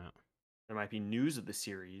 You don't know. There might be news of the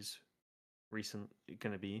series.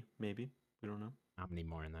 Gonna be, maybe. We don't know. How many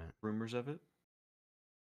more in that? Rumors of it.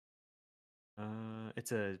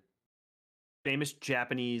 It's a famous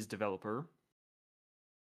Japanese developer.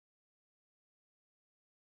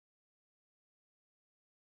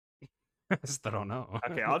 Still don't know.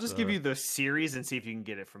 Okay, I'll just give So- you the series and see if you can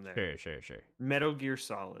get it from there. Sure. Metal Gear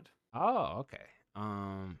Solid. Oh, okay.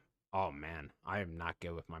 Oh man, I am not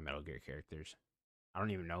good with my Metal Gear characters. I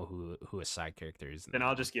don't even know who a side character is. Then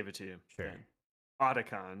I'll just give it to you. Sure. Then.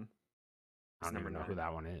 Otacon. I don't even know who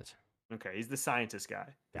that one is. Okay, he's the scientist guy.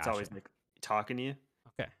 It's Gotcha. always like talking to you.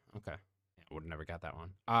 Okay. Yeah, would have never got that one.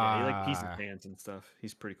 Yeah, he like pieces hands and stuff.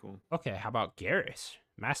 He's pretty cool. Okay, how about Garrus?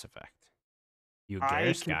 Mass Effect. You a I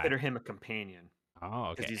Garrus consider guy? him a companion. Oh,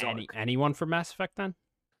 okay. he's Anyone from Mass Effect then?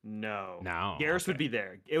 No. No. Garrus would okay. be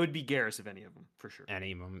there. It would be Garrus of any of them, for sure.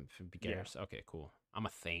 Any of them would be Yeah. Garrus. Okay, cool. I'm a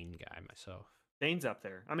Thane guy myself. Thane's up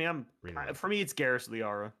there. I mean, Really? for me, it's Garrus,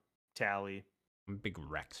 Liara, Tally, I'm a big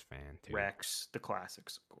Rex fan too. Rex, the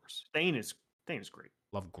classics, of course. Thane is great.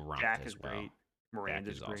 Love Grunt Jack as is well. great. Jack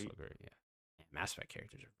Miranda's is great. also great. Yeah. Mass Effect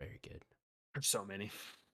characters are very good. There's so many.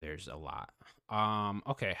 There's a lot.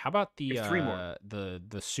 Okay, how about the There's 3 more.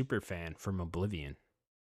 the super fan from Oblivion?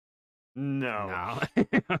 No.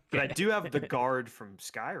 Okay. But I do have the guard from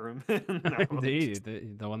Skyrim. No,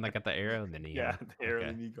 Dude, the one that got the arrow in the knee. yeah, huh? the arrow Okay.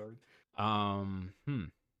 in the knee guard.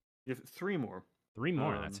 You have 3 more. 3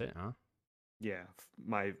 more. That's it, huh? Yeah,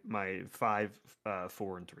 my 5,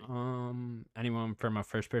 4, and 3. Anyone from a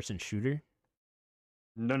first person shooter?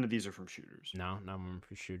 None of these are from shooters No, none of them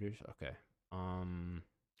for shooters. Okay.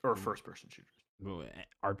 or first person shooters.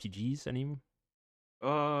 RPGs? Anyone?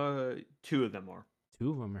 2 of them are.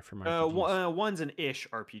 2 of them are from RPGs. One's an ish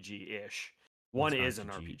RPG ish. One is an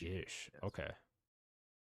RPG ish. Yes. Okay.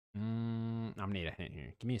 I'm gonna need a hint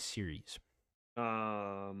here. Give me a series.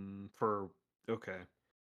 Okay.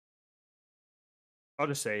 I'll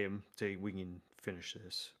just say him. Say we can finish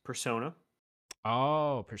this. Persona.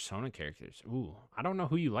 Oh, Persona characters. Ooh, I don't know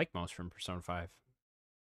who you like most from Persona 5.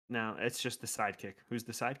 No, it's just the sidekick. Who's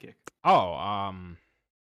the sidekick? Oh,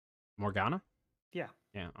 Morgana? Yeah.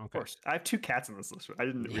 Yeah, okay. Of course. I have 2 cats on this list. I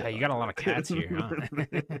didn't. Yeah, you got a lot of cats here,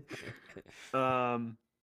 huh?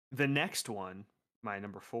 The next one, my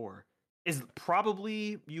number 4, is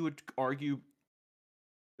probably, you would argue,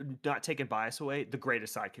 not taking bias away, the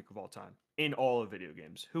greatest sidekick of all time in all of video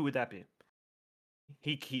games. Who would that be?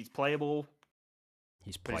 He's playable.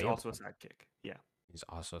 He's but he's also a sidekick. Yeah. He's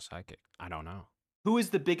also a sidekick. I don't know. Who is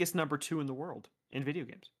the biggest number 2 in the world in video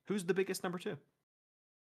games? Who's the biggest number 2?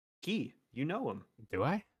 Key. You know him. Do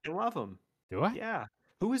I? You love him. Do I? Yeah.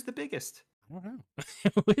 Who is the biggest? I don't know.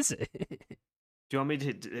 Who is it? Do you want me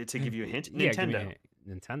to give you a hint? Yeah, Nintendo.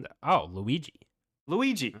 Nintendo. Oh, Luigi.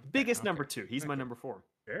 Luigi. Okay, Biggest okay, number 2. He's my number 4.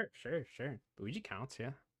 Sure. Luigi counts,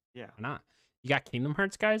 yeah. Yeah. Why not? You got Kingdom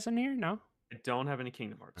Hearts guys in here? No? I don't have any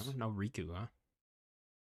Kingdom Hearts. No Riku, huh?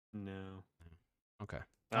 No. Okay.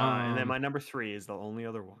 And then my number 3 is the only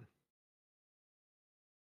other one.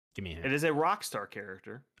 Give me a hint. It is a Rockstar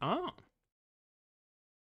character. Oh.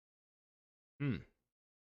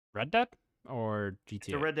 Red Dead or GTA? It's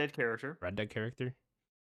a Red Dead character. Red Dead character?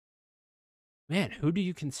 Man, who do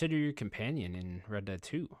you consider your companion in Red Dead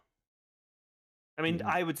 2? I mean,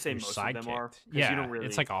 I would say most of them are. Yeah, you don't really...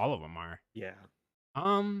 it's like all of them are. Yeah.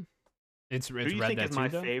 It's Who do you Red think Dead is my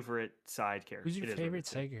 2, though? favorite side character? Who's your favorite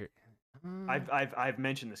side character? I've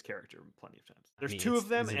mentioned this character plenty of times. There's I mean, 2 of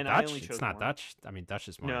them, and Dutch? I only chose It's not one. Dutch. I mean, Dutch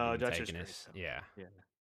is more No, of the Dutch is great, antagonist. though. Yeah.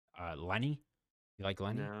 Lenny? You like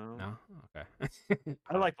Lenny? No. Okay.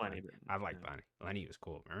 I like Lenny. I like Lenny. Lenny was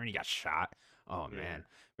cool. Remember when he got shot? Oh Yeah. man.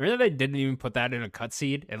 Remember that they didn't even put that in a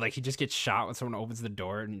cutscene, and like he just gets shot when someone opens the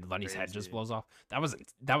door and Lenny's head just Crazy. blows off. That was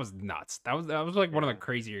nuts. That was like one of the Yeah.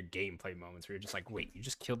 crazier gameplay moments where you're just like, wait, you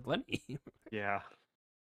just killed Lenny. Yeah.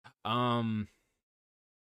 I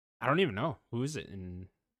don't even know who is it.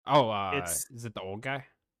 Is it the old guy?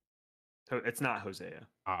 So it's not Hosea.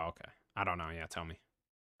 Oh, okay. I don't know. Yeah, tell me.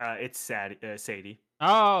 It's Sadie.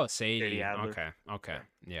 Oh, Sadie. Sadie Adler. Okay.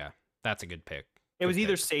 Yeah, that's a good pick. It was Good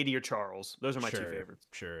either pick. Sadie or Charles. Those are my 2 Sure, favorites.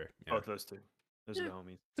 Sure. Yeah. Both those 2. Those are Yeah. the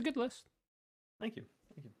homies. It's a good list. Thank you.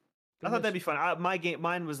 Good I thought that'd list. be fun.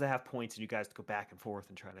 Mine was to have points and you guys to go back and forth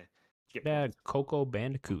and try to get Yeah, points. Coco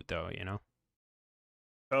Bandicoot though, you know.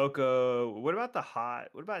 Coco. What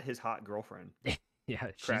about his hot girlfriend?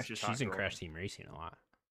 Yeah, Crash's hot she's in girlfriend. Crash Team Racing a lot.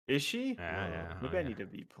 Is she? Yeah. Maybe Oh, I yeah. need to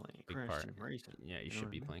be playing Big Crash part. Team Racing. Yeah, you know should what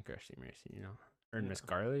I be mean? playing Crash Team Racing, you know. Or Yeah. Miss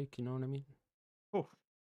Garlic, you know what I mean? Oh.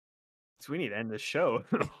 So we need to end this show.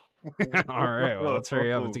 All right, well, let's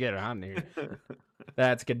hurry up and get it on here.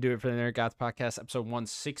 That's going to do it for the Nerd Gods Podcast, episode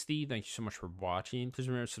 160. Thank you so much for watching. Please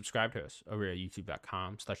remember to subscribe to us over at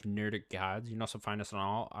youtube.com/nerdgods. You can also find us on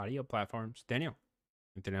all audio platforms. Daniel,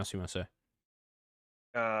 anything else you want to say?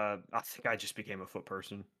 I think I just became a foot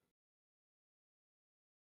person.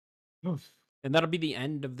 And that'll be the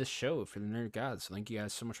end of this show for the Nerd Gods. So thank you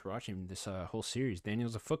guys so much for watching this whole series.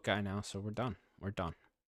 Daniel's a foot guy now, so we're done.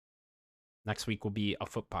 Next week will be a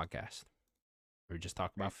foot podcast. We just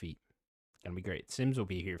talk about feet. It's going to be great. Sims will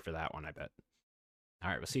be here for that one, I bet. All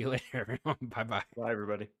right, we'll see you later, everyone. Bye bye. Bye,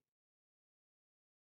 everybody.